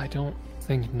don't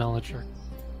think knowledge arcana.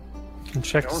 You can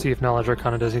check to see if knowledge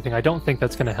arcana does anything. I don't think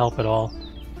that's going to help at all,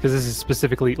 because this is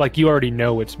specifically like you already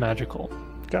know it's magical.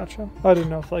 Gotcha. I didn't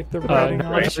know if the writing no,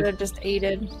 on I it. should have just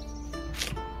aided.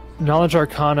 Knowledge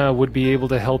arcana would be able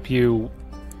to help you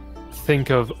think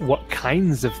of what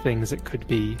kinds of things it could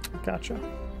be. Gotcha.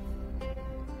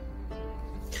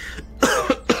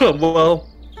 Well,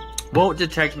 won't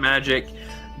detect magic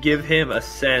give him a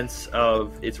sense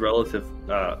of its relative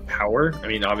power. I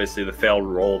mean, obviously the failed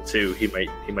roll too. He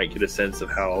might get a sense of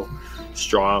how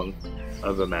strong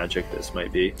of a magic this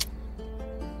might be.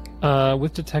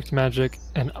 With detect magic,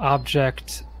 an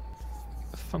object,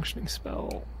 functioning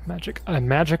spell, a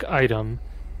magic item,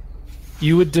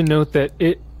 you would denote that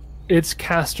its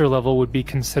caster level would be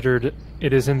considered.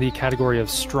 It is in the category of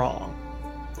strong.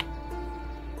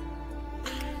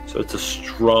 So it's a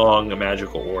strong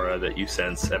magical aura that you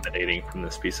sense emanating from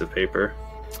this piece of paper.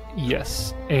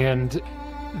 Yes, and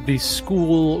the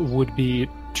school would be,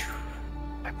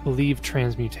 I believe,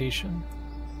 transmutation.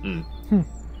 Hmm.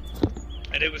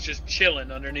 And it was just chilling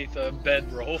underneath a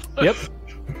bedroll. Yep.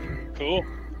 Cool.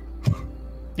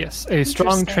 Yes, a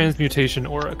strong transmutation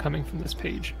aura coming from this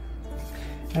page.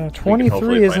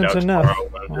 23 isn't enough.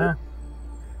 Wow.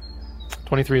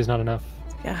 23 is not enough.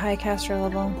 Yeah, high caster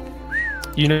level.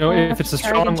 You know, Well, if it's a carried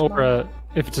strong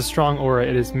into aura,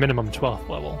 it is minimum 12th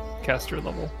level caster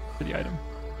level for the item.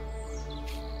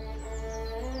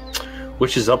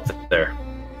 Which is up there.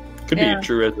 Could be Yeah. a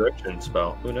true resurrection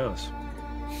spell. Who knows?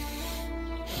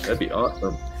 That'd be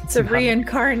awesome. It's a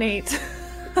reincarnate.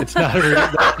 It's not a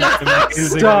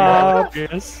amazing. Stop.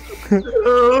 Yes.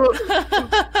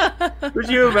 Would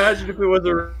you imagine if it was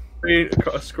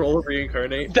a scroll of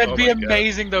reincarnate? That'd Oh be my God.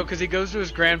 amazing, though, because he goes to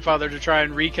his grandfather to try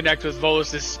and reconnect with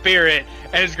Volus' spirit,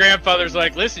 and his grandfather's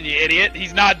like, "Listen, you idiot,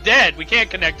 he's not dead. We can't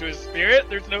connect to his spirit.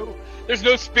 There's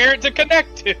no spirit to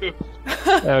connect to."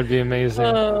 That would be amazing.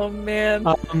 Oh man.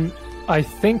 I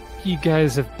think you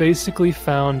guys have basically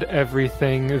found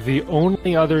everything. The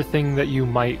only other thing that you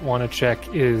might want to check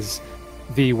is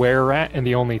the were-rat, and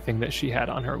the only thing that she had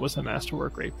on her was a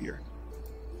masterwork rapier.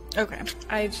 Okay.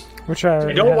 Which I You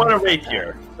already don't have. want a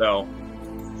rapier, though.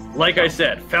 Like I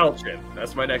said, falchion.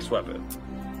 That's my next weapon.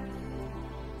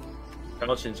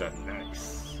 Falchions are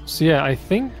nice. So yeah, I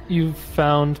think you've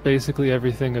found basically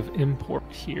everything of import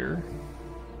here.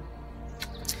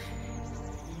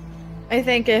 I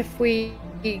think if we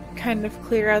kind of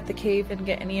clear out the cave and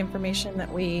get any information that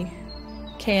we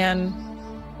can,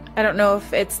 I don't know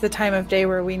if it's the time of day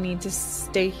where we need to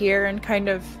stay here and kind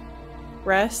of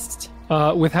rest.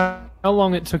 With how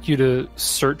long it took you to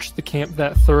search the camp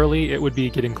that thoroughly, it would be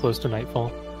getting close to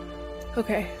nightfall.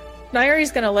 Okay.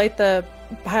 Nairi's gonna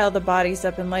pile the bodies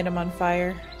up and light them on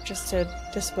fire just to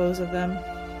dispose of them.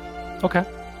 Okay.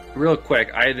 Real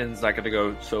quick, Aiden's not going to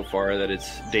go so far that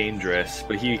it's dangerous,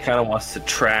 but he kind of wants to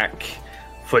track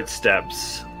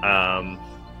footsteps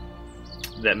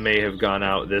that may have gone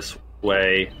out this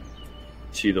way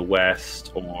to the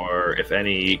west, or if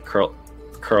any curl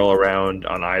around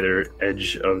on either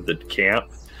edge of the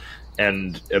camp,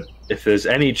 and if there's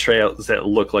any trails that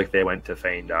look like they went to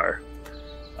Feindar.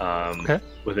 Okay.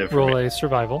 With Roll information. a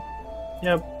survival.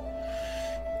 Yep.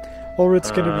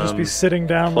 Ulrich's gonna just be sitting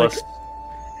down Plus, like.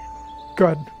 Go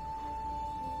ahead.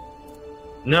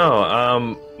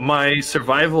 no, my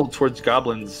survival towards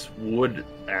goblins would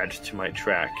add to my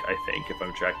track, I think, if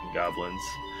I'm tracking goblins,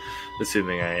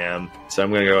 assuming I am. So I'm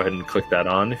going to go ahead and click that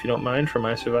on, if you don't mind, for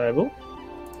my survival.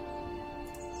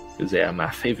 Because they are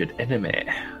my favorite enemy.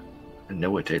 I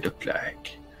know what they look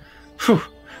like. Whew.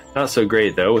 Not so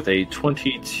great, though, with a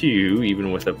 22,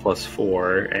 even with a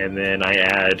 +4, and then I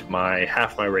add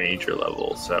half my ranger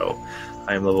level, so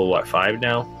I'm level, 5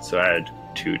 now? So I add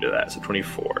 2 to that, so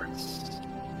 24.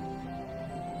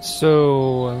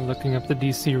 So, looking up the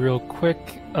DC real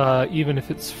quick, even if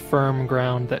it's firm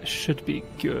ground, that should be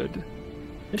good.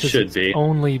 It 'Cause should it's be.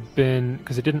 only been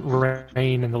because it didn't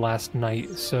rain in the last night,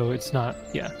 so it's not.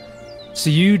 Yeah. So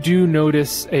you do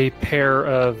notice a pair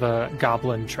of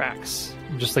goblin tracks,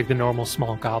 just like the normal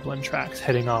small goblin tracks,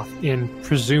 heading off in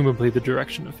presumably the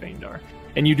direction of Feindar.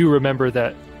 And you do remember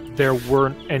that there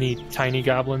weren't any tiny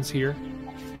goblins here.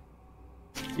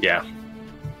 Yeah.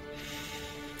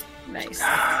 Nice.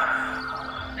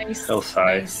 Nice.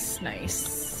 Hellside.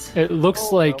 Nice. It looks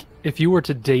Oh, like well. if you were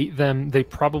to date them, they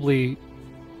probably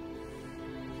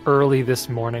early this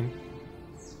morning.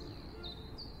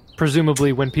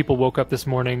 Presumably, when people woke up this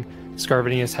morning,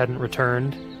 Scarvinius hadn't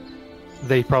returned.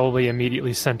 They probably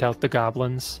immediately sent out the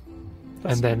goblins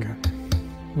and then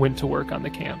went to work on the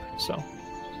camp. So,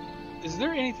 Is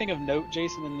there anything of note,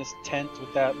 Jason, in this tent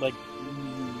with that, like,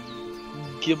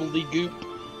 gibbledy-goop?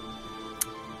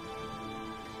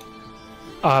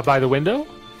 by the window?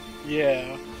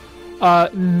 Yeah.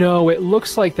 No, it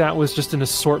looks like that was just an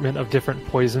assortment of different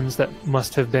poisons that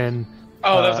must have been.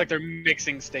 Oh, that was like their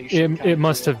mixing station. It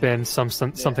must have been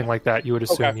something like that. You would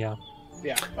assume, Okay. yeah.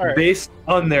 Yeah. All right. Based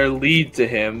on their lead to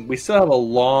him, we still have a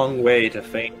long way to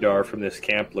Feindar from this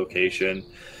camp location.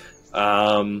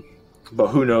 But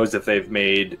who knows if they've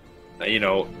made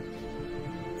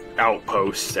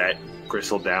outposts at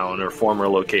Gristledown or former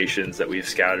locations that we've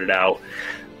scouted out.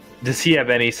 Does he have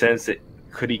any sense that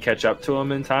could he catch up to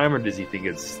him in time, or does he think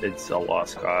it's a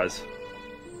lost cause?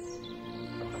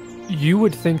 You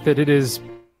would think that it is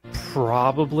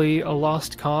probably a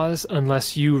lost cause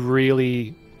unless you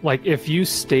really if you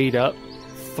stayed up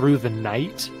through the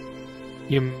night,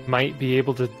 you might be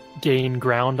able to gain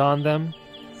ground on them.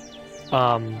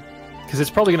 Because it's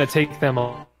probably going to take them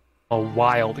a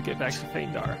while to get back to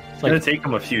Feindar. It's going to take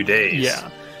them a few days. Yeah.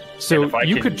 So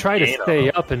you could try to stay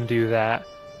up and do that,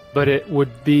 but it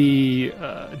would be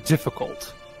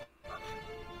difficult.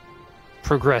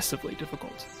 Progressively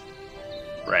difficult.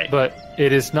 Right. But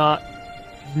it is not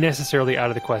necessarily out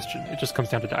of the question. It just comes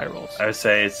down to die rolls. I would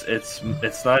say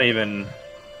it's not even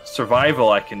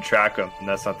survival. I can track them, and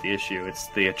that's not the issue. It's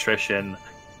the attrition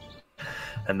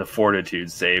and the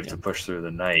fortitude save to push through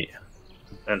the night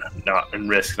and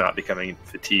risk not becoming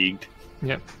fatigued.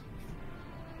 Yep.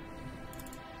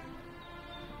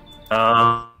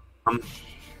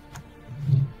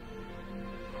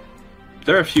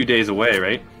 They're a few days away,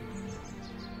 right?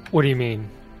 What do you mean?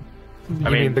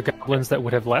 You mean the goblins that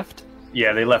would have left?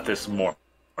 Yeah, they left this morning.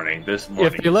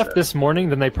 If they left this morning,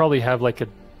 then they probably have like a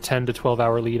 10 to 12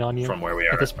 hour lead on you from where we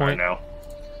are at this point. Right now.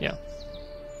 Yeah.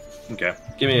 Okay.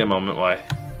 Give me a moment while I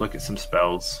look at some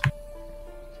spells.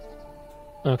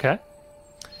 Okay.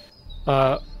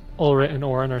 Ulrich and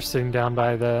Orin are sitting down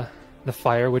by the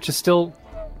fire, which is still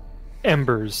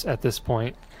embers at this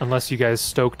point, unless you guys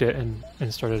stoked it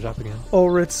and started it up again.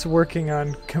 Ulrich's working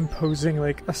on composing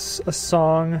like a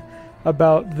song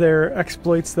about their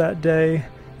exploits that day.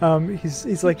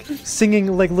 He's like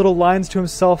singing like little lines to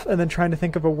himself and then trying to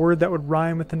think of a word that would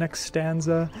rhyme with the next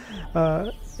stanza,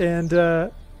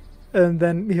 and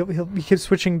then he keeps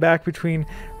switching back between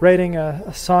writing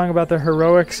a song about the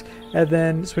heroics and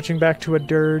then switching back to a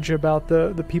dirge about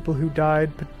the people who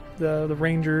died, the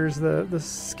rangers, the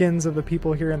skins of the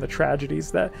people here, and the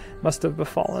tragedies that must have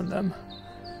befallen them.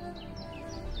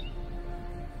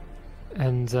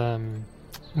 And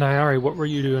Nyari, what were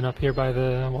you doing up here by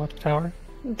the watchtower?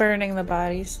 Burning the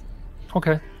bodies.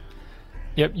 Okay.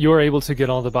 Yep, you were able to get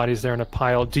all the bodies there in a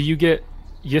pile. Do you get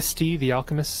Yisti, the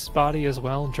alchemist's body, as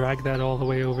well? Drag that all the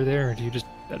way over there, or do you just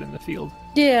put that in the field?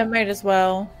 Yeah, might as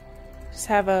well. Just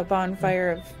have a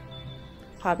bonfire of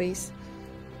hobbies.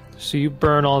 So you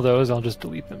burn all those. I'll just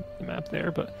delete the map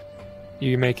there, but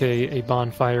you make a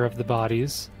bonfire of the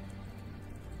bodies.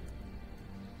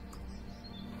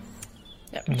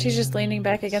 Yep, she's just leaning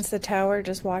back against the tower,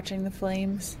 just watching the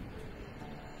flames.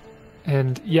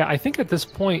 And yeah, I think at this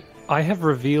point, I have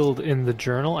revealed in the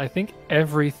journal, I think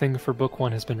everything for book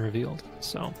 1 has been revealed.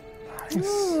 So,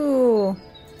 ooh,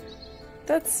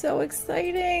 that's so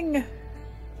exciting!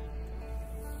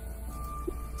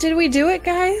 Did we do it,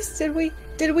 guys? Did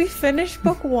we finish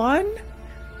book 1?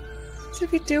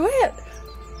 Did we do it?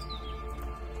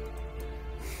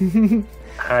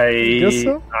 I guess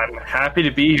so? I'm happy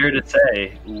to be here to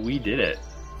say we did it.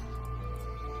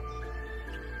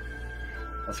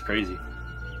 That's crazy.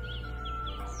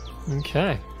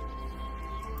 Okay.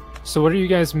 So what are you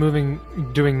guys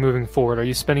doing moving forward? Are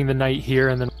you spending the night here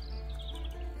and then...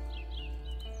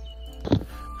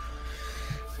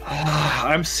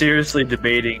 I'm seriously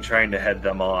debating trying to head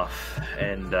them off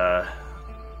and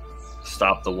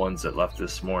stop the ones that left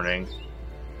this morning.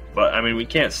 But, I mean, we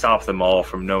can't stop them all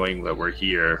from knowing that we're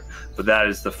here. But that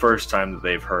is the first time that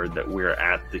they've heard that we're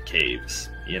at the caves,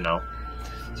 you know?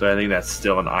 So I think that's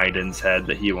still in Aiden's head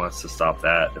that he wants to stop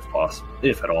that if possible,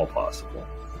 if at all possible.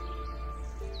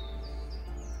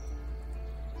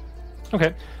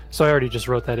 Okay, so I already just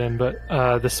wrote that in, but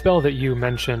the spell that you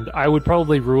mentioned, I would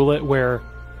probably rule it where,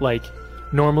 like,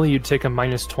 normally you'd take a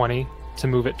 -20 to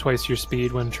move at twice your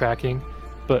speed when tracking,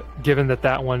 but given that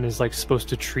that one is, like, supposed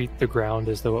to treat the ground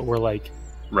as though it were, like,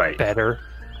 right, better,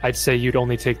 I'd say you'd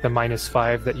only take the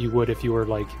 -5 that you would if you were,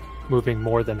 like, moving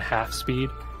more than half speed.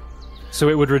 So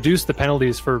it would reduce the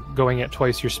penalties for going at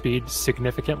twice your speed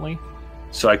significantly.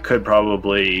 So I could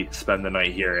probably spend the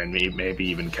night here and maybe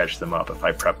even catch them up if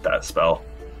I prep that spell.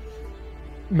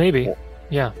 Maybe,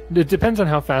 yeah. It depends on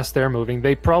how fast they're moving.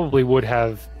 They probably would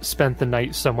have spent the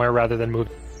night somewhere rather than moved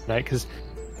the night, because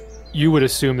you would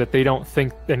assume that they don't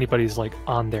think anybody's, like,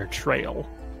 on their trail.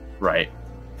 Right.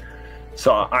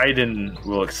 So Aiden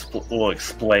will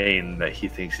explain that he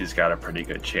thinks he's got a pretty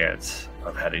good chance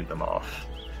of heading them off.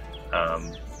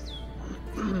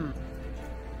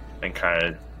 And kind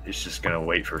of is just going to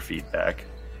wait for feedback.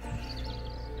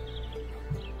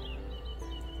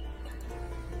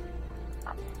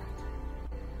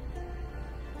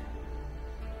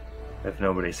 If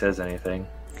nobody says anything.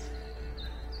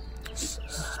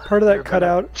 part of that cut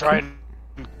out. Try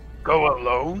and go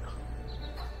alone.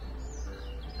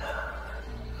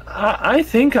 I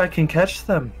think I can catch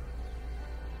them.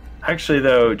 Actually,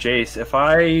 though, Jace, if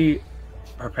I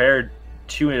prepared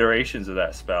 2 iterations of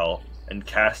that spell and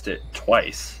cast it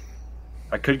twice,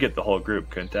 I could get the whole group,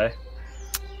 couldn't I?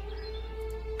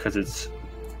 Because it's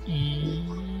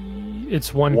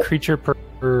one creature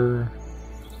per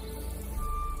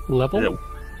level?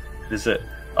 Is it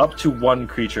up to 1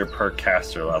 creature per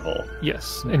caster level?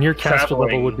 Yes, and your caster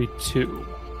level would be 2.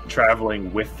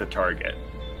 Traveling with the target.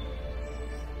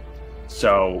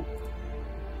 So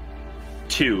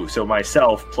 2. So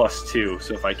myself plus 2.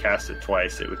 So if I cast it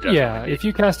twice, it would definitely. Yeah, if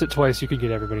you cast it twice, you could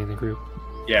get everybody in the group.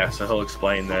 Yeah, so he'll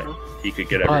explain that he could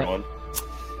get everyone.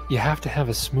 You have to have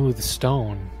a smooth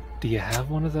stone. Do you have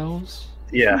one of those?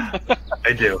 Yeah,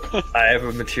 I do. I have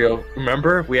a material.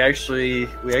 Remember, we actually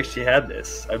had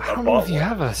this. I don't know bought if you one.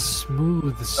 have a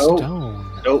smooth stone.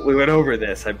 Nope, we went over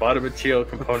this. I bought a material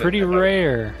component. Pretty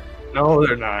rare. No,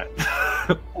 they're not.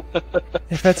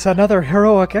 If it's another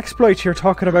heroic exploit you're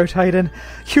talking about, Hayden,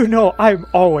 you know I'm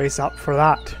always up for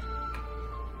that.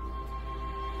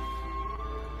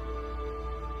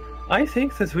 I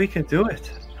think that we can do it.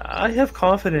 I have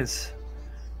confidence.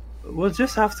 We'll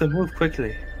just have to move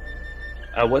quickly.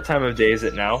 What time of day is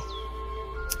it now?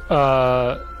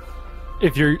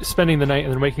 If you're spending the night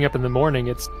and then waking up in the morning,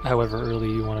 it's however early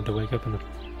you wanted to wake up in the.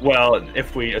 Well,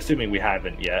 assuming we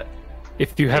haven't yet.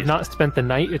 If you have not spent the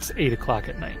night, it's 8 o'clock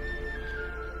at night.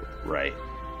 Right.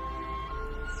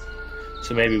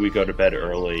 So maybe we go to bed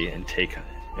early and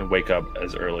wake up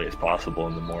as early as possible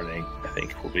in the morning. I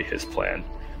think will be his plan.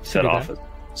 Set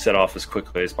off as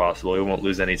quickly as possible. We won't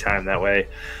lose any time that way.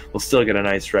 We'll still get a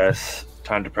night's rest,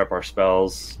 time to prep our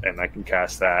spells, and I can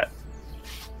cast that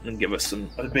and give us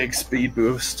a big speed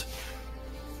boost.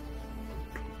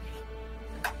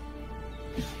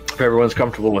 If everyone's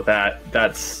comfortable with that,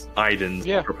 that's Aiden's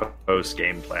proposed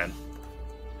game plan.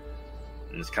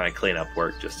 And just kind of clean up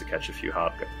work just to catch a few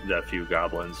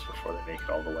goblins before they make it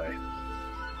all the way.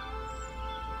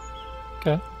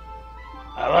 Okay.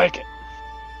 I like it.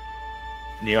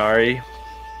 Niari,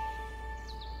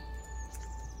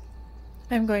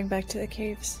 I'm going back to the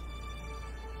caves.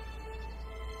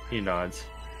 he nods.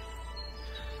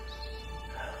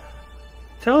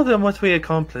 Tell them what we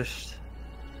accomplished.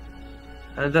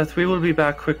 And that we will be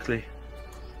back quickly.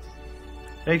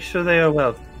 Make sure they are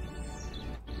well.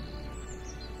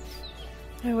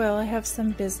 I will. I have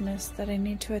some business that I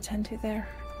need to attend to there.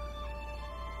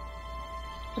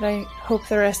 But I hope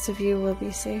the rest of you will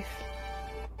be safe.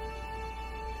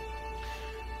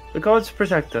 The gods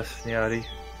protect us, Niari.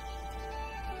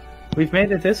 We've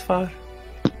made it this far.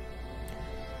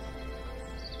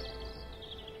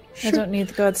 I don't need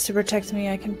the gods to protect me.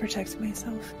 I can protect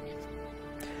myself.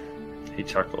 He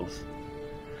chuckles.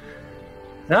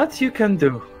 That you can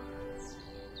do.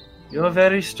 You're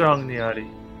very strong, Niari.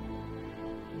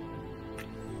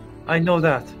 I know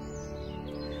that.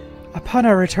 Upon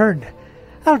our return,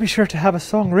 I'll be sure to have a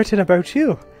song written about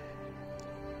you.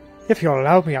 If you'll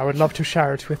allow me, I would love to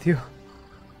share it with you.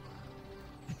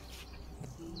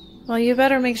 Well, you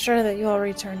better make sure that you all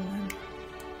return then.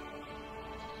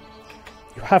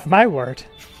 You have my word.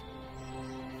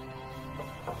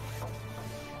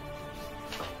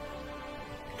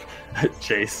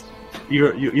 Chase, you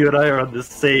and I are on the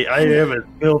same. I am a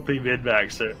filthy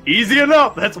min-maxer. Easy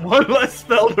enough. That's one less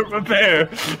spell to prepare.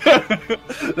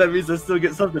 That means I still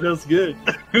get something else good.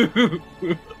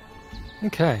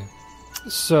 Okay.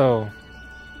 So,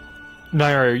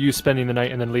 Naira, are you spending the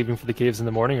night and then leaving for the caves in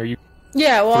the morning? Or are you?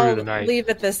 Yeah, well, Through the night. leave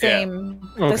at the same.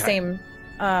 Okay. The same.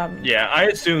 Yeah, I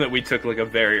assume that we took like a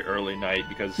very early night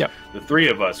because the 3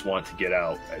 of us want to get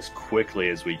out as quickly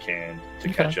as we can to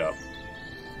catch up.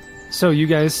 So you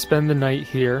guys spend the night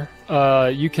here.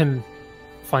 You can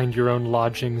find your own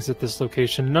lodgings at this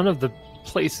location. None of the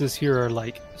places here are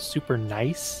like super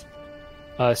nice.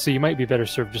 So you might be better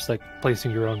served just like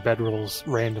placing your own bedrolls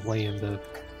randomly in the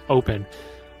open.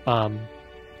 But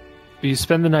you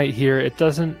spend the night here.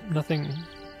 Nothing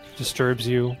disturbs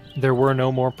you. There were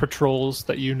no more patrols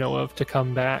that you know of to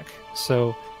come back.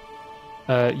 So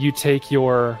you take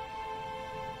your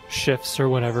shifts or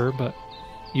whatever, but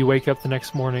you wake up the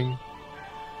next morning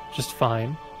just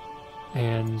fine.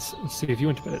 And let's see, if you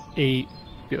went to bed at 8,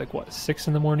 it'd be like, what, 6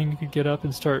 in the morning you could get up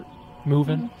and start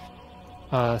moving?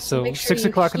 So make sure 6 you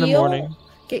o'clock in the heal, morning.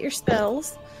 Get your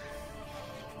spells.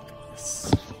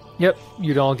 Yep,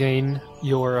 you'd all gain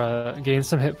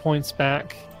some hit points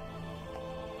back.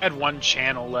 I had 1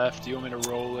 channel left. Do you want me to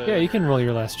roll it? Yeah, you can roll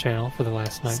your last channel for the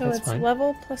last night. So That's it's fine.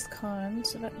 level plus con,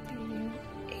 so that would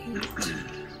be 8.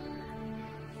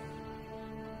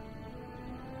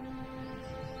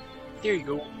 There you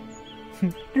go.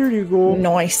 Here you go.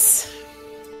 Nice.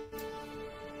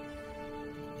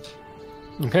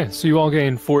 Okay, so you all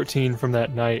gain 14 from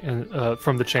that night and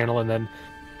from the channel, and then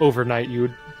overnight you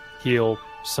would heal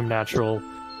some natural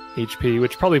HP,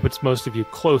 which probably puts most of you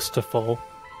close to full.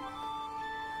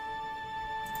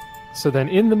 So then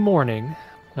in the morning,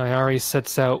 Nyari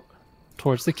sets out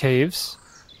towards the caves,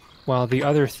 while the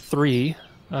other three,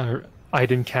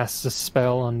 Aiden casts a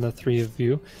spell on the three of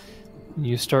you, and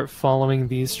you start following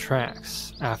these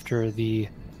tracks after the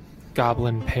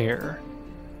goblin pair.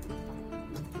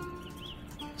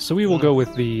 So we will go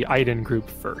with the Aiden group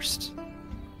first.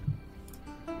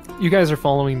 You guys are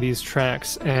following these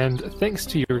tracks, and thanks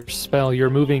to your spell, you're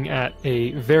moving at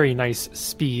a very nice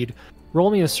speed.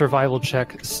 Roll me a survival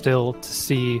check still to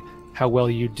see how well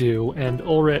you do, and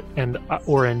Ulrich and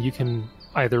Oren, you can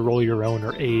either roll your own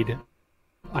or aid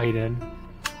Aiden.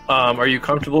 Are you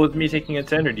comfortable with me taking a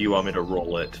 10, or do you want me to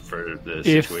roll it for the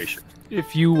situation?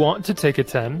 If you want to take a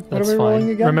 10, that's are we rolling fine.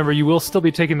 again? Remember, you will still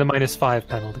be taking the -5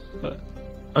 penalty. But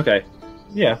Okay.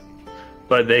 Yeah.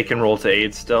 But they can roll to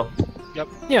aid still?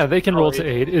 yeah, they can roll I'll to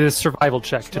aid. It is a survival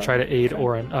check to try to aid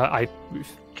Oren.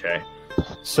 Okay.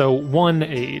 So 1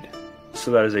 aid.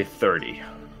 So that is a 30.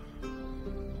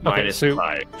 Minus so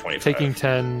 5, 25. Taking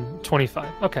 10, 25.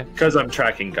 Okay. Because I'm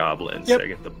tracking goblins, Yep. I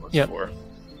get the plus Yep. 4.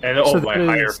 And So my that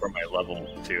higher is- for my level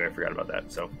too. I forgot about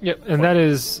that. So Yep, and that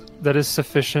is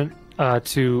sufficient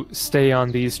to stay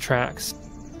on these tracks.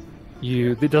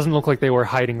 It doesn't look like they were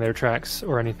hiding their tracks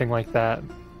or anything like that,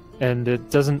 and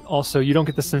it doesn't. Also, you don't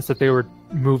get the sense that they were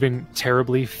moving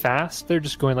terribly fast. They're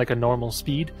just going like a normal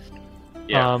speed.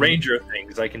 yeah, Ranger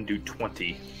things I can do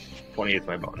 20. 20 is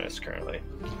my bonus currently.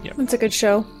 That's a good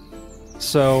show.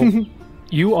 So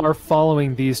you are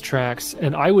following these tracks,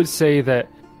 and I would say that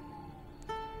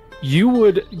you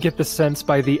would get the sense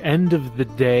by the end of the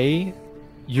day,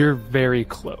 you're very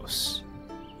close.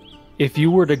 If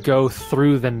you were to go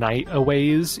through the night a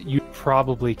ways, you'd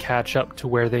probably catch up to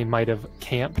where they might have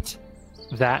camped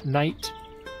that night.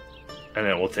 And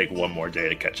then we'll take one more day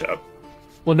to catch up.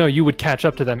 Well, no, you would catch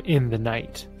up to them in the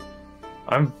night.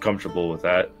 I'm comfortable with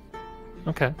that.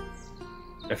 Okay.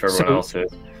 If everyone So- else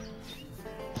is.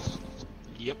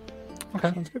 Yep.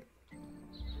 Okay. Sounds good.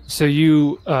 So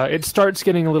you, it starts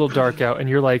getting a little dark out, and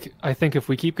you're like, I think if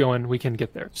we keep going, we can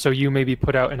get there. So you maybe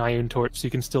put out an iron torch so you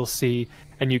can still see,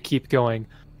 and you keep going.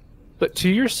 But to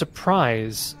your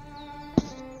surprise,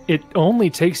 it only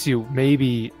takes you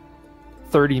maybe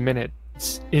 30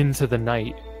 minutes into the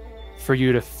night for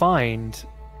you to find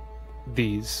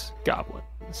these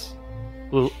goblins.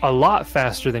 A lot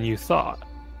faster than you thought.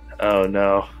 Oh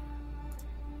no.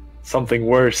 Something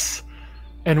worse.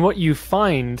 And what you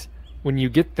find when you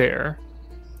get there,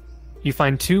 you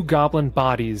find 2 goblin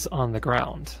bodies on the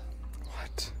ground.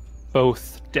 What?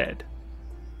 Both dead.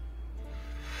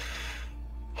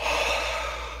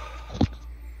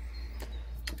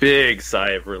 Big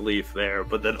sigh of relief there,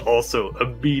 but then also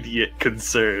immediate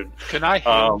concern. Can I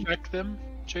hand check them,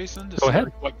 Jason? To Go see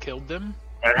ahead. what killed them?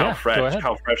 And Yeah, go ahead.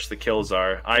 how fresh the kills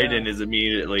are. Aiden is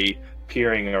immediately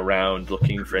peering around,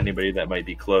 looking for anybody that might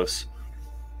be close.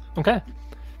 Okay.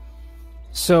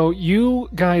 So you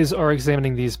guys are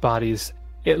examining these bodies.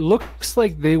 It looks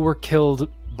like they were killed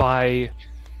by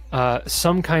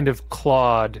some kind of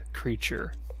clawed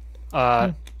creature.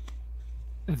 It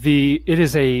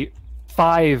is a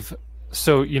 5.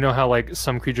 So you know how like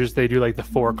some creatures they do like the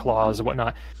 4 claws and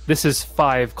whatnot. This is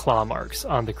 5 claw marks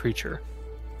on the creature.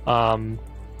 And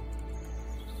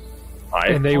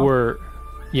they were,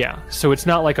 yeah. So it's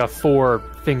not like a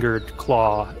 4-fingered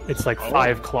claw. It's like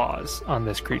 5 claws on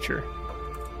this creature.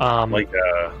 like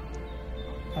A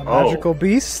magical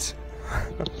beast?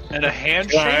 And a hand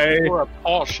Can shape I- or a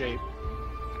paw shape?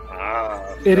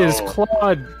 It is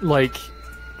clawed like,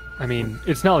 I mean,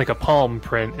 it's not like a palm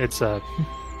print. It's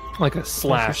like a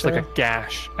slash, like a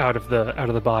gash out of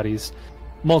the bodies,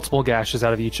 multiple gashes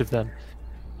out of each of them.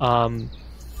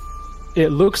 It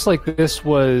looks like this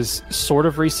was sort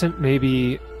of recent,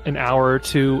 maybe an hour or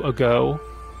 2 ago.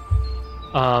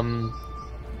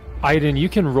 Aiden, you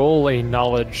can roll a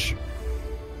knowledge.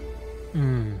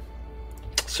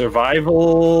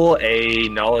 Survival, a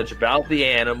knowledge about the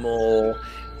animal.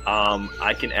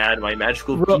 I can add my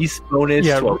magical beast bonus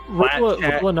Yeah, to a flat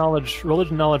roll a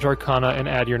knowledge arcana and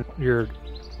add your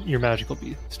magical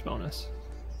beast bonus.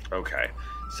 Okay,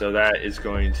 so that is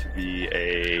going to be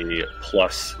a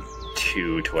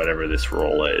 +2 to whatever this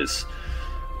roll is.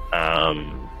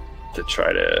 To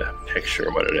try to picture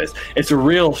what it is. It's a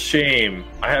real shame.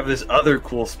 I have this other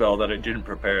cool spell that I didn't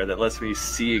prepare that lets me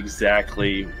see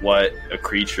exactly what a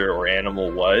creature or animal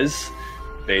was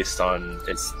based on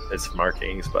its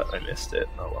markings, but I missed it.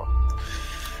 Oh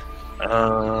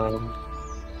well.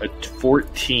 A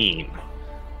 14.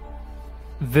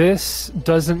 This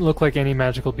doesn't look like any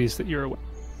magical beast that you're aware.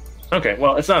 Okay,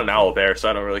 well, it's not an owlbear, so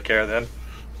I don't really care then.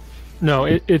 No,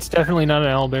 it's definitely not an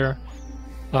owlbear.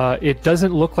 It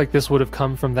doesn't look like this would have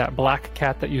come from that black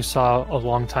cat that you saw a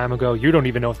long time ago. You don't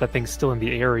even know if that thing's still in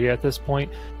the area at this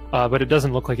point, but it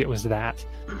doesn't look like it was that.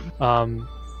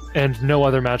 And no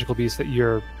other magical beast that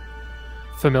you're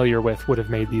familiar with would have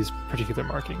made these particular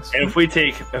markings. And if we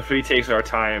take our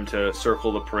time to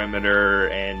circle the perimeter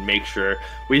and make sure,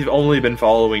 we've only been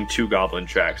following 2 goblin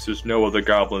tracks. There's no other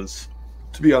goblins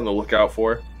to be on the lookout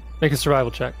for. Make a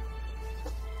survival check.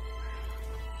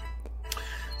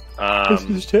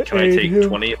 Can I take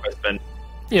 20 if I spend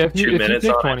if 2 minutes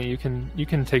you take on 20, it? you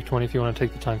can take 20 if you want to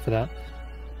take the time for that.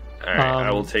 All right,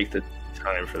 I will take the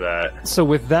time for that. So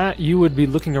with that, you would be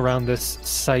looking around this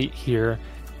site here.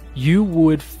 You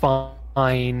would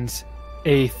find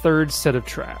a third set of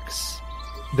tracks.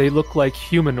 They look like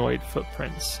humanoid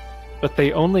footprints, but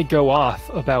they only go off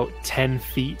about 10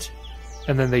 feet,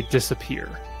 and then they disappear.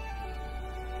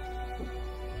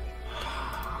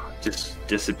 Just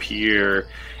disappear.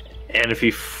 And if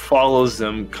he follows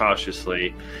them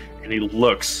cautiously, and he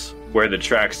looks where the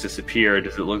tracks disappear,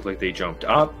 does it look like they jumped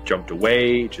up, jumped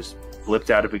away, just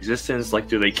flipped out of existence? Like,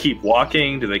 do they keep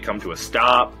walking? Do they come to a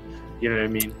stop? You know what I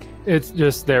mean? It's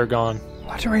just they're gone.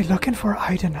 What are we looking for,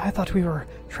 Aiden? I thought we were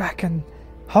tracking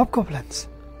hobgoblins.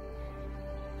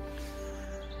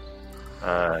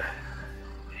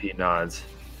 He nods.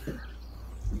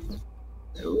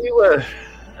 We were...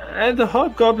 And the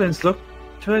hobgoblins look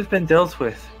to have been dealt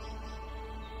with.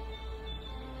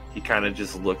 He kind of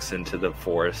just looks into the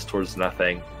forest towards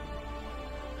nothing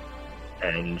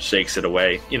and shakes it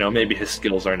away. You know, maybe his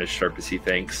skills aren't as sharp as he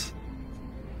thinks.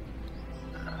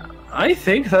 I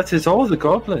think that is all the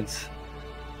goblins.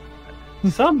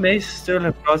 Some may still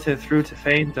have brought it through to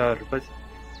Feindar, but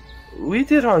we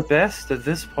did our best at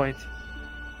this point.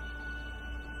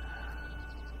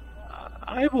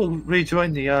 I will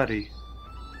rejoin the Yari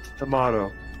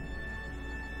tomorrow.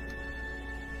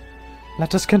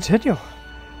 Let us continue.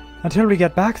 Until we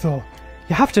get back, though,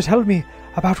 you have to tell me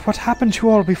about what happened to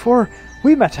you all before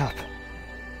we met up.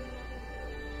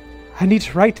 I need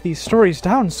to write these stories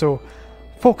down so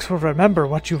folks will remember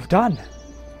what you've done.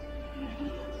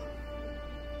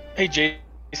 Hey,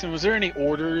 Jason, was there any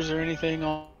orders or anything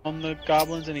on the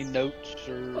goblins? Any notes?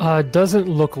 Or Doesn't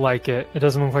look like it. It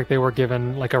doesn't look like they were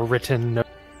given like a written note,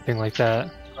 anything like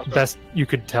that. Okay. Best you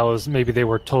could tell is maybe they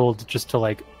were told just to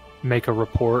like make a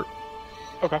report.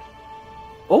 Okay.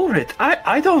 Ulrich,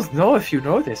 I don't know if you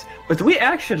know this, but we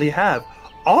actually have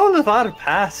all of our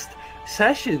past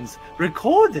sessions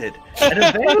recorded and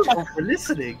available for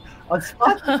listening on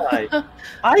Spotify,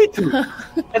 iTunes,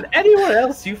 and anywhere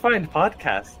else you find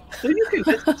podcasts. So you can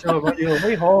listen to them on your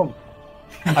way home.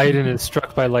 Aiden is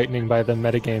struck by lightning by the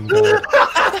metagame board.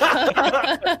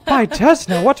 By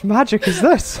Tesna, what magic is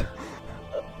this?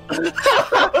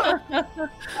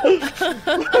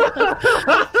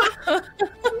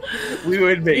 We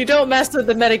would make... You don't mess with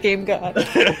the metagame god.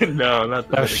 No, not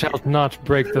Thou that. shalt not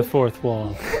break the fourth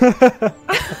wall.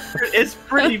 It's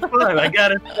pretty fun, I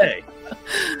gotta say.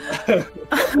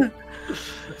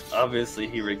 Obviously,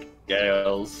 he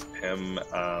regales him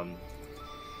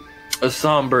a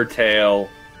somber tale.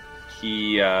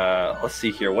 He, let's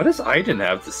see here. What does Aiden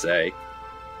have to say?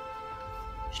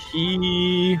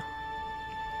 He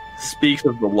speaks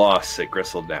of the loss at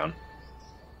Gristledown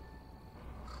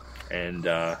and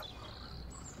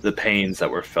the pains that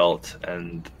were felt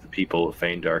and the people of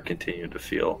Feindar continue to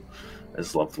feel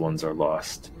as loved ones are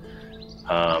lost.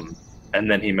 And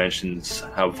then he mentions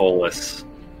how Volus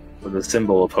was a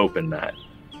symbol of hope in that,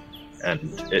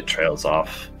 and it trails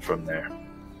off from there.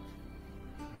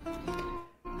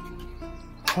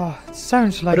 Oh, it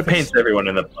sounds like But it paints everyone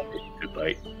in the good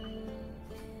light.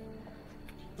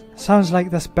 Sounds like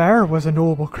this bear was a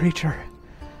noble creature.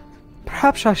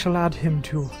 Perhaps I shall add him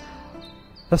to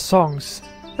the songs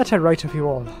that I write of you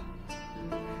all.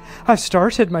 I've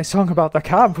started my song about the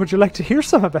camp. Would you like to hear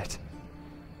some of it?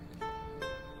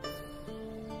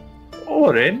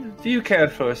 Orin, do you care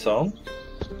for a song?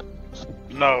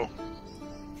 No.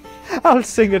 I'll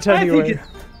sing it anyway.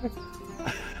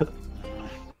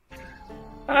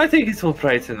 I think it will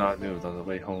brighten our mood on the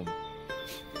way home.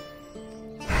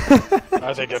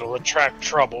 I think it'll attract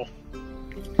trouble.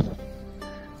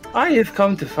 I have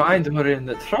come to find, Orin,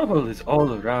 that trouble is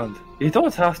all around. You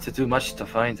don't have to do much to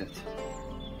find it.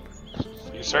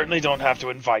 You certainly don't have to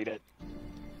invite it.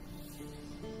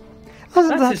 Isn't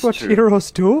That that is what true.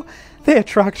 heroes do? They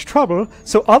attract trouble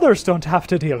so others don't have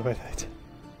to deal with it.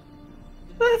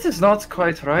 That is not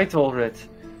quite right, Ulrich.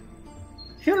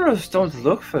 Heroes don't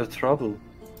look for trouble.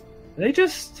 They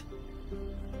don't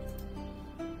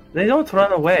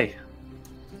run away.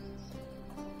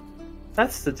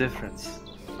 That's the difference.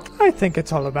 I think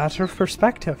it's all a matter of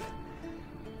perspective.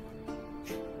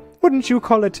 Wouldn't you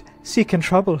call it seeking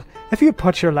trouble if you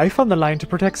put your life on the line to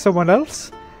protect someone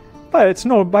else? But it's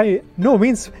by no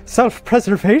means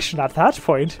self-preservation at that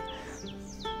point.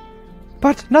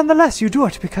 But nonetheless, you do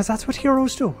it because that's what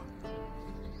heroes do.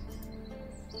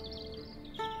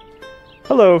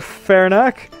 Hello,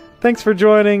 Farnak. Thanks for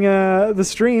joining the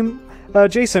stream.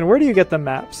 Jason, where do you get the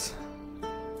maps?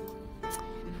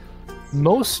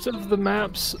 Most of the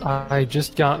maps I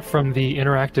just got from the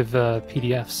interactive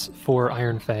PDFs for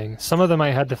Iron Fang. Some of them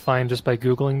I had to find just by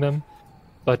Googling them,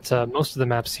 but most of the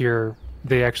maps here,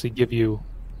 they actually give you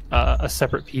a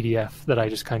separate PDF that I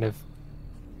just kind of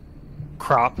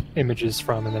crop images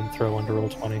from and then throw under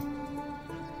Roll20.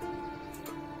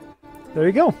 There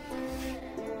you go.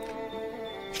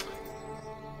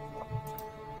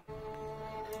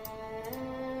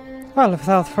 Well,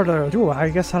 without further ado, I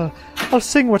guess I'll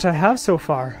sing what I have so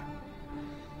far.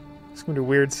 It's going to be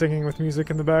weird singing with music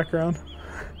in the background.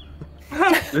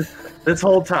 This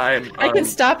whole time, I can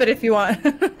stop it if you want.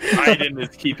 Iden is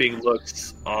keeping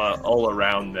looks all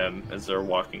around them as they're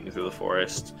walking through the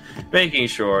forest, making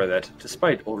sure that,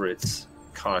 despite Ulrich's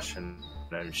caution,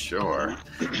 I'm sure,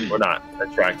 we're not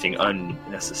attracting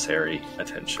unnecessary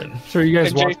attention. So are you guys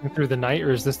And Jay- walking through the night,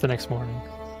 or is this the next morning?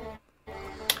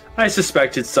 I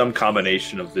suspect it's some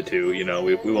combination of the two. You know,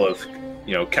 we will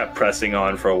have, kept pressing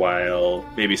on for a while,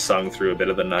 maybe sung through a bit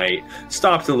of the night,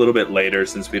 stopped a little bit later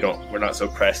since we're not so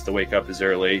pressed to wake up as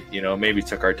early. Maybe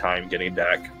took our time getting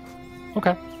back.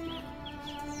 Okay.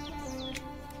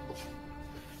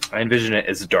 I envision it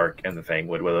as dark in the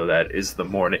Fangwood, whether that is the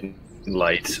morning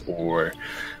light or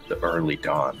the early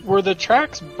dawn. Were the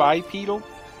tracks bipedal?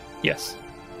 Yes.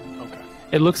 Okay.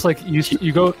 It looks like you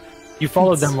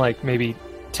followed them like maybe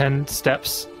 10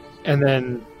 steps, and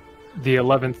then the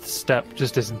 11th step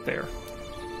just isn't there.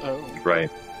 Oh. Right.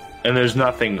 And there's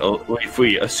nothing,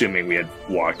 assuming we had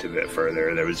walked a bit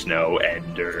further, there was no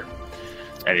end or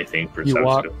anything You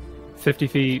walk perceptible. 50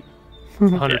 feet,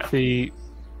 100 Yeah. feet,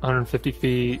 150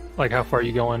 feet. Like, how far are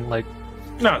you going? Like,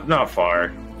 Not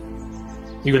far.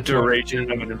 you The go 200 duration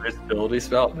feet. of an invisibility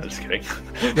spell? No, just kidding.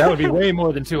 That would be way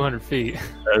more than 200 feet.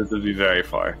 That would be very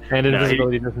far. And No,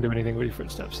 invisibility doesn't do anything with your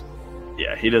footsteps.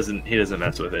 Yeah, he doesn't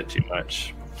mess with it too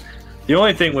much. The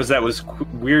only thing that was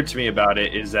weird to me about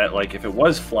it is that, like, if it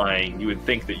was flying, you would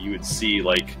think that you would see,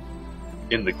 like,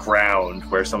 in the ground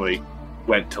where somebody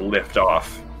went to lift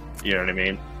off. You know what I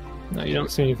mean? No, you don't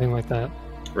see anything like that.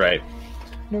 Right.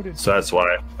 Noted. So that's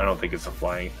why I don't think it's a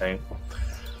flying thing.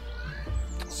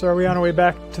 So are we on our way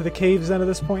back to the caves then at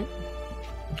this point?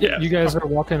 Yeah. You guys are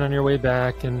walking on your way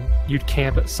back, and you'd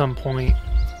camp at some point,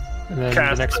 and then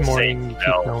Cast the next the morning same you keep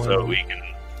spell going. so we can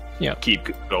Yeah. keep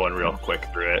going real quick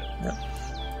through it.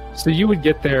 So you would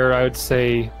get there, I would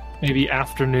say, maybe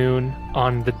afternoon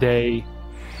on the day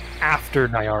after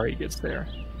Nyari gets there.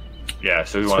 Yeah,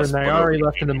 so we So want to Nyari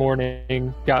left in the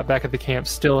morning, got back at the camp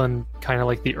still in kind of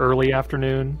like the early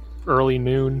afternoon, early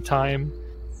noon time.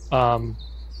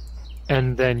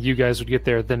 And then you guys would get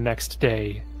there the next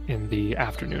day in the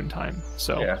afternoon time.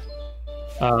 So, Yeah.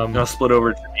 um, I'll split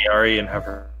over to Nyari and have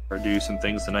her do some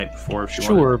things the night before if she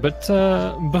sure, but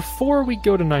before we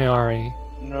go to Nyari,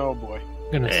 No boy.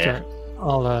 I'm gonna Yeah. start.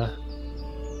 I'll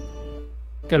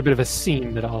got a bit of a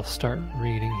scene that I'll start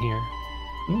reading here.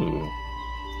 Ooh.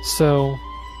 So,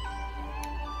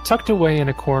 tucked away in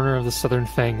a corner of the southern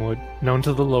Fangwood, known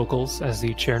to the locals as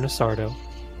the Chernasardo,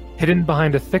 hidden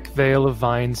behind a thick veil of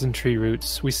vines and tree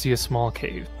roots, we see a small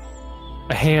cave.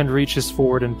 A hand reaches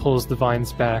forward and pulls the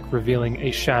vines back, revealing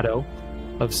a shadow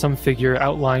of some figure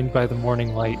outlined by the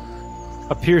morning light.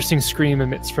 A piercing scream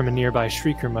emits from a nearby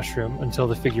shrieker mushroom until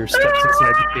the figure steps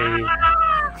inside the cave,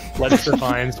 lets the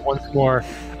vines once more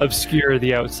obscure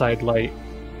the outside light.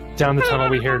 Down the tunnel,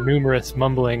 we hear numerous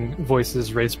mumbling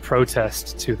voices raise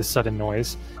protest to the sudden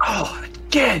noise. Oh,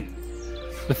 again!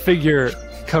 The figure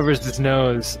covers his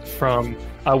nose from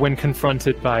when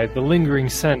confronted by the lingering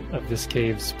scent of this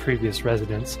cave's previous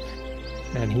residents,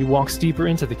 and he walks deeper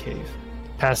into the cave,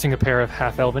 passing a pair of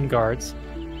half-elven guards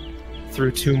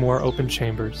through two more open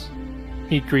chambers.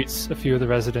 He greets a few of the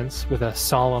residents with a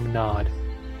solemn nod.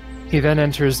 He then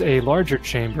enters a larger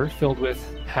chamber filled with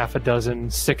half a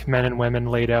dozen sick men and women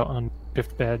laid out on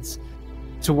shift beds.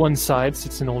 To one side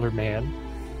sits an older man,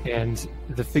 and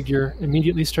the figure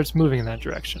immediately starts moving in that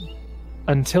direction.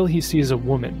 until he sees a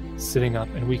woman sitting up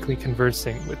and weakly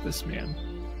conversing with this man.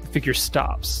 The figure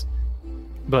stops,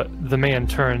 but the man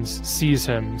turns, sees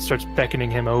him, starts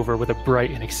beckoning him over with a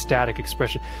bright and ecstatic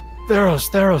expression.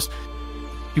 Theros!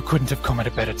 You couldn't have come at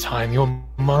a better time. Your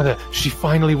mother, she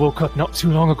finally woke up not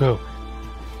too long ago.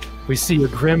 We see a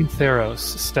grim Theros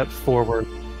step forward,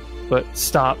 but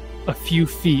stop a few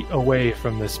feet away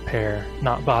from this pair,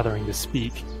 not bothering to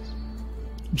speak.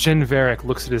 Jin Varric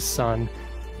looks at his son,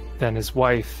 then his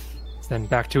wife, then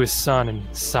back to his son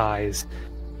and sighs,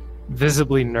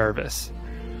 visibly nervous.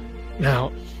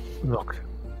 Now, look,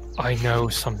 I know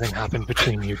something happened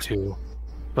between you two,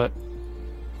 but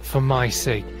for my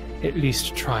sake, at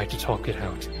least try to talk it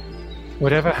out.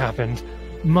 Whatever happened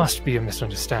must be a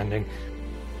misunderstanding.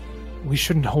 We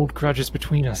shouldn't hold grudges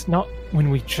between us, not when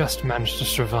we just managed to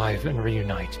survive and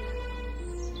reunite.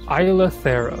 Isla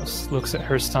Theros looks at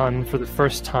her son for the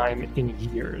first time in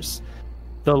years.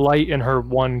 The light in her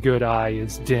one good eye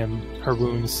is dim, her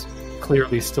wounds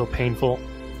clearly still painful.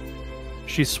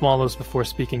 She swallows before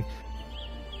speaking.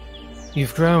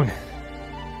 You've grown.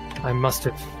 I must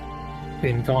have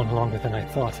been gone longer than I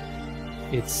thought.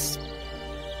 It's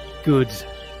good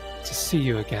to see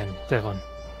you again, Devon.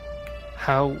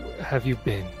 How have you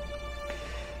been?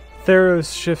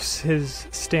 Theros shifts his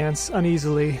stance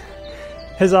uneasily.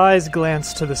 His eyes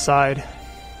glance to the side.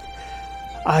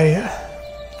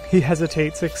 He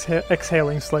hesitates,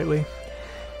 exhaling slightly.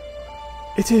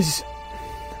 It is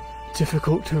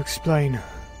difficult to explain.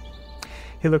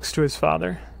 He looks to his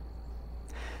father.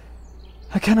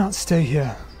 I cannot stay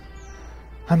here.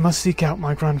 I must seek out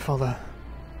my grandfather.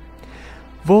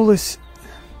 Volus...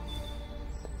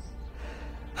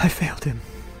 I failed him.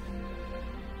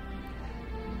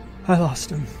 I lost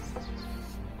him.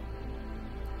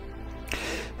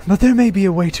 But there may be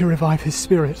a way to revive his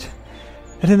spirit.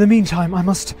 And in the meantime, I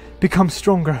must become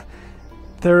stronger.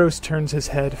 Theros turns his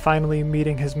head, finally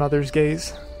meeting his mother's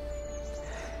gaze.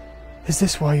 Is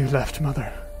this why you left,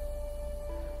 Mother?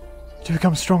 To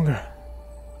become stronger?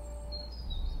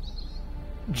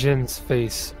 Jin's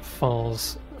face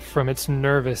falls from its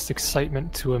nervous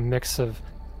excitement to a mix of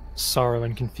sorrow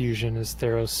and confusion as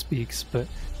Theros speaks, but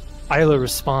Isla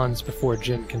responds before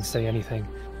Jin can say anything.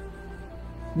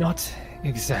 Not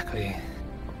exactly.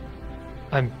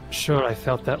 I'm sure I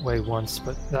felt that way once,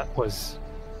 but that was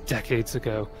decades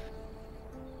ago.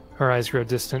 Her eyes grow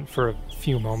distant for a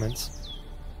few moments.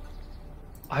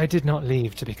 I did not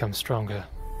leave to become stronger.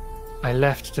 I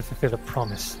left to fulfill a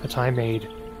promise that I made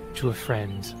to a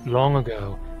friend long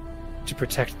ago to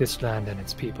protect this land and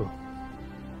its people.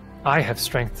 I have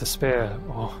strength to spare,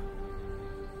 or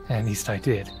at least I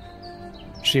did.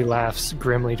 She laughs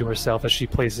grimly to herself as she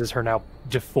places her now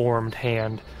deformed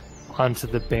hand onto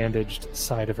the bandaged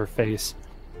side of her face.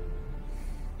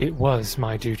 It was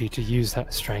my duty to use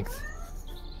that strength,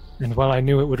 and while I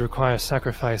knew it would require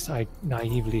sacrifice, I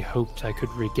naively hoped I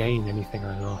could regain anything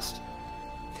I lost.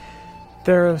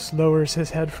 Theros lowers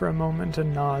his head for a moment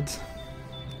and nods.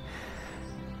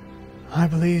 I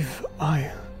believe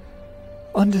I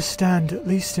understand, at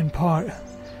least in part,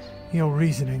 your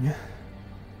reasoning.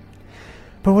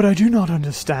 But what I do not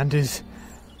understand is,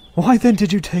 why then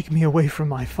did you take me away from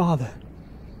my father?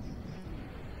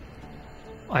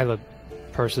 Isla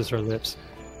purses her lips.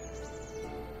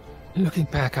 Looking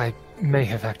back, I may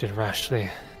have acted rashly.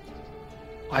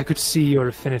 I could see your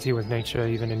affinity with nature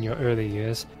even in your early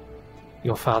years.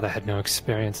 Your father had no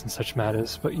experience in such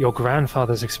matters, but your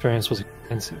grandfather's experience was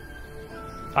extensive.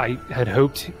 I had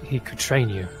hoped he could train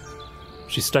you.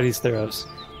 She studies Theros,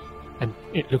 and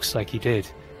it looks like he did.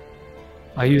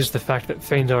 I used the fact that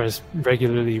Feindar is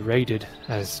regularly raided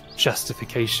as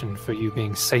justification for you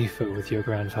being safer with your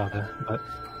grandfather, but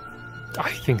I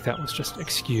think that was just an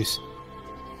excuse.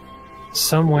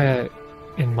 Somewhere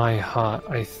in my heart,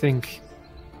 I think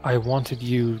I wanted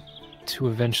you to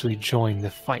eventually join the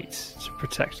fight to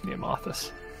protect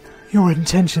Neomarthus. Your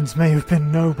intentions may have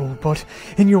been noble, but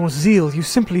in your zeal you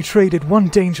simply traded one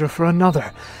danger for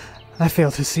another. I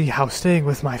fail to see how staying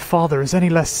with my father is any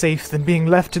less safe than being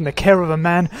left in the care of a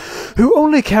man who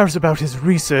only cares about his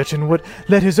research and would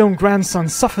let his own grandson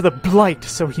suffer the blight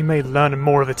so he may learn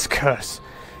more of its curse.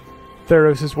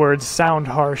 Theros' words sound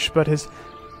harsh, but his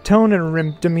tone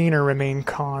and demeanor remain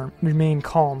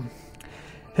calm.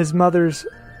 His mother's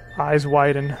eyes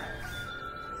widen.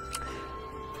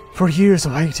 For years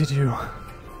I hated you.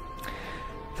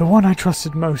 The one I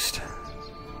trusted most.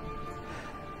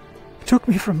 Took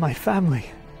me from my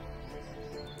family.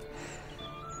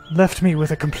 Left me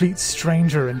with a complete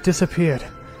stranger and disappeared,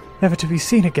 never to be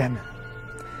seen again.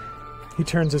 He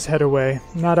turns his head away,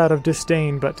 not out of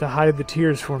disdain, but to hide the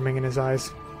tears forming in his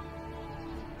eyes.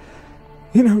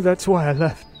 You know, that's why I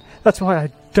left. That's why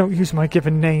I don't use my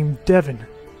given name, Devon.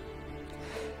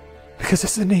 Because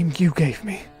it's the name you gave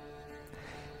me.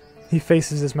 He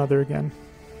faces his mother again.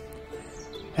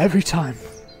 Every time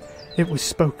it was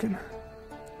spoken,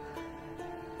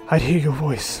 I'd hear your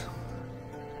voice.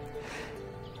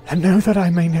 And know that I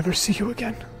may never see you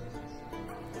again.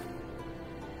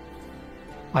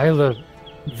 Isla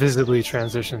visibly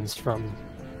transitions from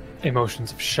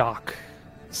emotions of shock,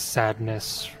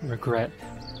 sadness, regret,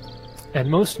 and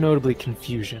most notably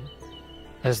confusion,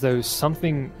 as though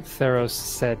something Theros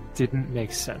said didn't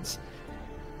make sense.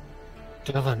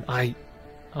 Devon,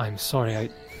 I'm sorry,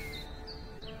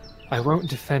 I won't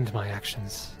defend my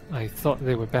actions. I thought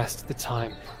they were best at the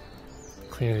time.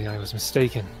 Clearly I was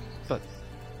mistaken, but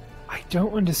I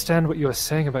don't understand what you are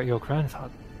saying about your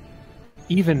grandfather.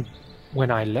 Even when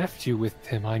I left you with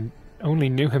him, I only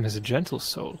knew him as a gentle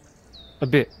soul. A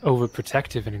bit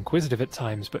overprotective and inquisitive at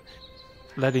times, but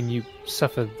letting you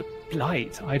suffer the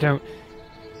blight, I don't...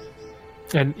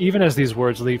 And even as these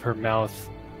words leave her mouth,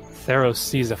 Theros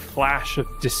sees a flash of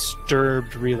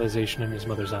disturbed realization in his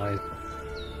mother's eyes.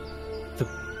 The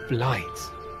blight?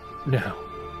 No.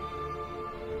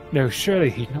 No, surely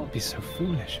he'd not be so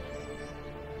foolish.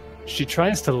 She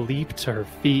tries to leap to her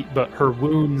feet, but her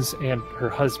wounds and her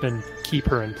husband keep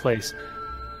her in place.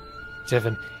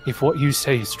 Devon, if what you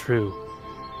say is true,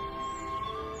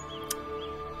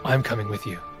 I'm coming with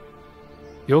you.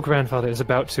 Your grandfather is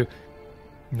about to...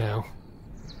 No.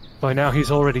 By now he's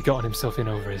already gotten himself in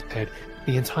over his head.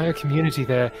 The entire community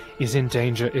there is in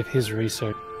danger if his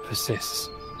research persists.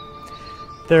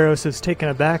 Theros is taken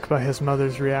aback by his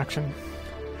mother's reaction.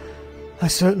 I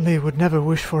certainly would never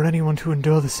wish for anyone to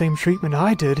endure the same treatment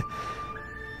I did,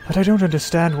 but I don't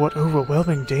understand what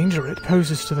overwhelming danger it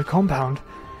poses to the compound.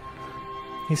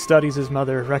 He studies his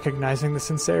mother, recognizing the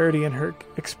sincerity in her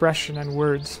expression and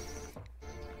words.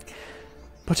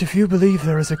 But if you believe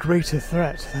there is a greater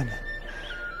threat, then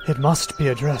it must be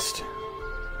addressed.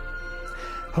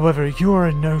 However, you are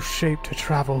in no shape to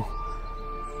travel.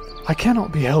 I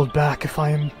cannot be held back if I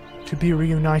am to be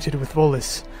reunited with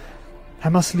Volus. I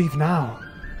must leave now.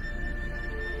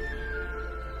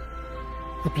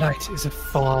 The Blight is a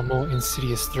far more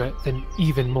insidious threat than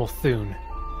even Morthune.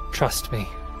 Trust me.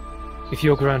 If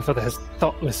your grandfather has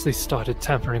thoughtlessly started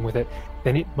tampering with it,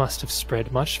 then it must have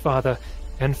spread much farther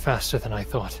and faster than I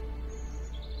thought.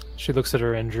 She looks at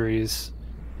her injuries.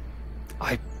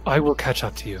 I will catch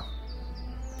up to you.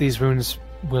 These wounds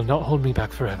will not hold me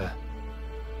back forever.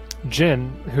 Jin,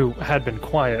 who had been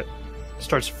quiet,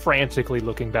 starts frantically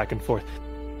looking back and forth.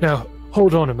 Now,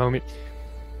 hold on a moment.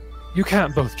 You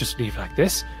can't both just leave like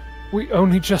this. We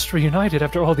only just reunited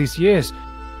after all these years.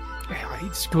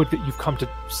 It's good that you've come to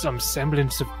some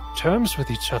semblance of terms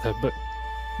with each other, but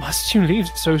must you leave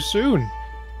so soon?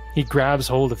 He grabs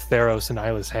hold of Theros and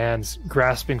Isla's hands,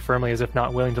 grasping firmly as if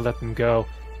not willing to let them go.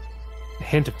 A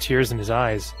hint of tears in his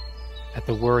eyes at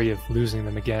the worry of losing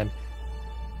them again.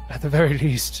 At the very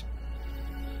least,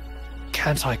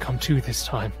 can't I come too this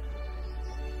time?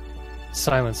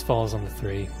 Silence falls on the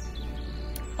three.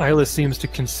 Isla seems to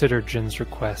consider Jin's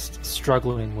request,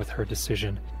 struggling with her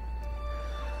decision.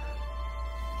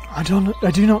 I do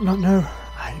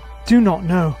not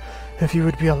know if you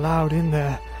would be allowed in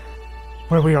there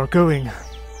where we are going,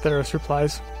 Theros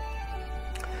replies.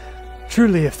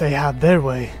 Truly, if they had their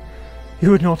way,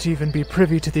 you would not even be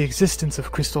privy to the existence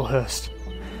of Crystalhurst.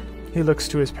 He looks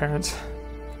to his parents.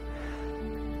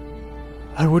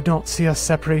 I would not see us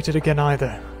separated again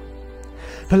either.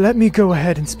 But let me go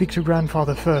ahead and speak to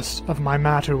Grandfather first of my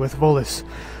matter with Volus.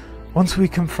 Once we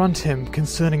confront him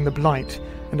concerning the Blight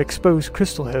and expose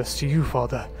Crystalhurst to you,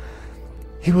 Father,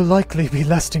 he will likely be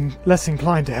less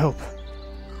inclined to help.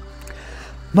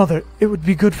 Mother, it would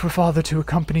be good for Father to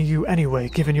accompany you anyway,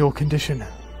 given your condition.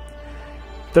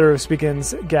 Theros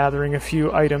begins gathering a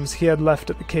few items he had left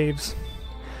at the caves.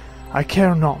 I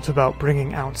care not about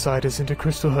bringing outsiders into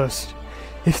Crystalhurst.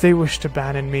 If they wish to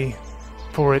ban me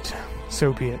for it,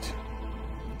 so be it.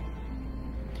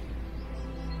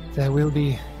 There will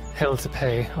be hell to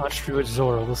pay. Archdruid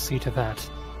Zora will see to that.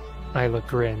 Isla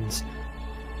grins.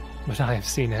 But I have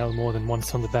seen hell more than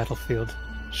once on the battlefield.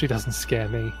 She doesn't scare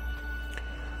me.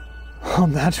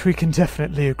 On that we can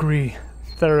definitely agree.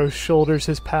 Theros shoulders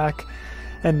his pack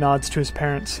and nods to his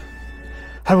parents.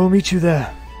 I will meet you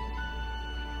there.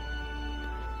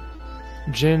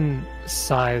 Jin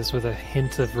sighs with a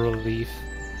hint of relief,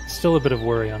 still a bit of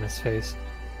worry on his face.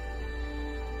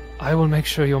 I will make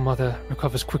sure your mother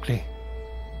recovers quickly.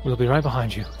 We'll be right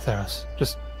behind you, Theros.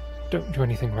 Just don't do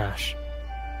anything rash.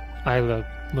 Isla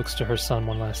looks to her son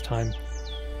one last time.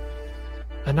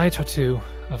 A night or two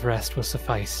of rest will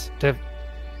suffice.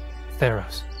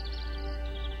 Theros.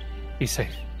 Be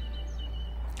safe.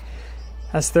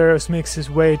 As Theros makes his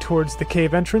way towards the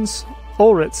cave entrance,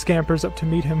 Ulrich scampers up to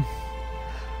meet him.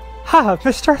 Ha,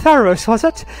 Mr. Theros, was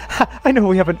it? I know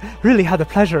we haven't really had the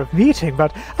pleasure of meeting,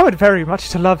 but I would very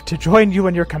much love to join you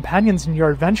and your companions in your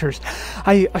adventures.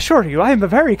 I assure you, I am a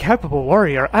very capable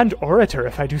warrior and orator,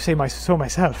 if I do say so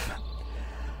myself.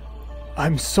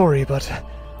 I'm sorry, but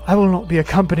I will not be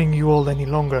accompanying you all any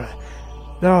longer.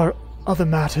 There are other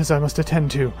matters I must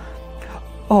attend to.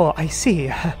 Oh, I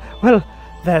see. Well,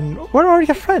 then, where are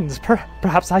your friends?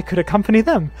 Perhaps I could accompany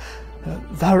them.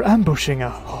 They're ambushing a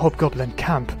hobgoblin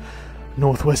camp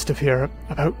northwest of here,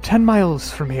 about 10 miles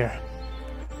from here.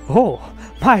 Oh,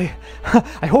 my,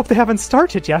 I hope they haven't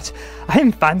started yet.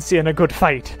 I'm fancying a good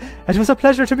fight. It was a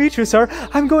pleasure to meet you, sir.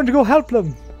 I'm going to go help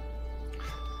them.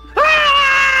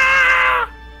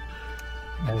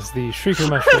 As the Shrieker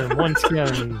Mushroom once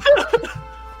again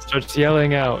starts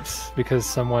yelling out because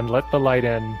someone let the light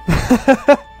in.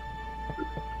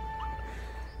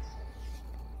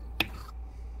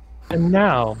 And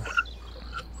now,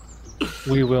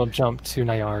 we will jump to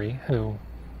Nayari, who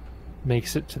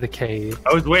makes it to the cave.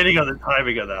 I was waiting on the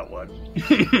timing of that one.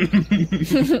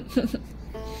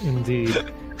 Indeed.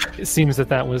 It seems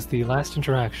that was the last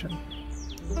interaction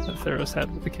that Theros had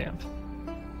with the camp.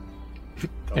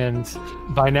 And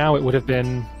by now it would have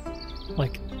been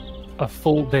like a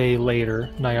full day later,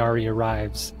 Nayari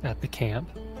arrives at the camp.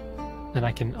 And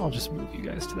I'll just move you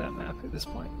guys to that map at this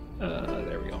point.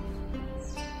 There we go.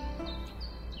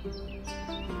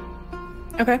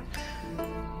 Okay.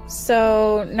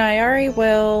 So Nayari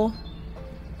will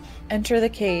enter the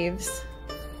caves,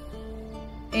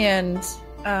 and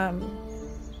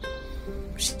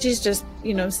she's just,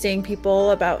 seeing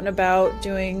people about and about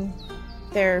doing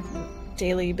their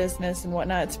daily business and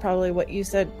whatnot. It's probably what you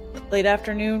said, late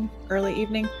afternoon, early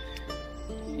evening.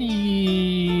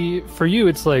 For you,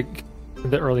 it's like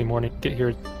the early morning. Get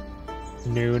here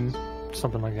noon,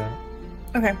 something like that.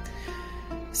 Okay.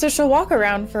 So she'll walk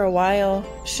around for a while.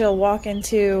 She'll walk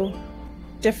into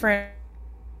different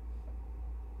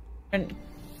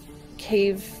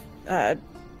cave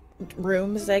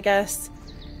rooms, I guess.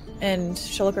 And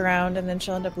she'll look around, and then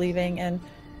she'll end up leaving. And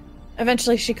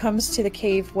eventually she comes to the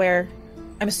cave where,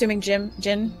 I'm assuming Jin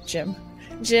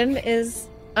is,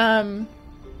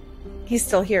 he's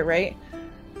still here, right?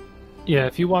 Yeah,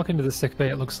 if you walk into the sickbay,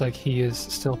 it looks like he is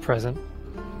still present.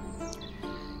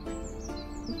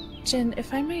 Jin,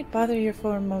 if I might bother you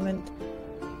for a moment,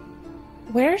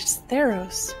 where's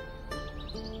Theros?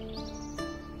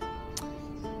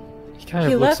 He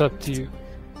kind of looks up to you.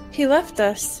 He left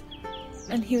us,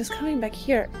 and he was coming back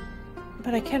here,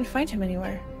 but I can't find him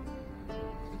anywhere.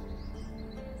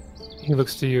 He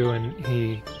looks to you and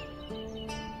he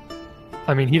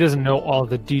doesn't know all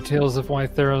the details of why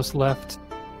Theros left.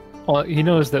 Well, he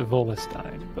knows that Volus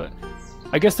died, but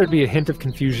I guess there'd be a hint of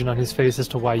confusion on his face as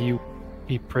to why you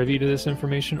be privy to this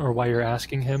information or why you're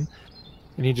asking him.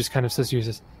 And he just kind of says to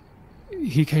you,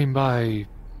 he came by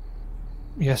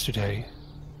yesterday.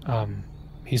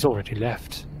 He's already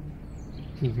left.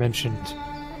 He mentioned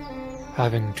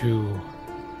having to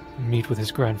meet with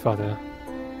his grandfather.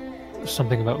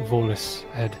 Something about Volus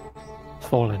had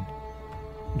fallen.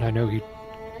 And I know he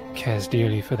cares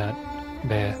dearly for that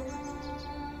bear.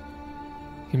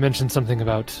 He mentioned something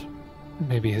about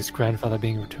maybe his grandfather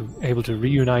being able to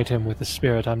reunite him with the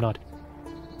spirit. I'm not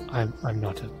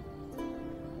a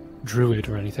druid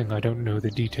or anything. I don't know the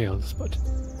details, but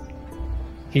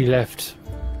he left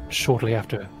shortly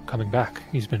after coming back.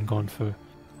 He's been gone for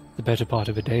the better part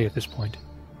of a day at this point.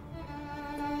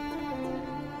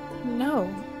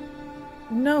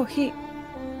 No, he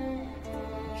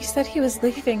said he was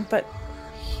leaving, but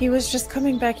he was just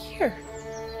coming back here.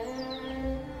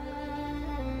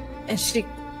 And she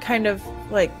kind of,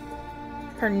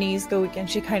 her knees go weak and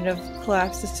she kind of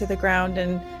collapses to the ground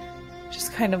and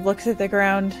just kind of looks at the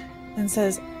ground and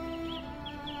says,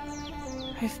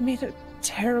 I've made a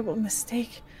terrible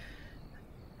mistake.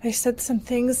 I said some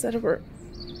things that were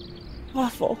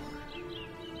awful.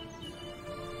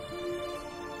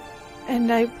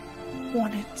 And I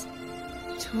wanted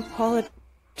to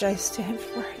apologize to him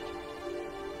for it.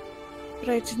 But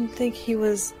I didn't think he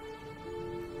was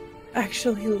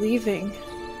actually leaving.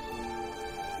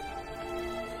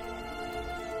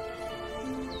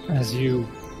 As you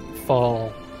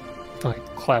fall,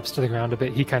 collapse to the ground a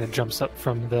bit, he kind of jumps up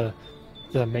from the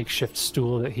makeshift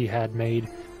stool that he had made,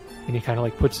 and he kind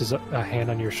of puts his a hand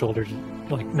on your shoulder,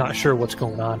 not sure what's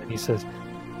going on, and he says,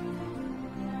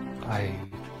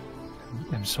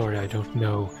 I'm sorry, I don't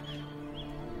know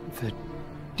the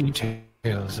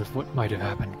details of what might have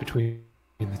happened between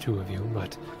the two of you,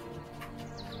 but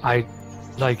I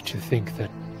like to think that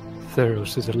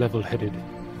Theros is a level-headed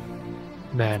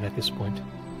man at this point.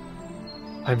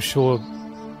 I'm sure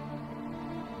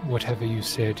whatever you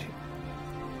said,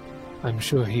 I'm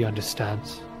sure he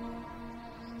understands.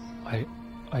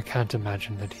 I can't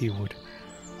imagine that he would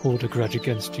hold a grudge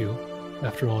against you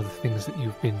after all the things that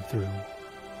you've been through.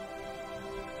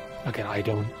 Again, I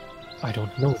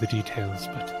don't know the details,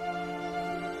 but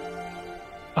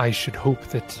I should hope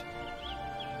that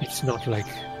it's not like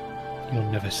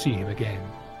you'll never see him again.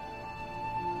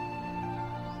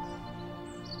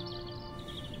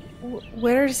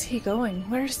 Where is he going?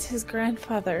 Where's his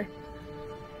grandfather?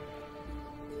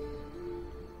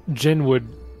 Jin would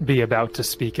be about to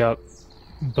speak up,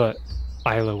 but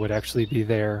Isla would actually be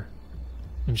there,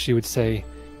 and she would say,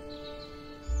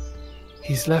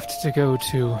 he's left to go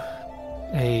to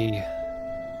a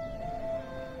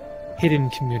hidden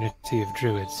community of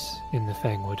druids in the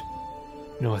Fangwood,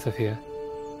 north of here.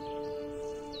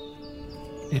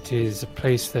 It is a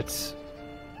place that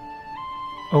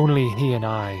only he and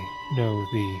I know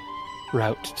the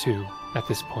route to at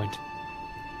this point.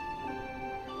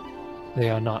 They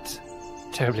are not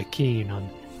terribly keen on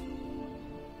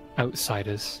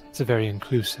outsiders. It's a very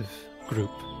inclusive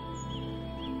group.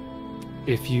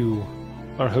 If you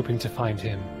are hoping to find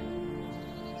him,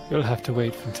 you'll have to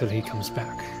wait until he comes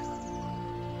back.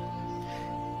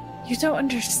 You don't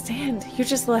understand. You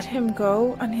just let him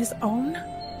go on his own?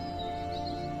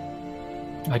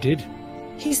 I did.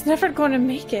 He's never going to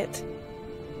make it.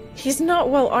 He's not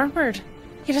well armored.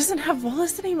 He doesn't have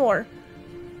Volus anymore.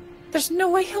 There's no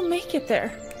way he'll make it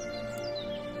there.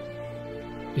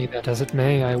 Be that as it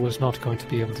may, I was not going to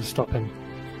be able to stop him.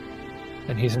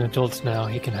 And he's an adult now,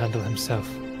 he can handle himself.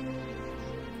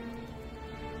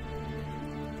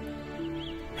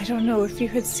 I don't know if you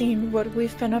had seen what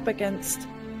we've been up against.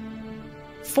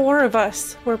 4 of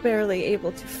us were barely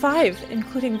able to. 5,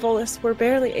 including Volus, were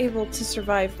barely able to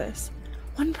survive this.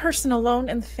 1 person alone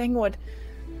in the Fangwood.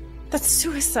 That's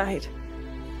suicide.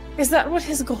 Is that what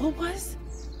his goal was?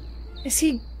 Is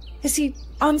he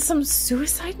on some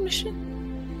suicide mission?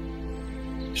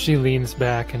 She leans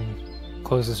back and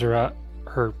closes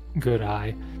her good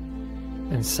eye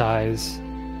and sighs.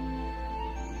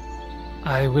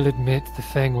 I will admit the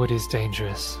Fangwood is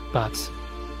dangerous, but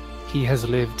he has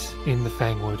lived in the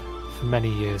Fangwood for many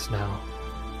years now.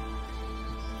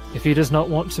 If he does not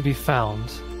want to be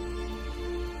found,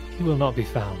 he will not be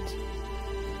found.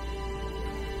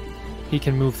 He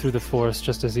can move through the forest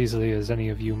just as easily as any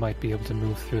of you might be able to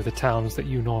move through the towns that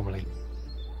you normally.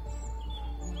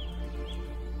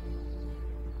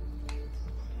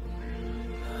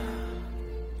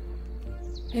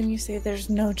 And you say there's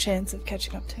no chance of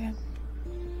catching up to him?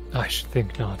 I should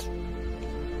think not.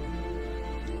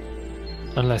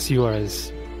 Unless you are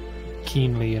as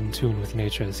keenly in tune with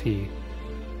nature as he.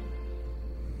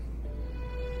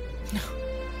 No.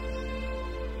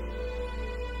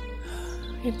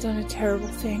 I've done a terrible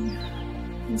thing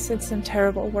and said some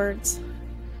terrible words.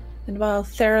 And while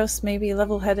Theros may be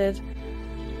level-headed,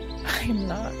 I am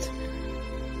not.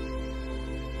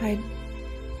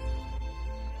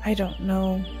 I don't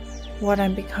know what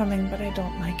I'm becoming, but I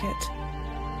don't like it.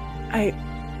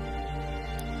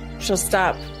 She'll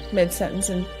stop mid-sentence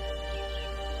and...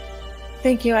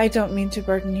 Thank you, I don't mean to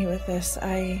burden you with this.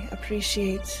 I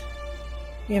appreciate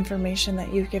the information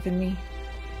that you've given me.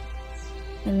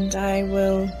 And I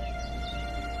will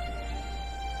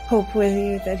hope with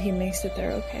you that he makes it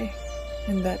there okay.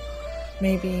 And that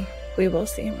maybe we will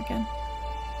see him again.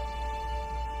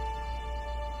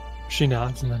 She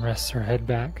nods and then rests her head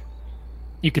back.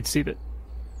 You could see that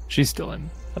she's still in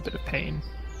a bit of pain.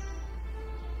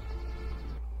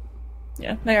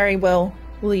 Yeah, Mary will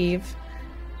leave.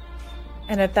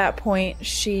 And at that point,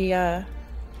 she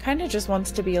kind of just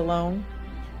wants to be alone.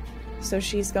 So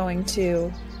she's going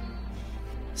to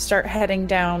start heading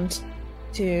down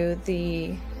to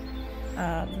the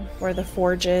where the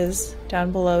forge is,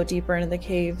 down below, deeper into the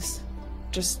caves.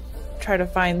 Just try to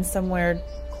find somewhere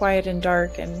quiet and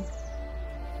dark and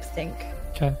think.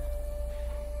 Okay.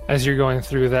 As you're going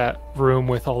through that room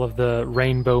with all of the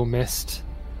rainbow mist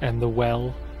and the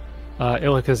well,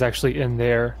 Ilika's actually in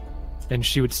there, and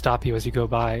she would stop you as you go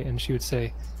by, and she would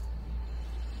say,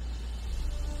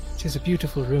 "It is a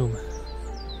beautiful room."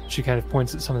 She kind of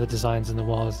points at some of the designs in the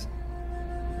walls.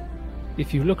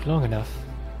 If you look long enough,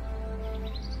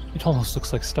 it almost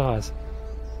looks like stars.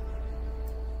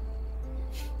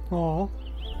 Aww.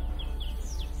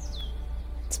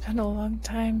 It's been a long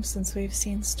time since we've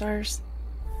seen stars.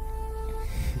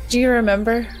 Do you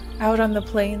remember out on the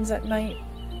plains at night?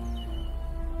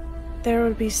 There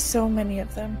would be so many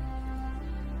of them.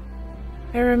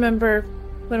 I remember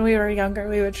When we were younger,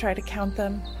 we would try to count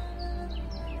them.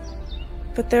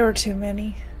 But there were too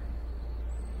many.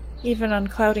 Even on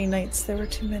cloudy nights, there were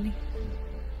too many.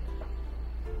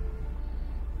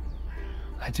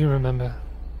 I do remember.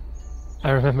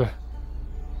 I remember.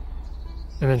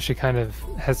 And then she kind of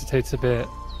hesitates a bit.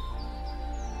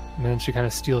 And then she kind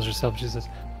of steels herself. She says,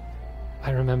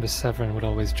 I remember Severin would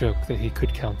always joke that he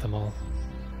could count them all.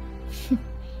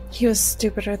 He was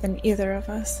stupider than either of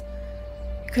us.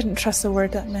 You couldn't trust a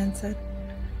word that man said.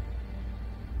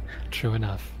 True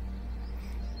enough.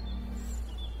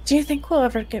 Do you think we'll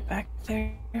ever get back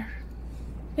there?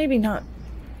 Maybe not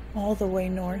all the way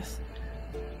north.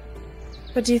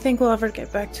 But do you think we'll ever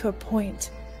get back to a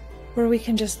point where we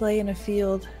can just lay in a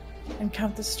field and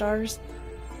count the stars?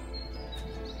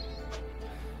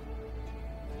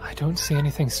 I don't see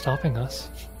anything stopping us.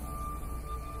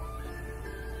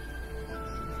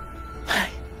 I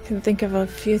can think of a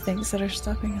few things that are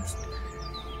stopping us.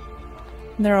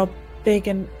 And they're all big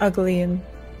and ugly and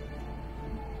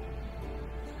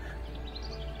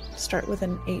start with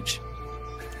an H.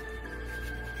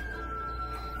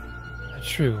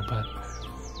 True, but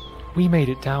we made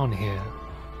it down here.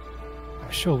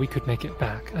 I'm sure we could make it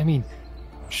back. I mean,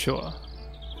 sure,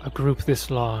 a group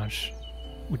this large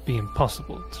would be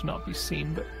impossible to not be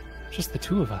seen, but just the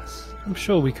two of us. I'm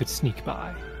sure we could sneak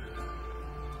by.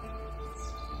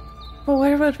 Well,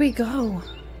 where would we go?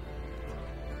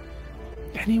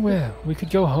 Anywhere. We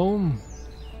could go home.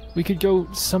 We could go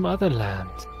some other land.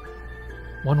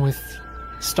 One with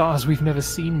stars we've never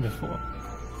seen before.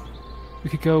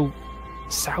 We could go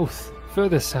south,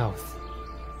 further south,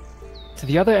 to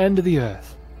the other end of the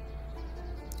earth.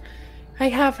 I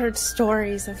have heard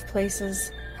stories of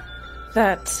places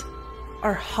that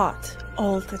are hot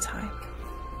all the time.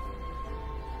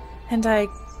 And I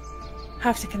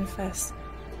have to confess,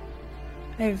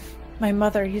 my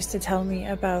mother used to tell me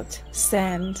about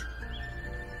sand.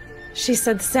 She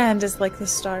said sand is like the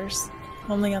stars,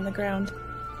 only on the ground.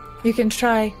 You can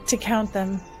try to count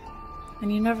them,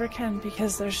 and you never can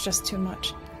because there's just too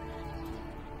much.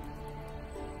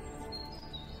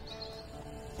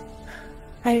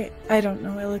 I don't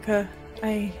know, Ilika.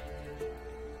 I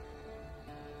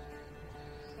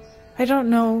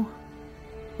don't know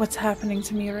what's happening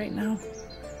to me right now.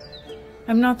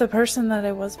 I'm not the person that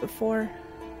I was before.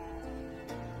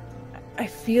 I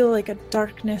feel like a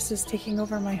darkness is taking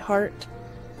over my heart.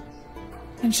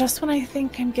 And just when I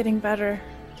think I'm getting better,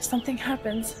 something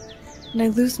happens, and I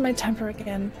lose my temper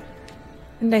again,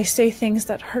 and I say things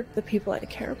that hurt the people I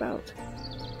care about.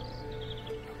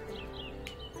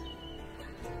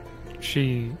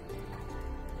 She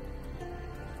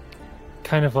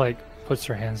kind of like puts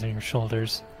her hands on your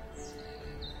shoulders.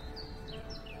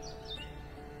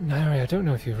 Nairi, I don't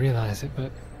know if you realize it,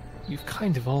 but you've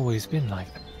kind of always been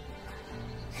like that.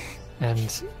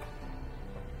 And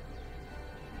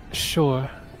sure,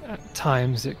 at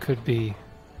times it could be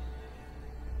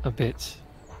a bit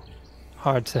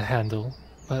hard to handle,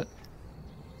 but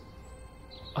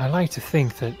I like to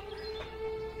think that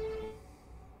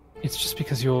it's just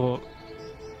because you're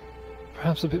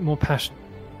perhaps a bit more passionate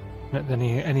than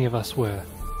any of us were.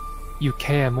 You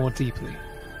care more deeply.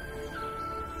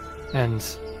 And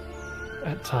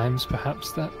at times,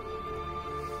 perhaps that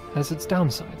has its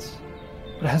downsides.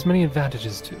 But it has many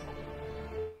advantages too.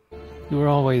 You were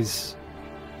always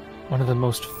one of the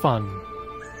most fun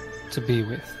to be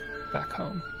with back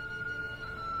home.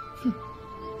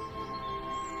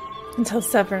 Until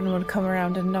Severin would come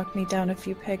around and knock me down a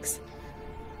few pegs.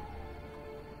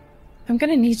 I'm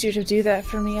gonna need you to do that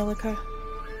for me, Ilika.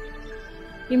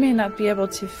 You may not be able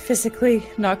to physically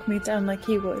knock me down like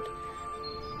he would,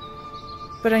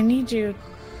 but I need you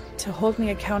to hold me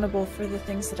accountable for the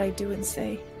things that I do and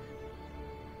say.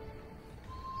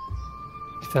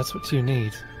 If that's what you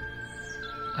need.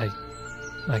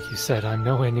 Like you said, I'm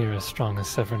nowhere near as strong as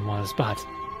Severin was, but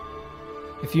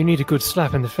if you need a good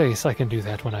slap in the face, I can do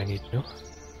that when I need to.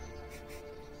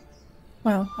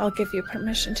 Well, I'll give you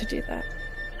permission to do that.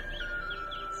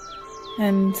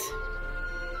 And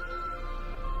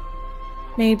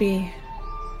maybe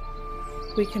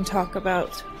we can talk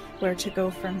about where to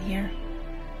go from here.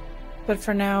 But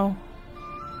for now,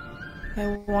 I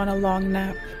want a long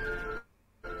nap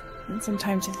and some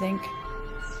time to think.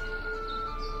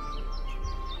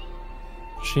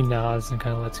 She nods and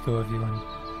kind of lets go of you and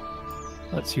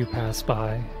lets you pass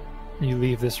by. You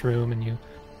leave this room and you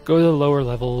go to the lower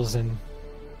levels, and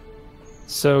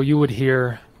so you would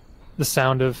hear the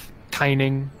sound of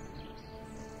Kyning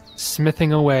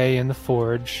smithing away in the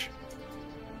forge,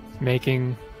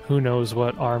 making who knows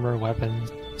what armor,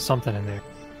 weapons, something in there.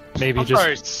 Maybe I'm just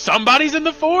sorry, somebody's in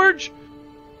the forge?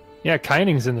 Yeah,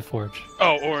 Kining's in the forge.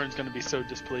 Oh, Orin's gonna be so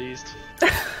displeased.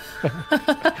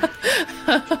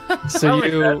 So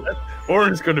you,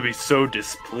 Orin's going to be so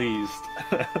displeased.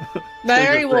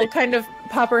 Nairi will kind of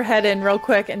pop her head in real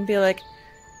quick and be like,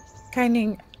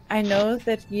 Kining, I know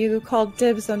that you called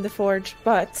dibs on the forge,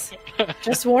 but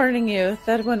just warning you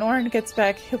that when Orin gets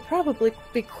back, he'll probably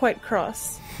be quite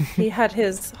cross. He had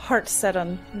his heart set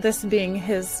on this being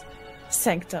his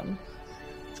sanctum.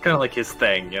 It's kind of like his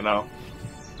thing, you know?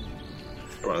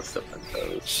 Don't want to step on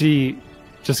toes. she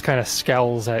just kind of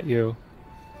scowls at you,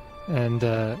 and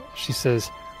she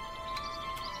says,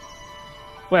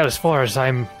 "Well, as far as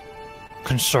I'm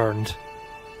concerned,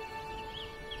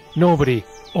 nobody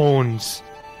owns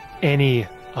any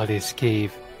of this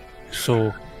cave.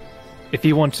 So, if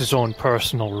he wants his own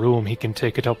personal room, he can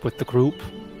take it up with the group.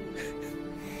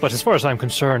 But as far as I'm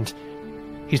concerned,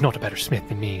 he's not a better smith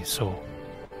than me, so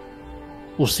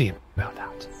we'll see about that."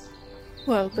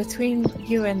 Well, between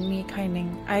you and me,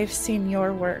 Kining, I've seen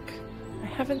your work. I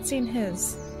haven't seen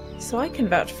his, so I can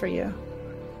vouch for you.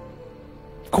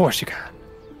 Of course you can.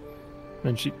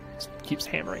 And she keeps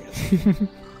hammering it.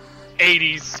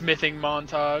 80s smithing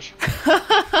montage.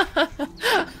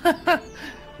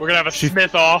 We're gonna have a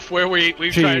smith off where we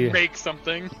try and make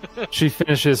something. She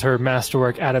finishes her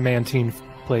masterwork adamantine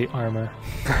plate armor.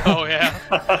 Oh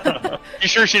yeah. You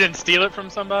sure she didn't steal it from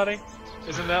somebody?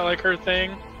 Isn't that like her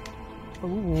thing?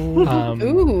 Ooh.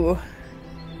 Ooh.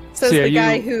 Says So yeah, the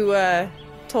guy you- who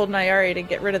told Nyari to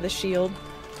get rid of the shield.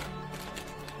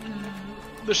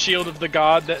 The shield of the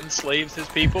god that enslaves his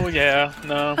people? Yeah,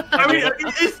 no. I mean,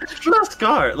 it's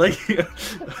Droskar. Like,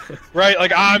 Right,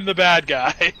 like I'm the bad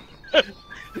guy.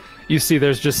 You see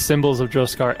there's just symbols of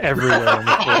Droskar everywhere in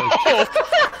the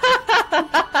forge.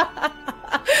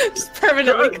 Just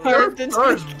permanently carved into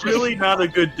Droskar's really not a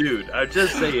good dude. I'm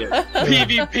just saying.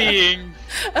 PvPing,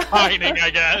 pining, I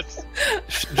guess.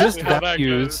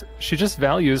 She just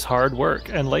values hard work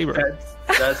and labor.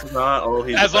 That's not all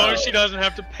he's As long about. as she doesn't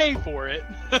have to pay for it.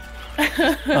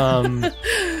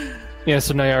 Yeah,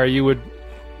 so Nayara, you would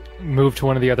move to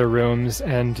one of the other rooms,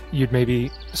 and you'd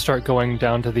maybe start going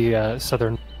down to the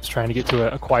southern, trying to get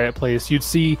to a quiet place.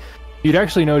 You'd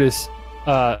actually notice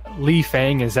Li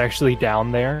Fang is actually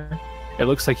down there. It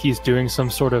looks like he's doing some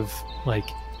sort of like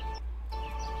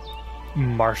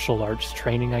martial arts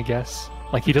training, I guess.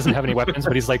 Like he doesn't have any weapons,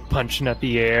 but he's like punching at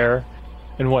the air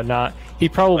and whatnot. He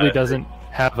probably doesn't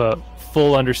have a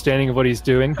full understanding of what he's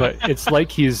doing, but it's like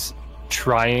he's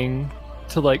trying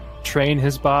to like train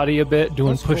his body a bit,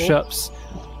 doing That's cool. push-ups,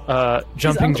 jumping Is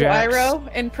Uncle jacks.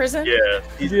 Iroh in prison? Yeah,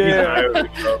 he's out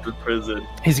of prison.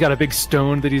 He's got a big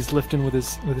stone that he's lifting with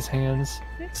his hands,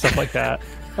 stuff like that.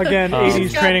 Again, Um, 80s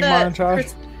He's got training that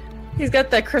montage. He's got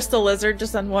that crystal lizard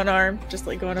just on one arm, just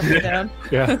like going up and down.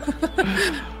 Yeah.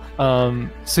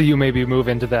 So you maybe move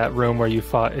into that room where you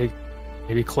fought.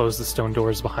 Maybe close the stone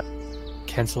doors behind,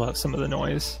 cancel out some of the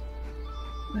noise.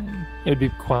 It'd be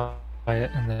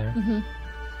quiet in there.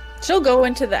 She'll go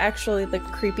into the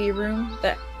creepy room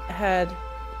that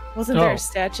wasn't there Oh. a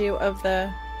statue of the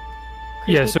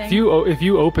creepy Yeah. So thing? if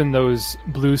you open those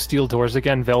blue steel doors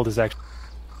again, Veld is actually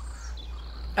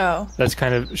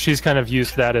she's kind of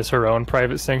used that as her own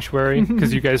private sanctuary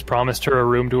because you guys promised her a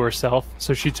room to herself,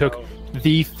 so she took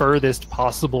the furthest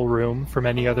possible room from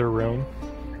any other room.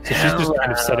 So she's just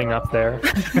kind of setting up there.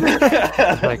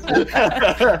 Like,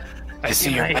 I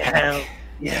see your back.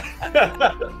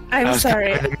 I'm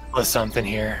sorry. in the middle of something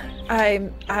here. I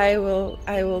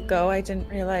will go. I didn't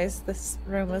realize this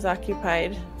room was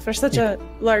occupied. For such a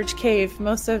large cave,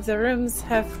 most of the rooms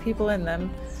have people in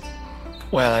them.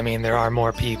 Well, I mean, there are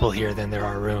more people here than there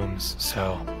are rooms,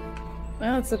 so...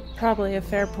 Well, it's probably a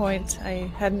fair point.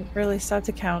 I hadn't really stopped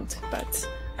to count, but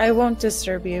I won't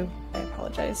disturb you. I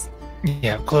apologize.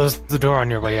 Yeah, close the door on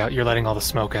your way out. You're letting all the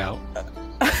smoke out.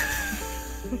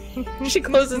 She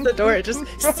closes the door, it just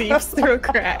seeps through a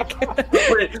crack.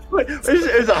 Wait, is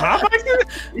it hot back there?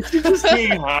 Is she just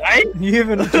getting high? Do you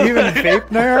even vape,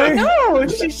 Nayari? No,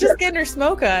 she's just getting her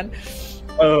smoke on.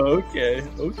 Oh, okay.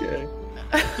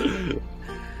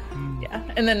 Yeah,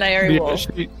 and then Nairi will.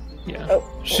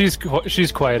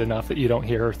 She's quiet enough that you don't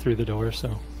hear her through the door,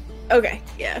 so... Okay,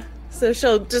 yeah. So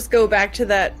she'll just go back to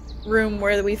that room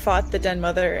where we fought the Den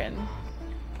Mother and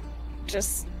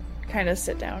just kind of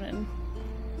sit down and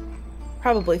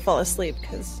probably fall asleep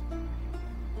because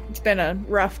it's been a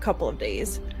rough couple of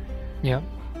days. Yeah.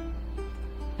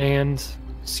 And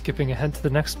skipping ahead to the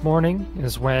next morning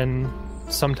is when,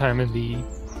 sometime in the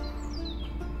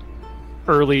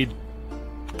early,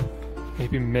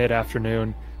 maybe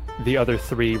mid-afternoon, the other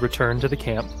three return to the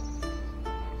camp.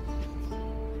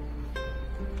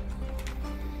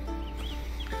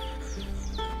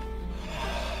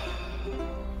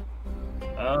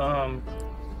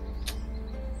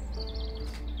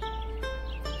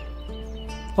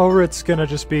 Ulrich's gonna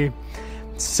just be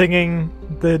singing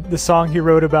the song he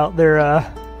wrote about their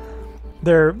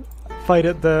fight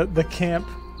at the camp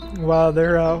while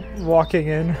they're walking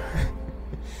in.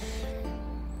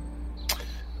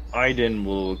 Aiden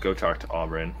will go talk to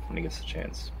Auburn when he gets a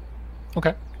chance.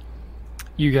 Okay.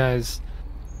 You guys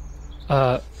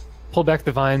pull back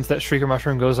the vines. That shrieker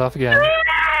mushroom goes off again.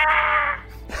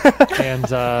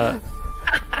 And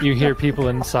you hear people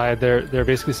inside. They're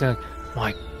basically saying,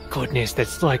 "My goodness,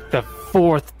 that's like the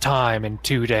 4th time in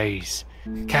 2 days.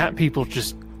 Can't people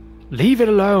just leave it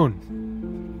alone?"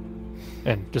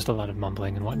 And just a lot of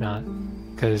mumbling and whatnot,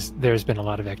 because there's been a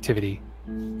lot of activity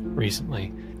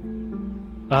recently.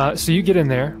 So you get in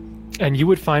there, and you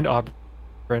would find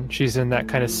Auburn. She's in that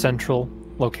kind of central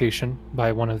location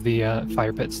by one of the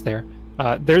fire pits there.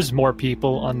 There's more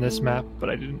people on this map, but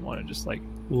I didn't want to just like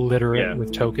litter it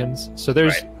with tokens. So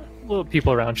there's little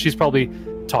people around. She's probably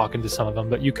talking to some of them,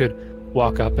 but you could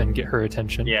walk up and get her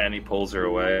attention. Yeah, and he pulls her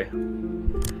away.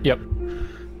 Yep.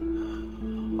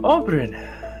 Auburn,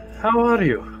 how are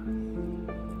you?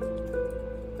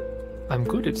 I'm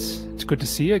good. It's good to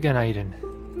see you again, Aiden.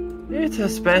 It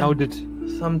has been How did...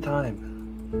 some time.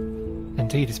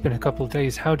 Indeed, it's been a couple of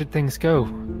days. How did things go?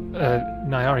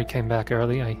 Nyari came back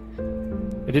early. I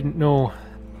didn't know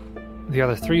the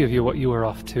other 3 of you what you were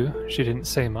off to. She didn't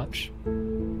say much.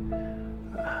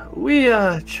 We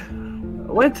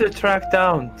went to track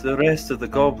down the rest of the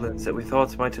goblins that we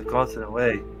thought might have gotten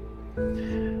away.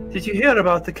 Did you hear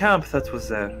about the camp that was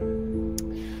there?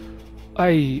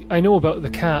 I know about the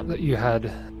camp that you had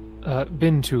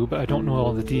been to, but I don't know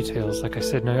all the details. Like I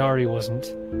said, Nyari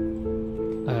wasn't.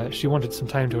 She wanted some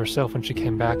time to herself when she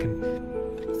came back, and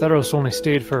Theros only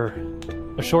stayed for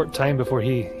a short time before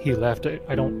he left.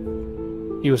 I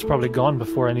don't... He was probably gone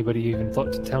before anybody even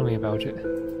thought to tell me about it.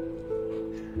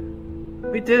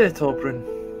 We did it, Auburn.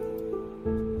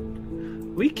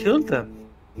 We killed them.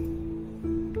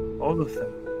 All of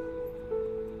them.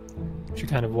 She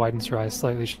kind of widens her eyes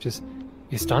slightly. She just...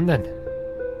 It's done then.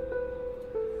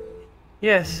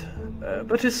 Yes,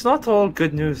 but it's not all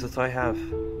good news that I have.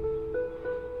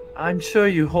 I'm sure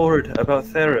you heard about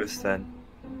Theros then.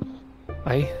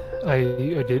 I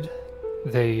did.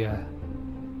 They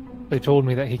told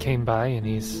me that he came by and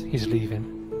he's leaving.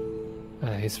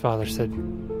 His father said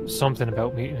something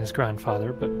about meeting his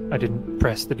grandfather, but I didn't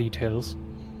press the details.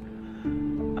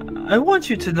 I want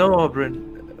you to know,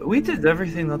 Auburn, we did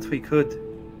everything that we could.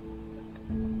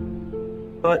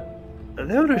 But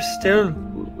there were still...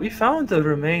 We found the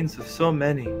remains of so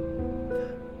many.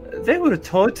 They were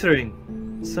torturing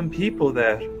some people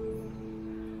there.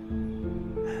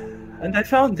 And I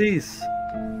found these.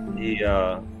 He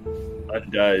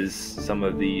undoes some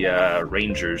of the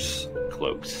rangers'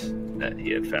 cloaks that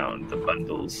he had found, the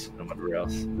bundles and whatever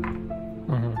else.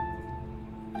 Mm-hmm.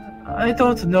 I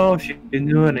don't know if you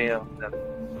knew any of them.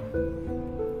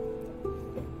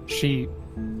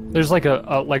 There's like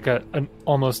an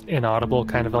almost inaudible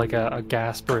kind of like a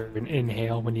gasp or an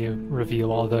inhale when you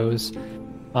reveal all those.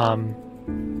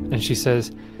 And she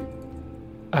says,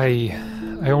 I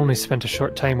only spent a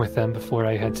short time with them before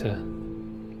I had to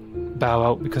bow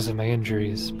out because of my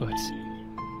injuries, but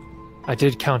I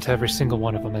did count every single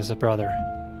one of them as a brother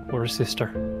or a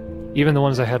sister, even the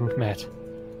ones I hadn't met.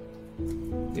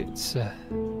 It's a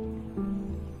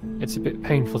bit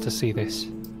painful to see this.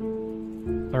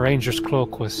 A ranger's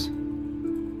cloak was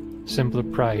symbol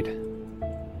of pride.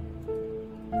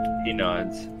 He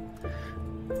nods.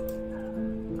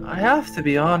 I have to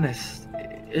be honest,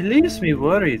 it leaves me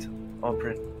worried,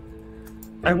 Auburn.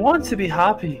 I want to be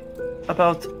happy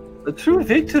about the true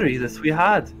victory that we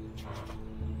had.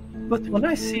 But when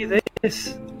I see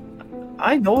this,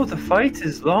 I know the fight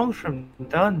is long from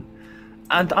done,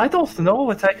 and I don't know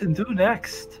what I can do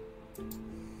next.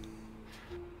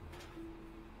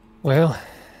 Well,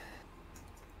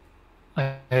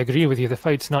 I agree with you. The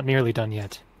fight's not nearly done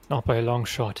yet. Not by a long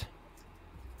shot.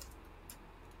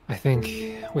 I think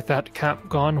with that camp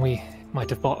gone, we might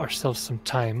have bought ourselves some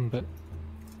time, but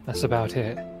that's about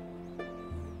it.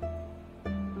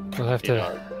 We'll have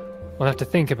to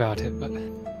think about it, but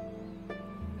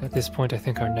at this point I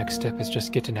think our next step is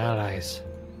just getting allies.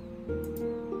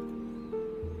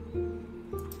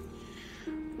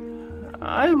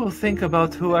 I will think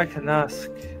about who I can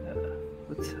ask,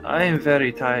 but I am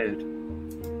very tired.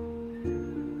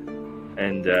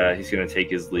 And he's going to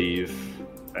take his leave.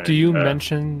 And, do you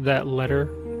mention that letter?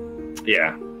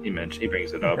 Yeah, he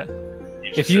brings it up. Okay.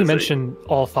 If you mention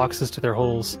all foxes to their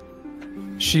holes,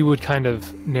 she would kind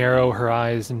of narrow her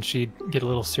eyes and she'd get a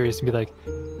little serious and be like,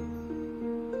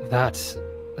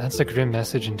 That's a grim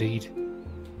message indeed.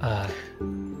 That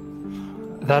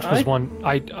was one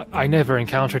I never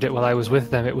encountered it while I was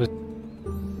with them. It was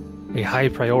a high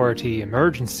priority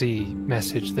emergency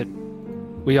message that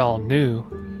we all knew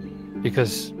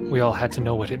because we all had to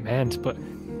know what it meant, but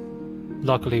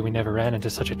luckily we never ran into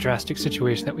such a drastic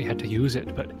situation that we had to use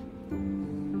it. But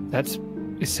that's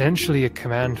essentially a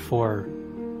command for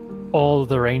all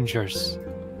the rangers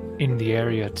in the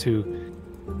area to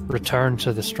return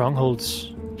to the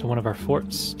strongholds, to one of our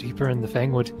forts deeper in the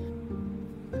Fangwood.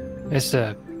 It's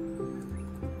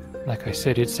like I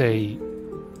said, it's a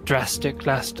drastic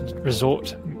last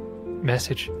resort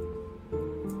message.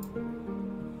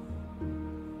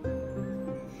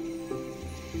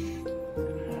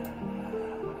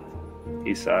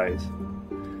 He sighs.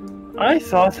 I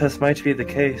thought this might be the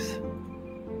case.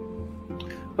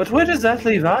 But where does that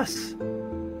leave us?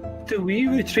 Do we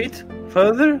retreat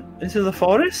further into the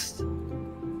forest?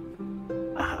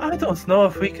 I don't know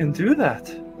if we can do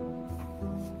that.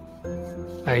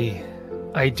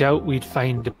 I doubt we'd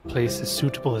find a place as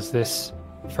suitable as this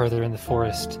further in the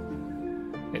forest.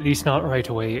 At least not right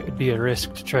away. It'd be a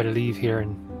risk to try to leave here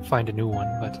and find a new one,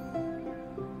 but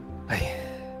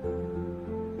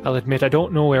I'll admit I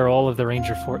don't know where all of the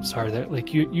ranger forts are. They're,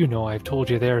 like you know, I've told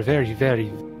you they're a very,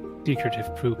 very secretive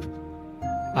group.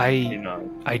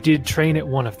 I did train at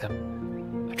one of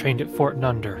them. I trained at Fort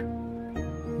Nunder,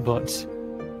 but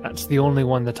that's the only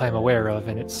one that I'm aware of,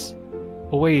 and it's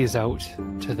a ways out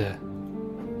to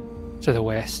the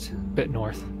west, a bit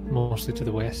north, mostly to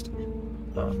the west.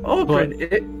 Oberyn,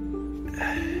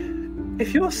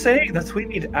 if you're saying that we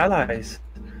need allies,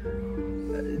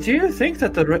 do you think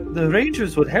that the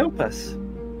Rangers would help us?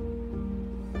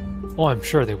 Oh, I'm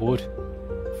sure they would.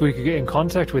 If we could get in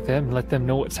contact with them and let them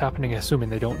know what's happening, assuming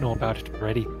they don't know about it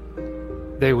already,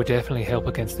 they would definitely help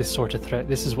against this sort of threat.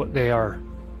 This is what they are.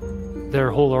 Their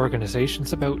whole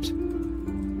organization's about.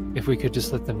 If we could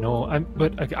just let them know.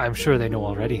 I'm sure they know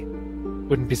already.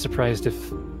 Wouldn't be surprised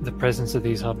if the presence of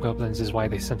these hobgoblins is why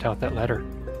they sent out that letter.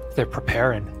 They're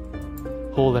preparing,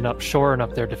 holding up, shoring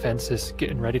up their defenses,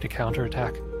 getting ready to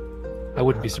counterattack. I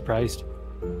wouldn't be surprised.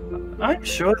 I'm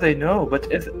sure they know,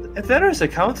 but if there is a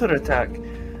counterattack,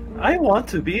 I want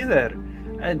to be there.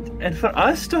 And for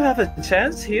us to have a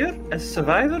chance here as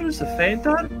survivors of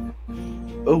Feindar,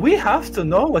 we have to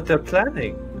know what they're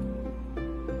planning.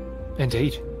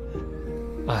 Indeed.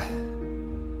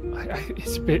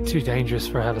 It's a bit too dangerous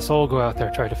for have us all go out there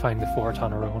and try to find the fort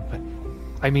on our own, but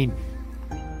I mean,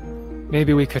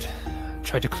 maybe we could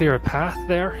try to clear a path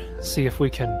there, see if we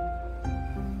can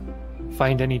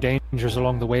find any dangers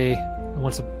along the way.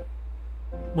 Once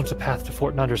a path to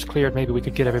Fort Nunder is cleared, maybe we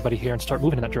could get everybody here and start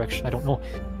moving in that direction. I don't know.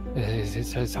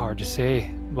 It's hard to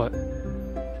say, but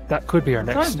that could be our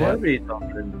next step.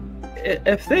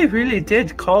 If they really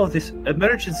did call this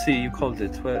emergency, you called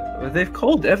it, where they've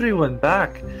called everyone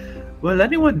back, will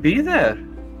anyone be there?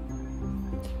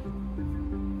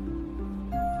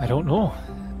 I don't know.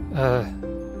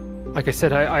 Like I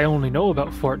said, I only know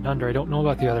about Fort Nunder. I don't know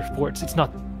about the other forts. It's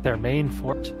not their main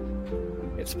fort.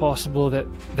 It's possible that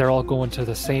they're all going to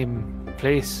the same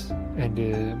place, and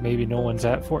maybe no one's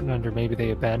at Fort Nunder. Maybe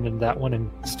they abandoned that one and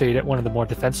stayed at one of the more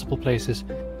defensible places.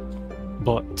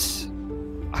 But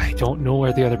I don't know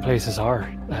where the other places are.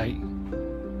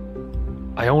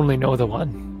 I only know the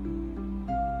one.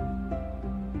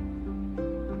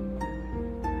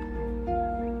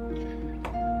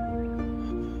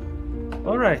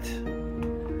 All right.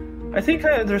 I think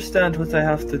I understand what I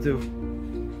have to do.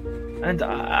 And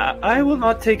I will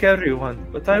not take everyone,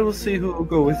 but I will see who will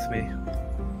go with me.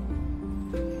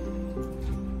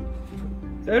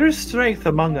 There is strength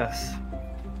among us.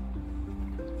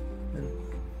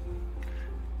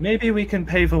 Maybe we can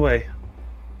pave a way.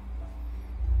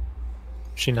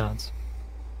 She nods.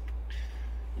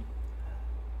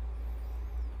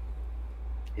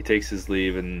 He takes his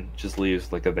leave and just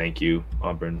leaves like a thank you,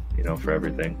 Oberyn, for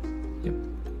everything. Yep.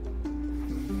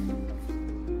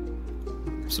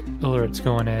 So Ulrich's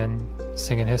going in,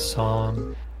 singing his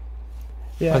song.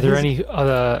 Yeah, Are there any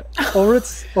other...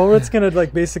 Ulrich's gonna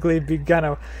basically be kind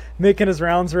of making his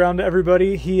rounds around to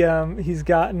everybody. He's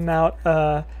gotten out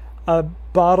a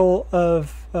bottle of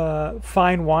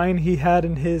fine wine he had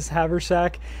in his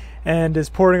haversack, and is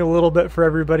pouring a little bit for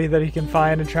everybody that he can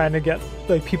find, and trying to get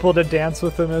people to dance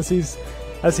with him as he's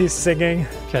singing.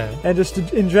 Okay. And just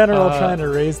in general trying to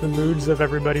raise the moods of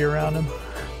everybody around him.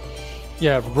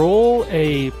 Yeah, roll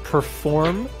a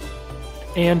perform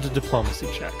and a diplomacy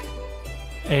check.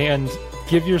 And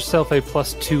give yourself a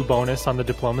 +2 bonus on the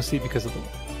diplomacy because of the...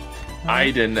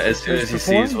 Aiden, as soon as he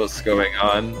sees what's going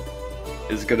on,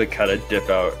 is going to kind of dip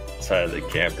out outside of the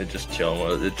camp and just chill in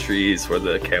one of the trees where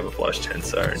the camouflage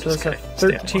tents are. And So just it's a kinda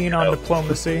stand 13 looking on out.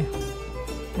 diplomacy.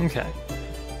 Okay.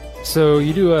 So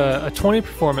you do a 20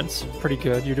 performance, pretty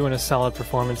good. You're doing a solid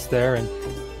performance there, and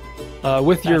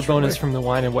with your Naturally. bonus from the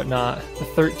wine and whatnot, the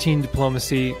 13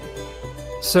 diplomacy.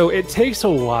 So it takes a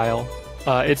while.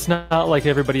 It's not like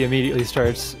everybody immediately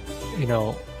starts,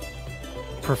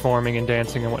 performing and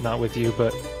dancing and whatnot with you,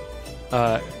 but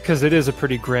because it is a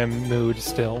pretty grim mood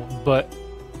still. But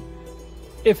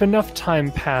if enough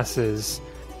time passes,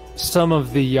 some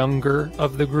of the younger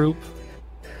of the group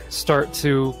start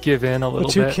to give in a The little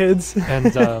two bit. kids.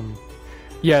 And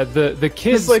yeah, the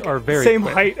kids Just like are very same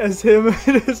quick. height as him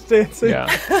in his dancing. Yeah.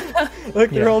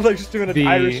 Like they're Yeah. all like just doing an The-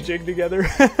 Irish jig together.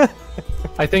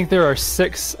 I think there are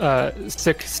six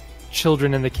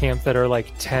children in the camp that are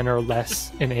like 10 or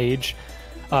less in age,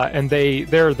 and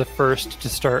they're the first to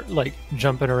start like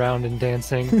jumping around and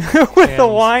dancing. With the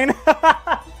And- wine.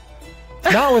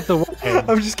 Not with the wine.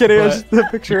 I'm just kidding. I But- just the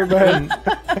picture in my head.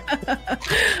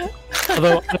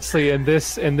 Although honestly, in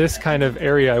this kind of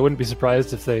area, I wouldn't be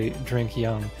surprised if they drink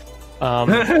young.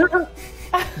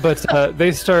 But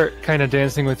they start kind of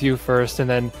dancing with you first, and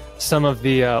then some of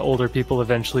the older people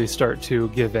eventually start to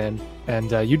give in,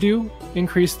 and you do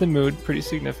increase the mood pretty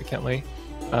significantly.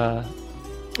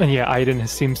 And yeah, Aiden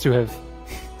seems to have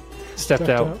stepped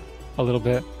out a little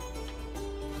bit.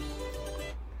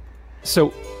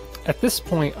 So at this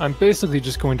point, I'm basically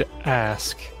just going to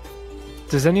ask,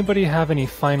 does anybody have any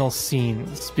final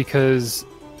scenes? Because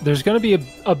there's going to be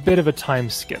a bit of a time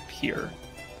skip here.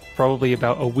 Probably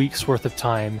about a week's worth of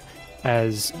time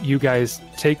as you guys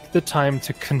take the time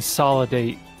to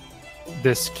consolidate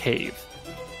this cave,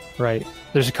 right?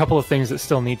 There's a couple of things that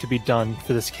still need to be done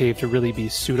for this cave to really be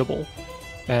suitable,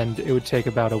 and it would take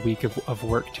about a week of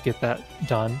work to get that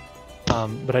done.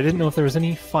 But I didn't know if there was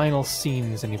any final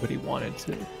scenes anybody wanted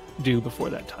to do before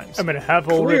that time. I'm gonna have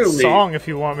Ulrich's Clearly. song if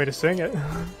you want me to sing it.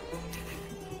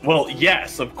 Well,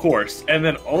 yes, of course. And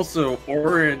then also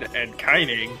Orin and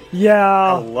Kyning.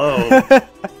 Yeah. Hello.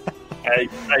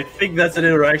 I think that's an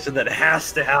interaction that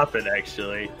has to happen,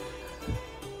 actually.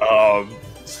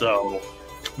 So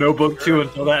no book 2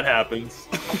 until that happens.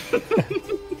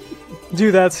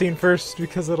 Do that scene first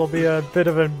because it'll be a bit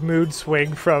of a mood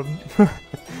swing from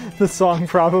the song,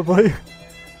 probably.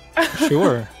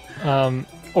 Sure.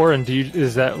 Oren,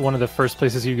 is that one of the first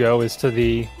places you go? Is to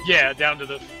the Yeah, down to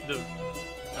the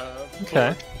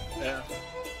Okay. floor. Yeah.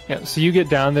 Yeah, so you get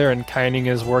down there and Kyning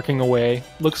is working away.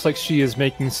 Looks like she is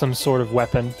making some sort of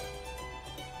weapon.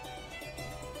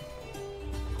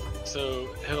 So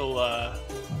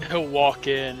he'll walk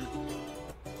in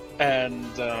and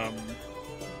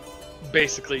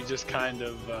basically just kind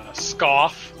of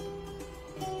scoff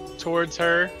towards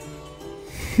her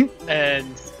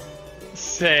and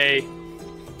say,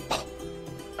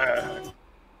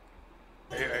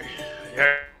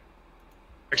 "You're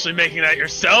actually making that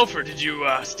yourself, or did you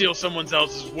steal someone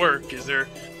else's work? Is there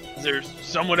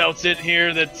someone else in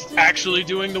here that's actually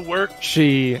doing the work?"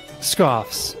 She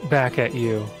scoffs back at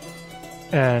you,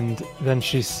 and then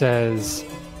she says,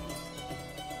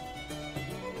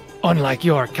 "Unlike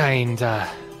your kind, I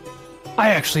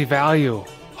actually value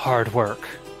hard work.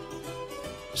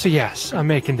 So yes, I'm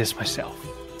making this myself."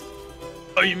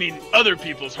 Oh, you mean other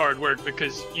people's hard work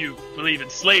because you believe in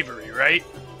slavery, right?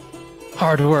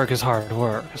 Hard work is hard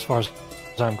work, as far as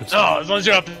I'm concerned. Oh, as long as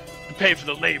you don't have to pay for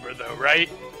the labor, though, right?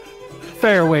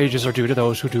 Fair wages are due to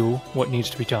those who do what needs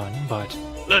to be done, but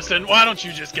Listen, why don't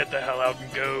you just get the hell out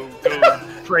and go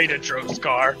pray to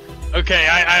Droskar? Okay,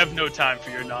 I have no time for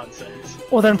your nonsense.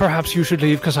 well, then perhaps you should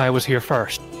leave because I was here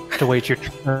first to wait your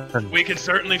turn. We can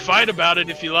certainly fight about it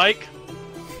if you like.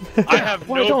 I have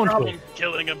Why no don't we? problem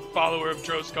killing a follower of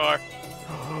Droskar.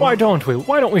 Why don't we?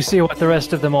 Why don't we see what the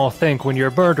rest of them all think when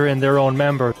you're murdering their own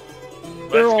members?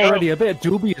 They're Let's go. already a bit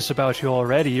dubious about you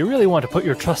already. You really want to put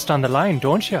your trust on the line,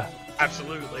 don't you?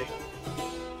 Absolutely.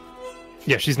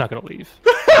 Yeah, she's not going to leave.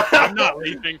 I'm not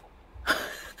leaving.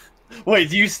 Wait,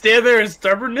 do you stand there in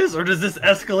stubbornness, or does this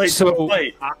escalate to So- a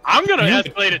fight? I'm gonna You-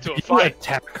 escalate it to a You fight.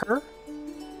 attack her?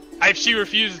 If she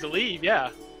refuses to leave, yeah.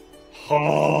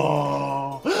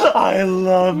 Oh, I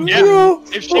love Yeah. you.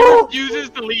 If she refuses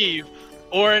to leave,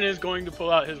 Orin is going to pull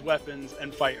out his weapons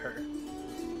and fight her.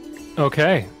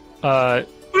 Okay.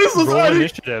 This was Roll what I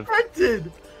initiative.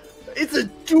 expected. It's a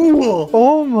duel,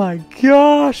 Oh my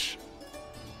gosh.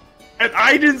 and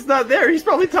Aiden's not there. He's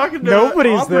probably talking to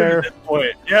Nobody's Aubrey there. At this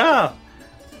point. Yeah.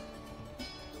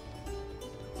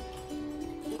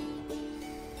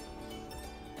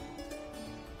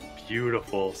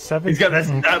 Beautiful. He's got that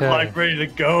stat Okay. block ready to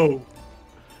go.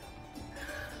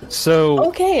 So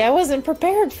Okay, I wasn't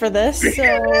prepared for this, so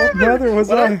Neither was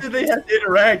Why I. did they have to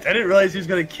interact? I didn't realize he was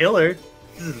gonna kill her.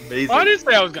 This is amazing. Well, I didn't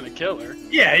say I was gonna kill her.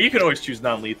 Yeah, you can always choose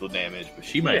non-lethal damage, but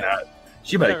she might Yeah. not.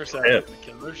 She I might never said kill I him. was gonna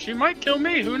kill her. She might kill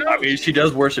me. Who knows? I mean, she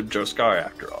does worship Joskar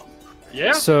after all.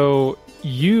 Yeah. So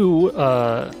you,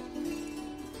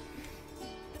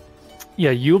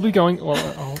 you'll be going.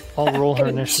 Well, I'll roll her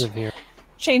initiative here.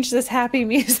 change this happy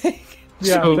music.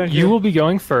 Yeah, so thank you will be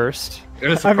going first.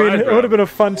 I mean, it would have been a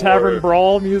fun tavern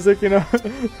brawl music, you know.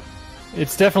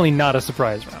 It's definitely not a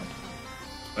surprise round.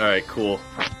 All right, cool.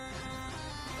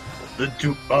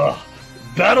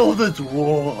 Battle of the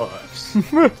Dwarves.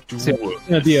 So it's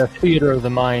gonna be a theater of the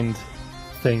mind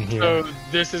thing here. So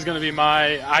this is gonna be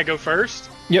I go first.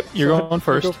 Yep, you're going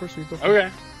first. Go first. You go first. Okay.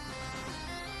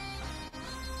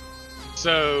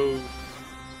 So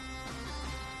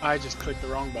I just clicked the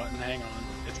wrong button. Hang on.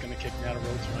 It's gonna kick me out of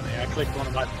Roll20. I clicked one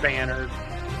of my banner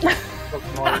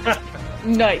bookmarks.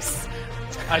 Nice.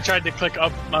 I tried to click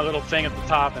up my little thing at the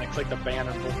top and I clicked the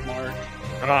banner bookmark.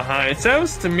 It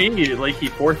sounds to me like he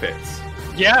forfeits.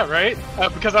 Yeah, right?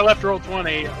 Because I left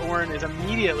Roll20, Orin is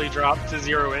immediately dropped to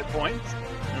 0 hit points.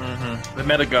 Mm-hmm. The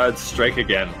meta gods strike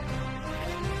again.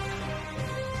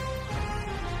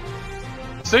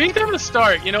 So he's gonna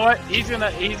start. You know what? He's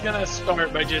gonna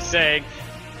start by just saying,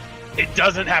 "It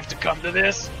doesn't have to come to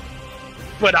this,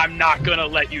 but I'm not gonna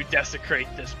let you desecrate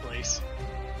this place."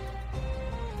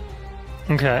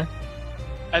 Okay.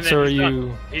 And then So are he's done.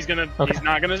 you? He's gonna. Okay. He's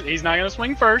not gonna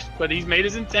swing first, but he's made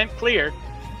his intent clear.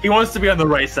 He wants to be on the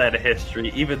right side of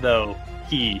history, even though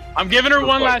he. I'm giving her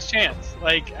one Okay. last chance.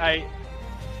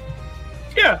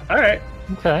 Yeah, all right.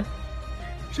 Okay.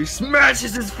 She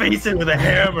smashes his face in with a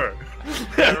hammer.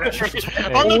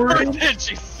 On the first hit,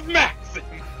 she smacks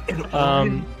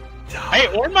him. Hey,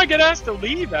 Orin might get asked to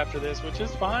leave after this, which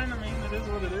is fine. I mean, it is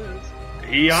what it is.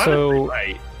 He honestly So-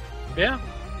 might. Yeah.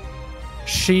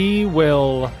 She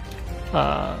will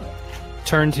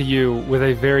turn to you with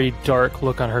a very dark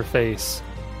look on her face.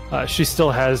 She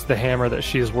still has the hammer that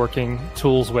she is working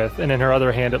tools with, and in her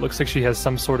other hand, it looks like she has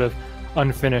some sort of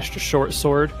unfinished short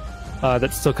sword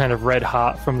that's still kind of red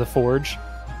hot from the forge.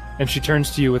 And she turns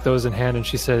to you with those in hand, and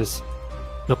she says,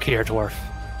 "Look here, dwarf.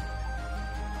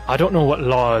 I don't know what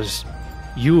laws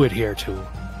you adhere to,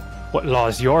 what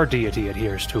laws your deity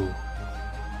adheres to,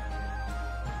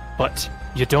 but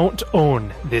you don't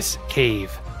own this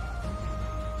cave.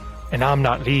 And I'm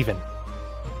not leaving."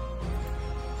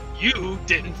 You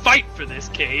didn't fight for this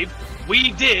cave.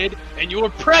 We did, and your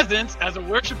presence as a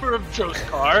worshiper of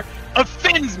Joskar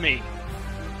offends me.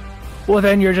 Well,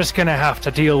 then you're just gonna have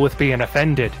to deal with being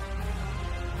offended.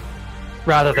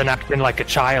 Rather than acting like a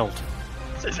child.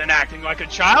 This isn't acting like a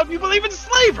child. You believe in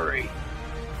slavery.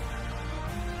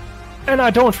 And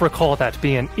I don't recall that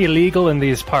being illegal in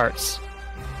these parts.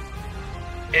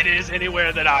 It is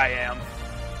anywhere that I am.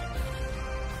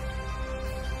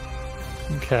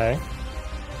 Okay.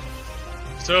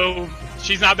 So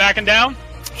she's not backing down?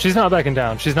 She's not backing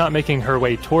down. She's not making her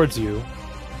way towards you.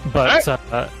 But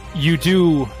you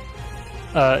do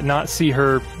not see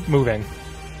her moving.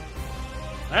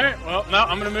 Alright, well, no,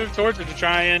 I'm going to move towards her to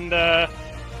try and,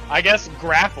 I guess,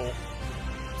 grapple.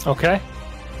 Okay.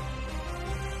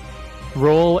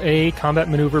 Roll a combat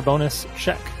maneuver bonus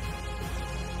check.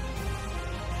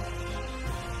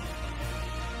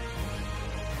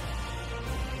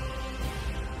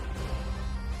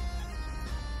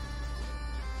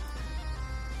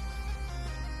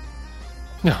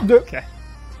 No. Okay.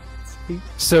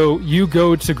 So you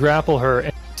go to grapple her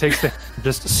and takes the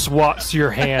just swats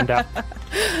your hand out.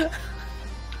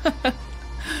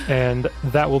 And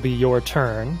that will be your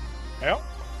turn. Yep.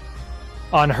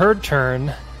 On her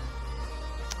turn,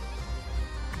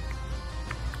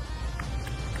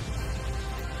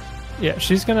 yeah,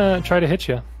 she's gonna try to hit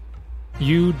you.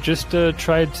 You just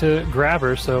tried to grab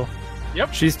her, so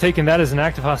Yep. she's taking that as an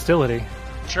act of hostility.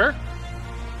 Sure.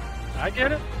 I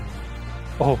get it.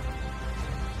 Oh,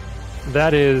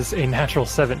 that is a natural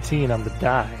 17 on the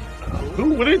die.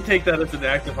 Who wouldn't take that as an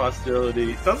act of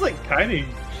hostility? Sounds like kind of.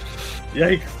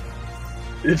 Yikes.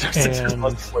 It just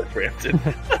must split Frampton.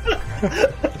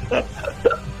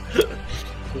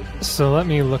 So let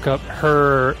me look up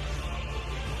her.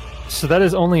 So that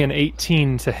is only an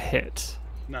 18 to hit.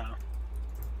 No.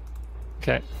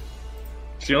 Okay.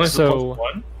 She only has So- a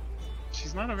 +1?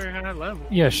 She's not a very high level.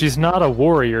 Yeah, she's not a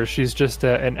warrior. She's just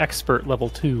an expert level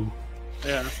 2.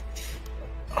 Yeah.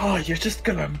 Oh, you're just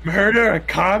gonna murder a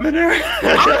commoner?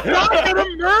 I'm not gonna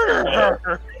murder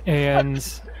her! And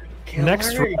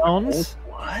next her? round,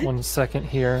 What? 1 second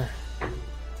here.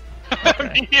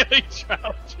 Immediately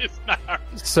challenges now.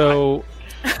 So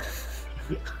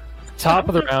Top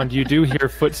of the round, you do hear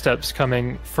footsteps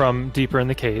coming from deeper in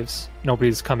the caves.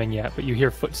 Nobody's coming yet, but you hear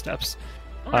footsteps.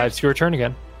 It's your turn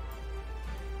again.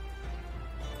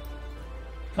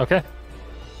 Okay.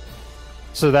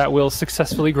 So that will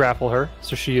successfully grapple her.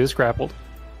 So she is grappled.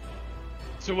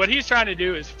 So what he's trying to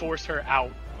do is force her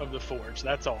out of the forge.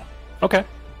 That's all. Okay.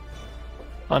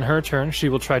 On her turn, she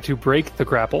will try to break the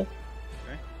grapple.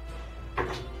 Okay.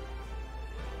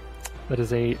 That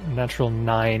is a natural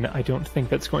 9. I don't think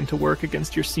that's going to work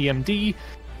against your CMD.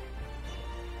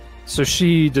 So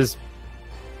she does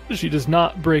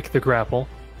not break the grapple.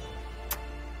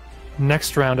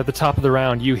 Next round, at the top of the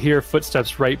round, you hear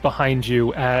footsteps right behind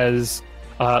you as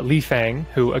Li Fang,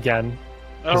 who again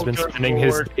has been spending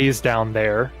his days down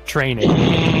there training,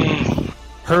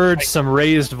 heard some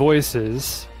raised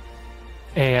voices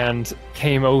and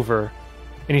came over,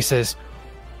 and he says,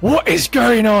 "What is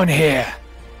going on here?"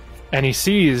 And he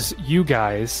sees you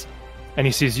guys, and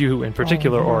he sees you in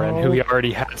particular, Orin, who he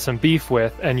already had some beef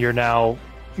with, and you're now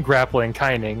grappling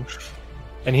Kaining.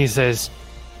 And he says,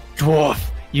 "Dwarf,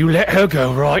 you let her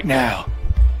go right now."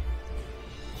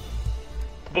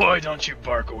 Boy, don't you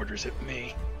bark orders at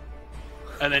me.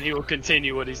 And then he will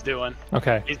continue what he's doing.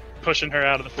 Okay. He's pushing her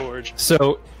out of the forge.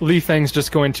 So Li Fang's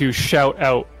just going to shout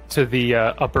out to the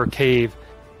upper cave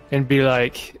and be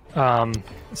like, let's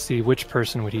see, which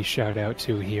person would he shout out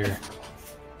to here?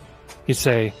 He'd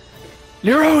say,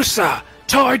 "Lirosa,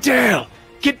 Tydale,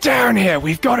 get down here.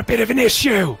 We've got a bit of an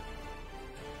issue."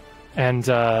 And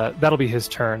that'll be his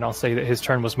turn. I'll say that his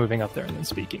turn was moving up there and then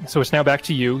speaking. So it's now back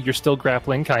to you. You're still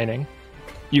grappling Kaining.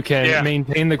 You can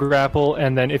maintain the grapple,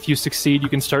 and then if you succeed, you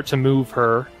can start to move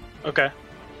her. Okay.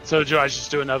 So do I just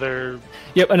do another...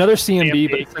 Yep, another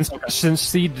CMB, but since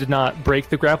C did not break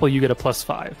the grapple, you get a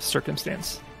 +5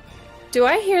 circumstance. Do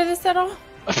I hear this at all?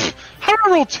 How do I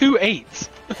roll 2 8s?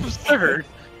 Absurd.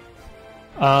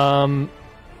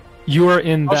 You are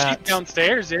in that... she's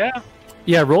downstairs, yeah?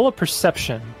 Yeah, roll a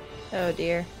perception. Oh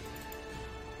dear.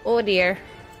 Oh dear.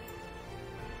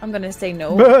 I'm gonna say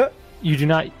no. You do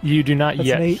not That's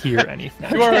yet an 8. hear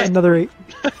anything. You are Another 8.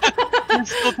 I'm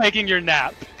still taking your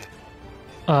nap.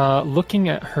 Looking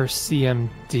at her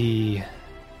CMD.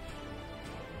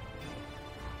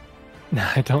 No,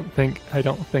 I don't think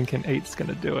an 8's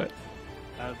gonna do it.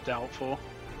 Doubtful.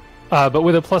 But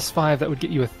with a +5, that would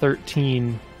get you a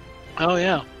 13. Oh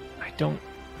yeah. I don't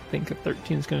think a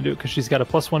 13 is gonna do it because she's got a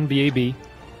 +1 BAB.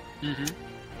 Mm-hmm.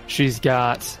 She's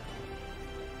got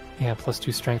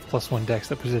 +2 strength, +1 dex.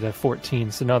 That puts it at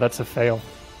 14. So no, that's a fail.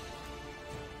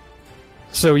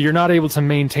 So you're not able to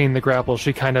maintain the grapple.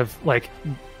 She kind of like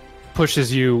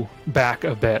pushes you back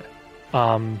a bit.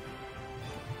 And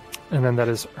then that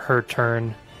is her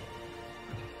turn.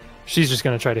 She's just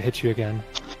going to try to hit you again.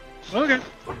 Okay.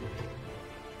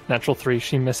 Natural 3,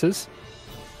 she misses.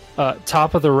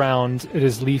 Top of the round, it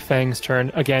is Li Fang's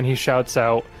turn. Again, he shouts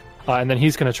out, and then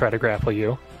he's going to try to grapple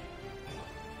you.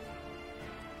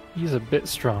 He's a bit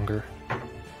stronger.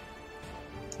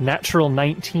 Natural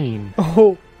 19.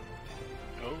 Oh.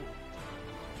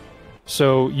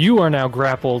 So you are now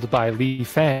grappled by Li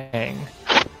Fang.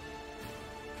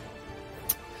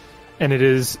 And it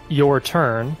is your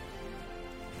turn.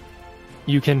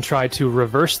 You can try to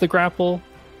reverse the grapple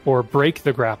or break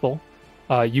the grapple.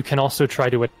 You can also try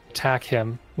to attack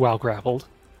him while grappled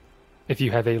if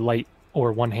you have a light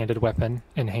or one-handed weapon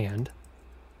in hand.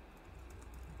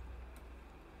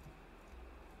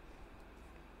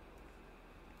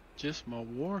 Just my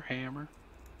warhammer.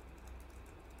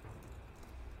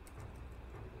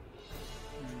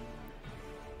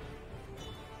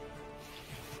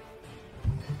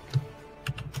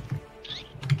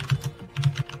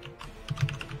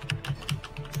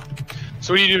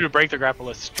 So what do you do to break the grapple?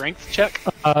 A strength check?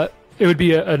 It would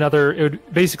be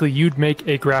basically you'd make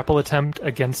a grapple attempt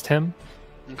against him.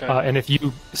 Okay. And if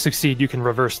you succeed, you can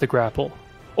reverse the grapple.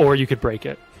 Or you could break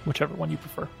it, whichever one you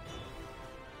prefer.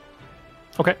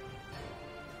 Okay.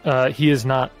 He is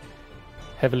not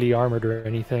heavily armored or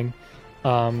anything.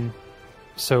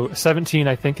 So 17,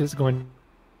 I think, is going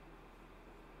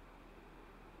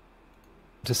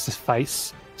to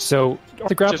suffice. So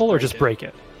the grapple or just break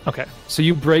it? Okay. So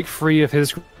you break free of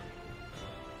his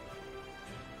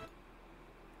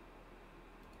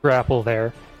grapple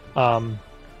there.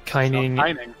 Kaining.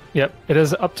 Kaining. Yep. It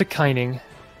is up to Kaining.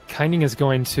 Kaining is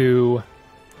going to...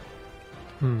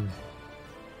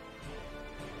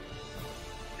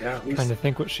 Yeah, at trying to least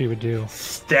think what she would do.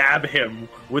 stab him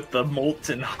with the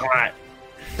molten hot.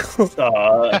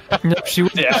 No, she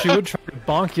would try to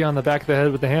bonk you on the back of the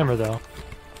head with the hammer, though.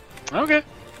 Okay.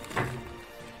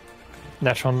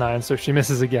 Natural 9, so she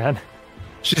misses again.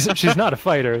 She's not a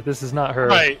fighter. This is not her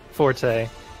Right. forte.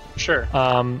 Sure.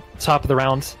 Top of the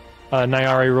round,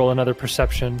 Nyari, roll another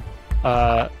perception.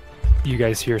 You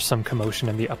guys hear some commotion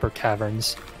in the upper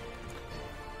caverns.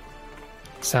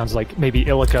 Sounds like maybe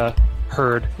Illica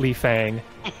heard Li Fang,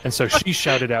 and so she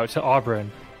shouted out to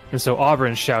Auburn, and so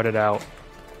Auburn shouted out.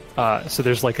 So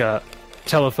there's like a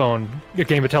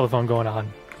game of telephone going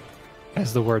on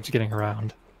as the word's getting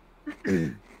around.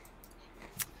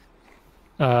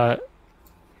 Wow,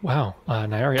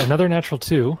 Nyari, another natural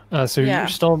 2. So Yeah. you're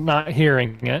still not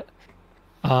hearing it.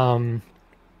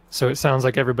 So it sounds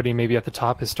like everybody maybe at the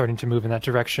top is starting to move in that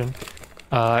direction.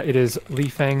 It is Li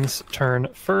Fang's turn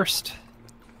first.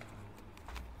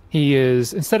 He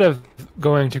is, instead of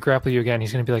going to grapple you again,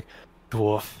 he's going to be like,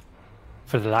 Dwarf,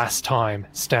 for the last time,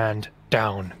 stand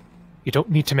down. You don't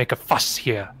need to make a fuss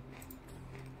here.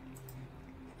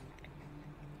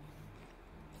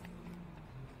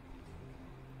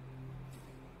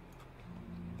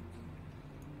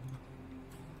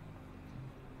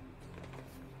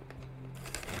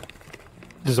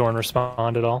 Does Zorn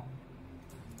respond at all?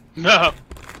 No.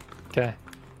 Okay.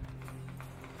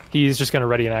 He's just going to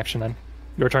ready an action then.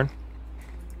 Your turn.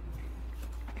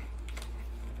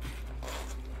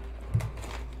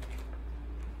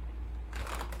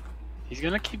 He's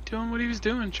gonna keep doing what he was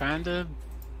doing, trying to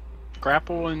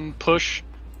grapple and push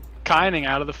Kyning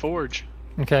out of the forge.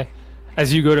 Okay.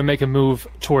 As you go to make a move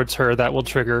towards her, that will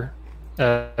trigger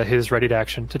his readied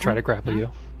action to try to grapple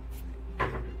you.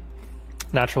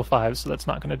 Natural 5, so that's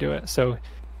not going to do it. So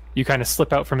you kind of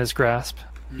slip out from his grasp.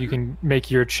 You can make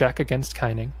your check against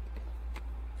Kyning.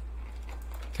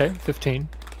 Okay, 15.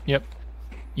 Yep.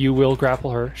 You will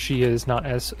grapple her. She is not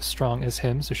as strong as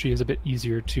him, so she is a bit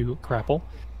easier to grapple.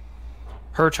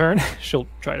 Her turn. She'll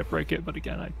try to break it, but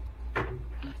again,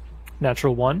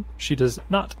 Natural 1. She does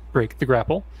not break the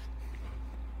grapple.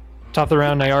 Top of the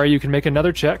round, Nyari, you can make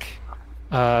another check.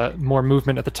 More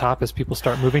movement at the top as people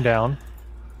start moving down.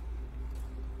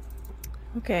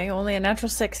 Okay, only a natural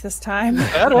 6 this time.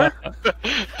 Better.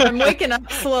 I'm waking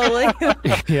up slowly.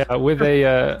 Yeah, with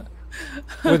a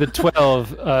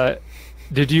 12,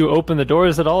 did you open the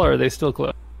doors at all, or are they still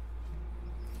closed?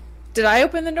 Did I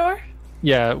open the door?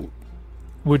 Yeah.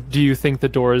 Do you think the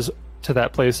doors to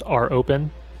that place are open,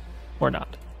 or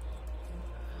not?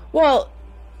 Well,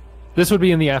 This would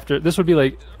be This would be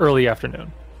like early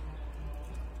afternoon.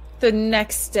 the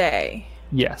next day.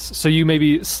 Yes. So you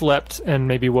maybe slept and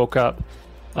maybe woke up.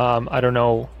 I don't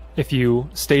know if you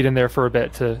stayed in there for a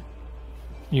bit to,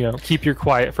 keep your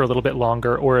quiet for a little bit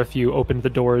longer, or if you opened the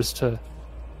doors to.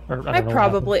 Or, I don't know I what happened.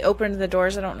 probably opened the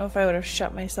doors. I don't know if I would have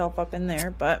shut myself up in there,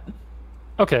 but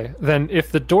Okay, then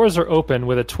if the doors are open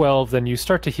with a 12, then you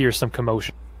start to hear some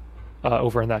commotion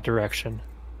over in that direction.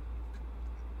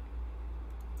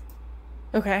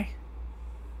 okay.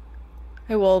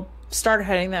 I will start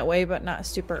heading that way, but not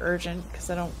super urgent because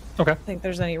I don't Okay. think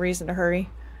there's any reason to hurry.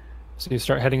 So you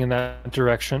start heading in that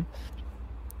direction.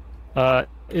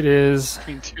 It is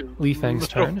Between two Li Fang's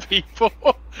little turn. people.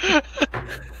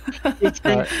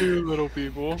 Between two little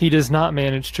people. He does not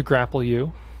manage to grapple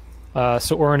you.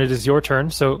 So Orin, it is your turn.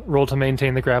 So roll to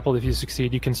maintain the grapple. If you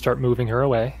succeed, you can start moving her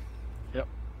away. Yep.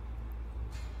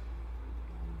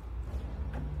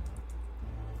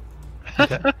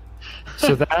 Okay.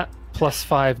 So that plus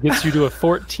 5 gets you to a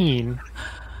 14.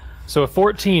 So a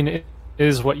 14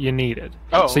 is what you needed.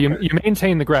 Oh, so you okay. you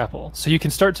maintain the grapple. So you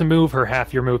can start to move her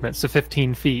half your movement, so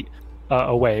 15 feet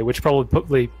away, which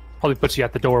probably puts you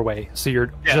at the doorway. So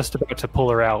you're just about to pull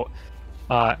her out.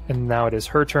 And now it is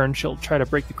her turn. She'll try to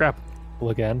break the grapple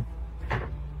again.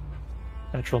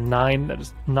 Natural 9. That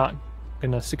is not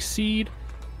going to succeed.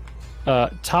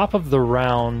 Top of the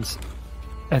round.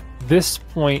 At this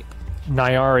point,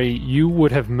 Nyari, you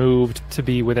would have moved to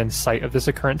be within sight of this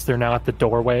occurrence. They're now at the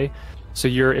doorway. So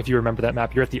if you remember that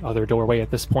map, you're at the other doorway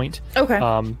at this point. Okay.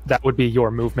 That would be your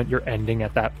movement. You're ending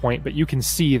at that point, but you can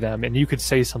see them, and you could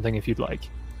say something if you'd like.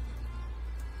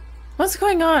 What's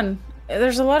going on?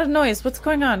 There's a lot of noise. What's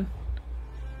going on?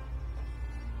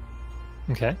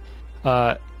 Okay.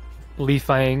 Li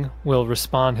Fang will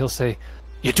respond. He'll say,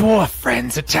 "Your dwarf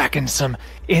friend's attacking some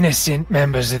innocent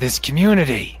members of this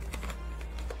community."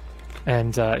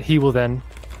 And he will then,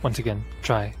 once again,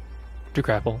 try to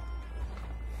grapple.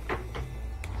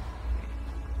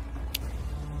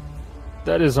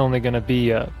 That is only going to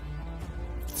be a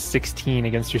 16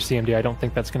 against your CMD. I don't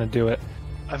think that's going to do it.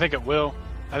 I think it will.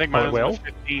 I think Oh, it mine will? was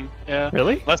 15. Yeah.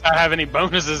 Really? Unless I have any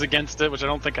bonuses against it, which I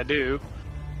don't think I do.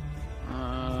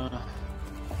 Let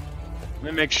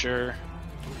me make sure.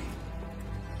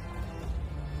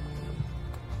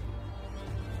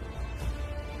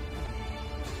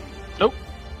 Nope.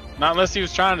 Not unless he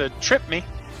was trying to trip me.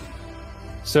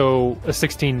 So a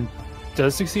 16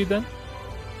 does succeed then?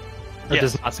 Or Yes.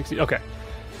 does not succeed? Okay.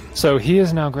 So he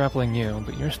is now grappling you,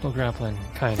 but you're still grappling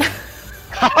Kainen.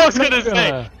 I was gonna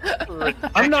say.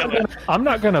 I'm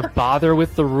not gonna bother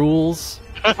with the rules.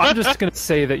 I'm just gonna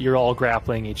say that you're all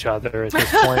grappling each other at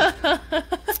this point.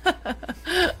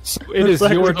 So it is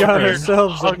like your we got turn.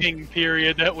 ourselves a Hugging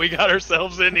period that we got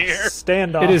ourselves in here.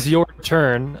 standoff. It is your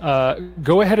turn.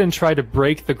 Go ahead and try to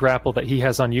break the grapple that he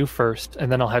has on you first,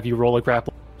 and then I'll have you roll a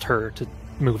grapple to her to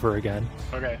move her again.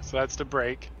 Okay, so that's to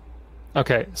break.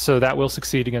 Okay, so that will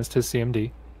succeed against his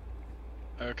CMD.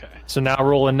 Okay. So now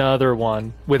roll another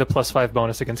one with a +5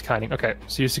 bonus against Kining. Okay,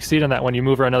 so you succeed on that one. You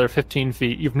move her another 15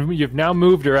 feet. You've now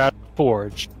moved her out of the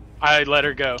forge. I let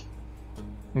her go.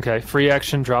 Okay, free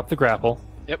action, drop the grapple.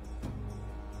 Yep.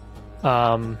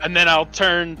 Um, And then I'll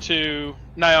turn to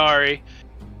Nyari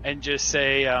and just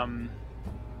say,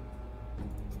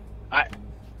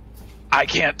 I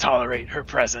can't tolerate her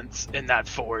presence in that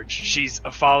forge. She's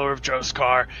a follower of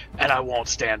Droskar, and I won't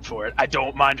stand for it. I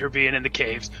don't mind her being in the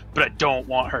caves, but I don't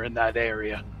want her in that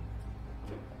area.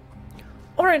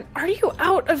 Orin, are you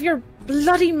out of your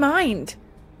bloody mind?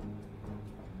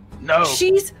 No.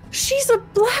 She's a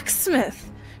blacksmith.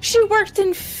 She worked in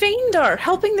Feindar,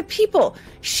 helping the people.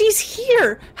 She's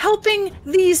here, helping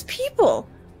these people.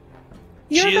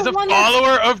 You're She is the a one that-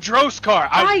 follower of Droskar.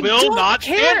 I will don't not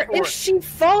care stand for if it. she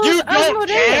follows You don't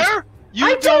Asmodeus. care? You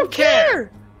I don't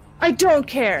care. I don't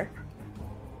care.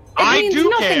 It I means do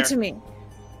nothing care. to me.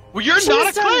 Well, you're She's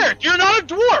not a done- cleric. You're not a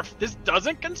dwarf. This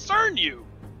doesn't concern you.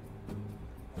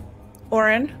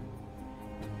 Orin,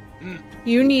 Hmm.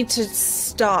 you need to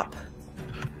stop.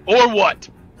 Or what?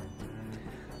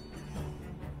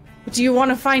 Do you want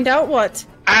to find out what?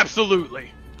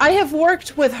 Absolutely. I have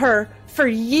worked with her for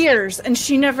years, and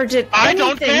she never did I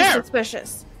don't anything care.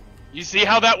 suspicious. You see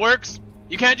how that works?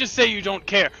 You can't just say you don't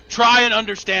care. Try and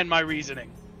understand my reasoning.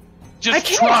 Just I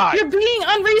can't. try. You're being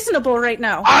unreasonable right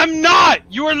now. I'm not!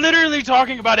 You are literally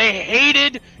talking about a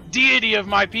hated deity of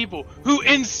my people who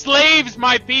enslaves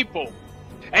my people.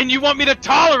 And you want me to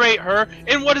tolerate her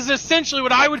in what is essentially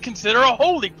what I would consider a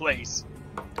holy place.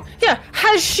 Yeah,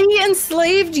 has she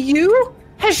enslaved you?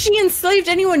 Has she enslaved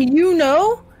anyone you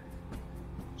know?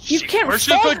 You She can't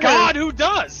worships fault a her. god who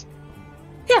does.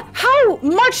 Yeah, how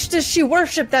much does she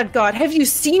worship that god? Have you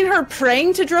seen her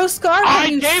praying to Droskar? Have I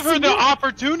you gave her seen- the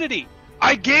opportunity.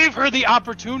 I gave her the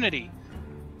opportunity.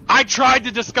 I tried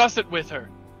to discuss it with her.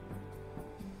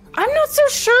 I'm not so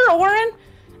sure, Orin.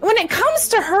 When it comes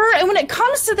to her, and when it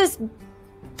comes to this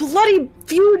bloody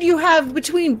feud you have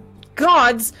between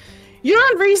gods, you're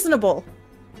unreasonable.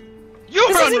 You're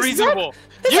This is unreasonable.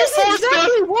 this You is forced exactly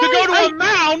us to why go to I- a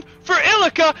mound for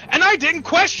Illica, and I didn't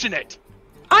question it.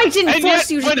 I didn't And force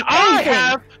yet, you to when do I anything.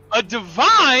 have a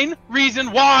divine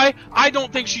reason why I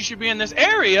don't think she should be in this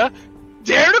area,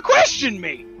 dare to question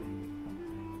me.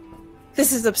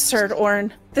 This is absurd,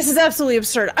 Orin. This is absolutely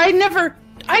absurd. I never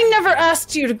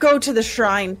asked you to go to the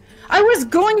shrine. I was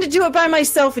going to do it by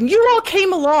myself, and you all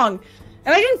came along.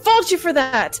 And I didn't fault you for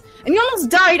that. And you almost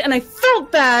died, and I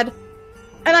felt bad.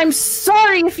 And I'm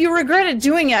sorry if you regretted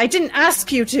doing it. I didn't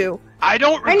ask you to. I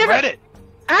don't I never regret it.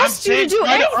 Asked I'm you to saying do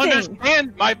try to anything.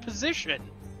 understand my position.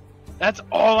 That's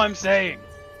all I'm saying.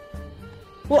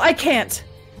 Well, I can't.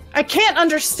 I can't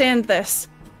understand this.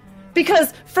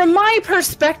 Because from my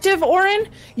perspective, Orin,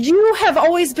 you have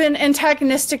always been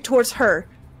antagonistic towards her.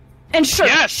 And sure,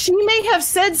 Yes. she may have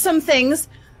said some things,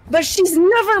 but she's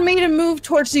never made a move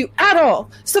towards you at all.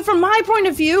 So from my point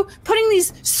of view, putting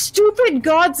these stupid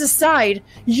gods aside,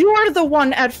 you're the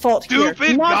one at fault here,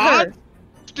 Stupid not gods? her.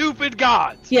 Stupid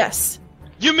gods. Yes.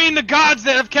 You mean the gods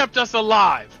that have kept us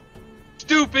alive?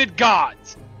 Stupid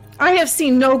gods. I have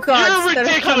seen no gods You're that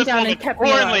have come ridiculous, down woman. and kept me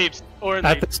Orin alive. leaves. Orin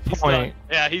At leaves. this He's point- done.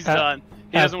 Yeah, he's at- done.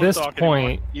 He At doesn't want this to talk anymore.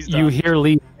 point, He's you done. hear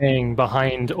Li Fang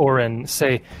behind Orin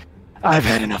say, "I've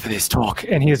had enough of this talk,"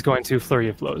 and he is going to flurry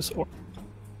of blows. Or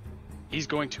He's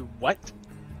going to what?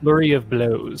 flurry of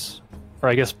blows, or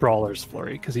I guess brawler's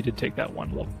flurry, because he did take that one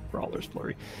level. Brawler's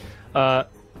flurry.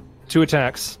 2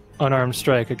 attacks, unarmed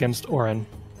strike against Orin.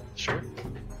 Sure.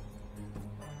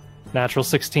 Natural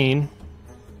 16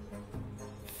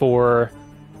 for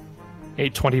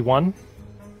 821,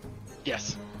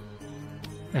 Yes.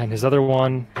 and his other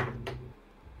one,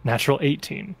 natural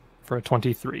 18 for a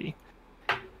 23.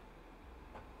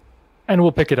 And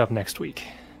we'll pick it up next week.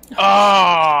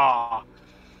 Ah,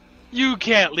 you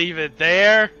can't leave it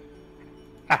there.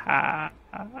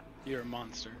 You're a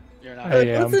monster. You're not. I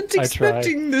am. I try.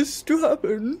 this to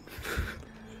happen.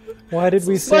 Why did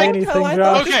we say Like anything, how I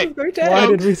thought Josh? Okay. this was going to Why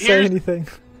end. did we say Here's- anything?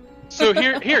 So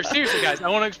here, seriously, guys, I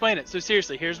want to explain it. So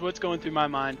seriously, here's what's going through my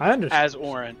mind I understand. as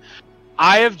Orin.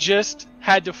 I have just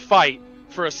had to fight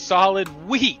for a solid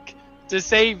week to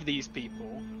save these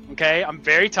people. Okay, I'm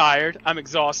very tired. I'm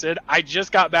exhausted. I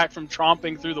just got back from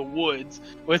tromping through the woods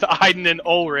with Aiden and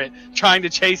Ulrich trying to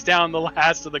chase down the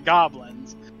last of the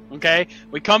goblins. Okay,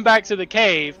 we come back to the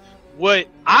cave. What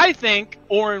I think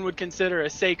Orin would consider a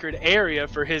sacred area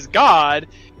for his god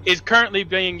is currently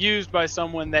being used by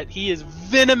someone that he is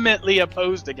vehemently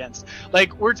opposed against.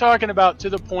 Like, we're talking about to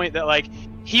the point that, like,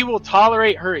 he will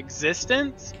tolerate her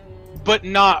existence, but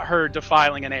not her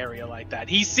defiling an area like that.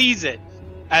 He sees it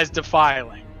as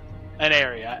defiling an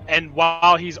area, and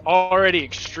while he's already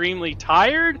extremely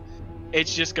tired,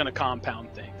 it's just going to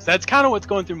compound things. That's kind of what's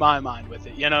going through my mind with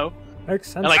it, you know? Makes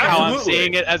sense. And like how I'm Absolutely.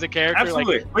 seeing it as a character.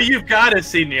 Absolutely. Like, But you've got to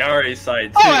see Niari's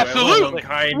side too. oh, absolutely.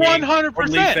 100%.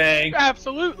 100%.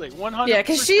 Absolutely. 100%. Yeah,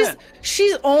 because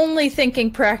she's only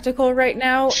thinking practical right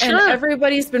now, and Sure.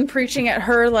 everybody's been preaching at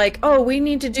her like, oh, we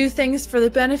need to do things for the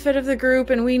benefit of the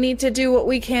group, and we need to do what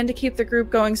we can to keep the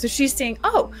group going. So she's saying,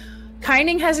 oh,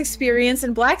 Kyning has experience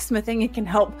in blacksmithing and can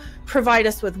help provide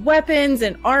us with weapons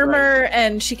and armor,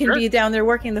 and she can Sure. be down there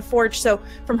working the forge. So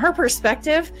from her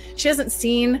perspective, she hasn't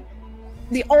seen...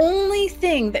 The only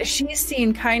thing that she's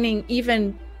seen Kyning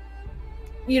even,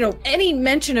 any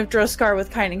mention of Droskar with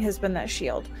Kyning has been that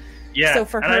shield. Yeah. So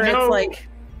for and her, I know it's like...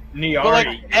 Niari. But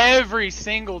like every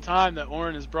single time that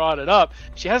Orin has brought it up,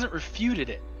 she hasn't refuted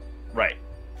it. Right.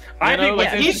 I think like,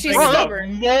 he's she's brought it up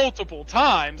stubborn. multiple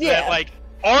times. Yeah. That, like,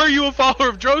 are you a follower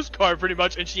of Droskar, pretty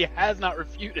much? And she has not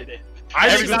refuted it. I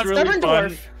Every think time what's really stubborn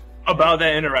fun dwarf. about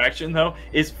that interaction, though,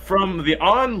 is from the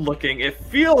onlooking, it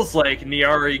feels like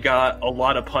Niari got a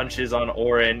lot of punches on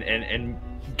Orin and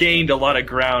gained a lot of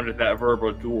ground at that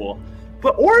verbal duel.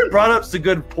 But Orin brought up some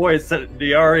good points that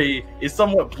Niari is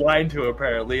somewhat blind to,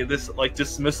 apparently, this like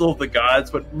dismissal of the gods,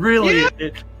 but really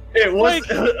it was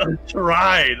a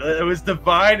tried. It was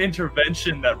divine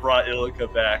intervention that brought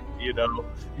Illica back,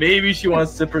 Maybe she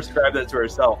wants to prescribe that to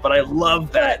herself, but I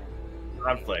love that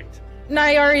conflict.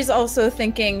 Nyari's also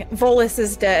thinking, Volus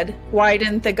is dead. Why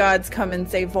didn't the gods come and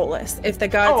save Volus? If the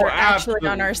gods Oh, are actually absolutely.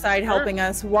 on our side helping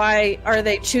us, why are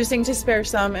they choosing to spare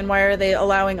some, and why are they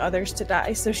allowing others to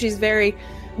die? So she's very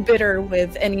bitter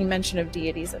with any mention of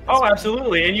deities at this Oh, point.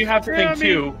 absolutely. And you have to Yeah, think,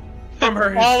 too, from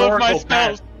her All of my historical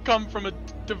spells past. come from a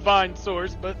divine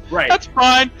source, but Right. that's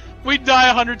fine. We'd die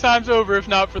 100 times over if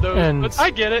not for those. And, But I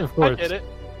get it. of I course. get it.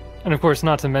 And of course,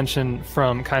 not to mention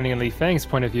from Kyning and Li Fang's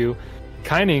point of view,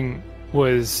 Kyning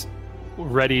was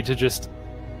ready to just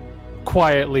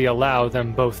quietly allow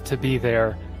them both to be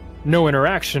there. No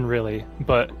interaction, really,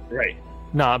 but Right.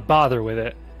 not bother with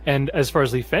it. And as far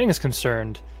as Li Fang is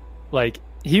concerned, like,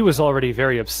 he was already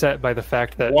very upset by the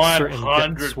fact that certain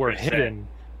deaths were 100%. hidden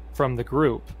from the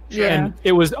group. Yeah. And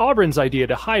it was Auburn's idea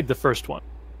to hide the first one.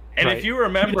 And Right. if you He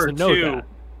remember, doesn't know too, that.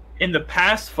 in the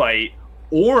past fight,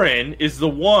 Orin is the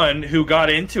one who got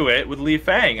into it with Li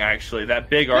Fang, actually, that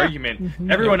big argument. Mhm.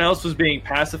 Everyone else was being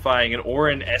pacifying, and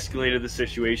Orin escalated the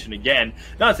situation again.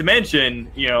 Not to mention,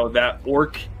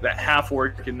 that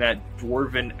half-orc and that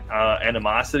dwarven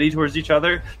animosity towards each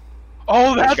other.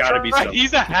 Oh, that's gotta right. be something.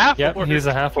 He's a half. Yep, orc. he's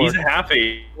a half-orc. He's a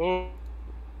halfie. Oh.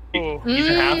 He's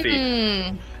a halfie.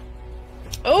 Mm.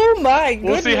 Oh my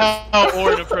goodness. We'll see how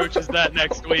Orin approaches that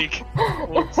next week.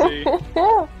 We'll see.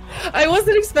 I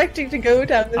wasn't expecting to go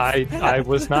down this I path.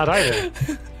 was not either.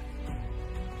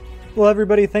 Well,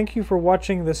 everybody, thank you for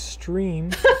watching the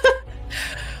stream.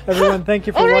 Everyone, thank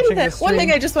you for watching the stream. One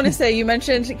thing I just want to say, you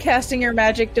mentioned casting your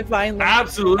magic divinely.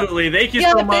 Absolutely. Thank you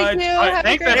Yeah, so thank much. you. Have a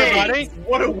Thanks, great day. everybody.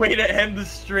 What a way to end the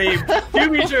stream. Do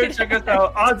be sure to check us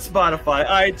out on Spotify,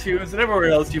 iTunes, and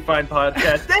everywhere else you find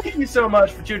podcasts. Thank you so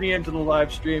much for tuning in to the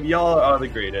live stream. Y'all are the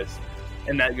greatest.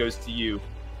 And that goes to you,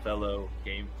 fellow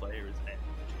game players.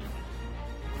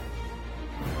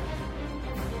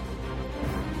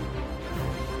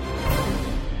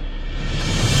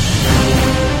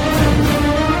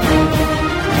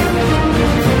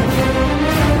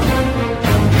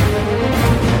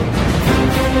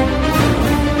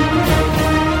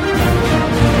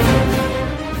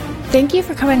 Thank you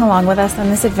for coming along with us on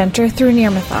this adventure through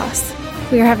Near Mythos.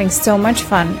 We are having so much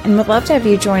fun and would love to have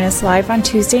you join us live on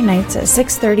Tuesday nights at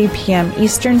 6:30 p.m.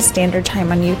 Eastern Standard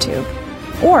Time on YouTube.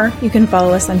 Or you can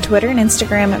follow us on Twitter and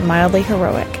Instagram at Mildly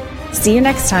Heroic. See you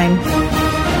next time.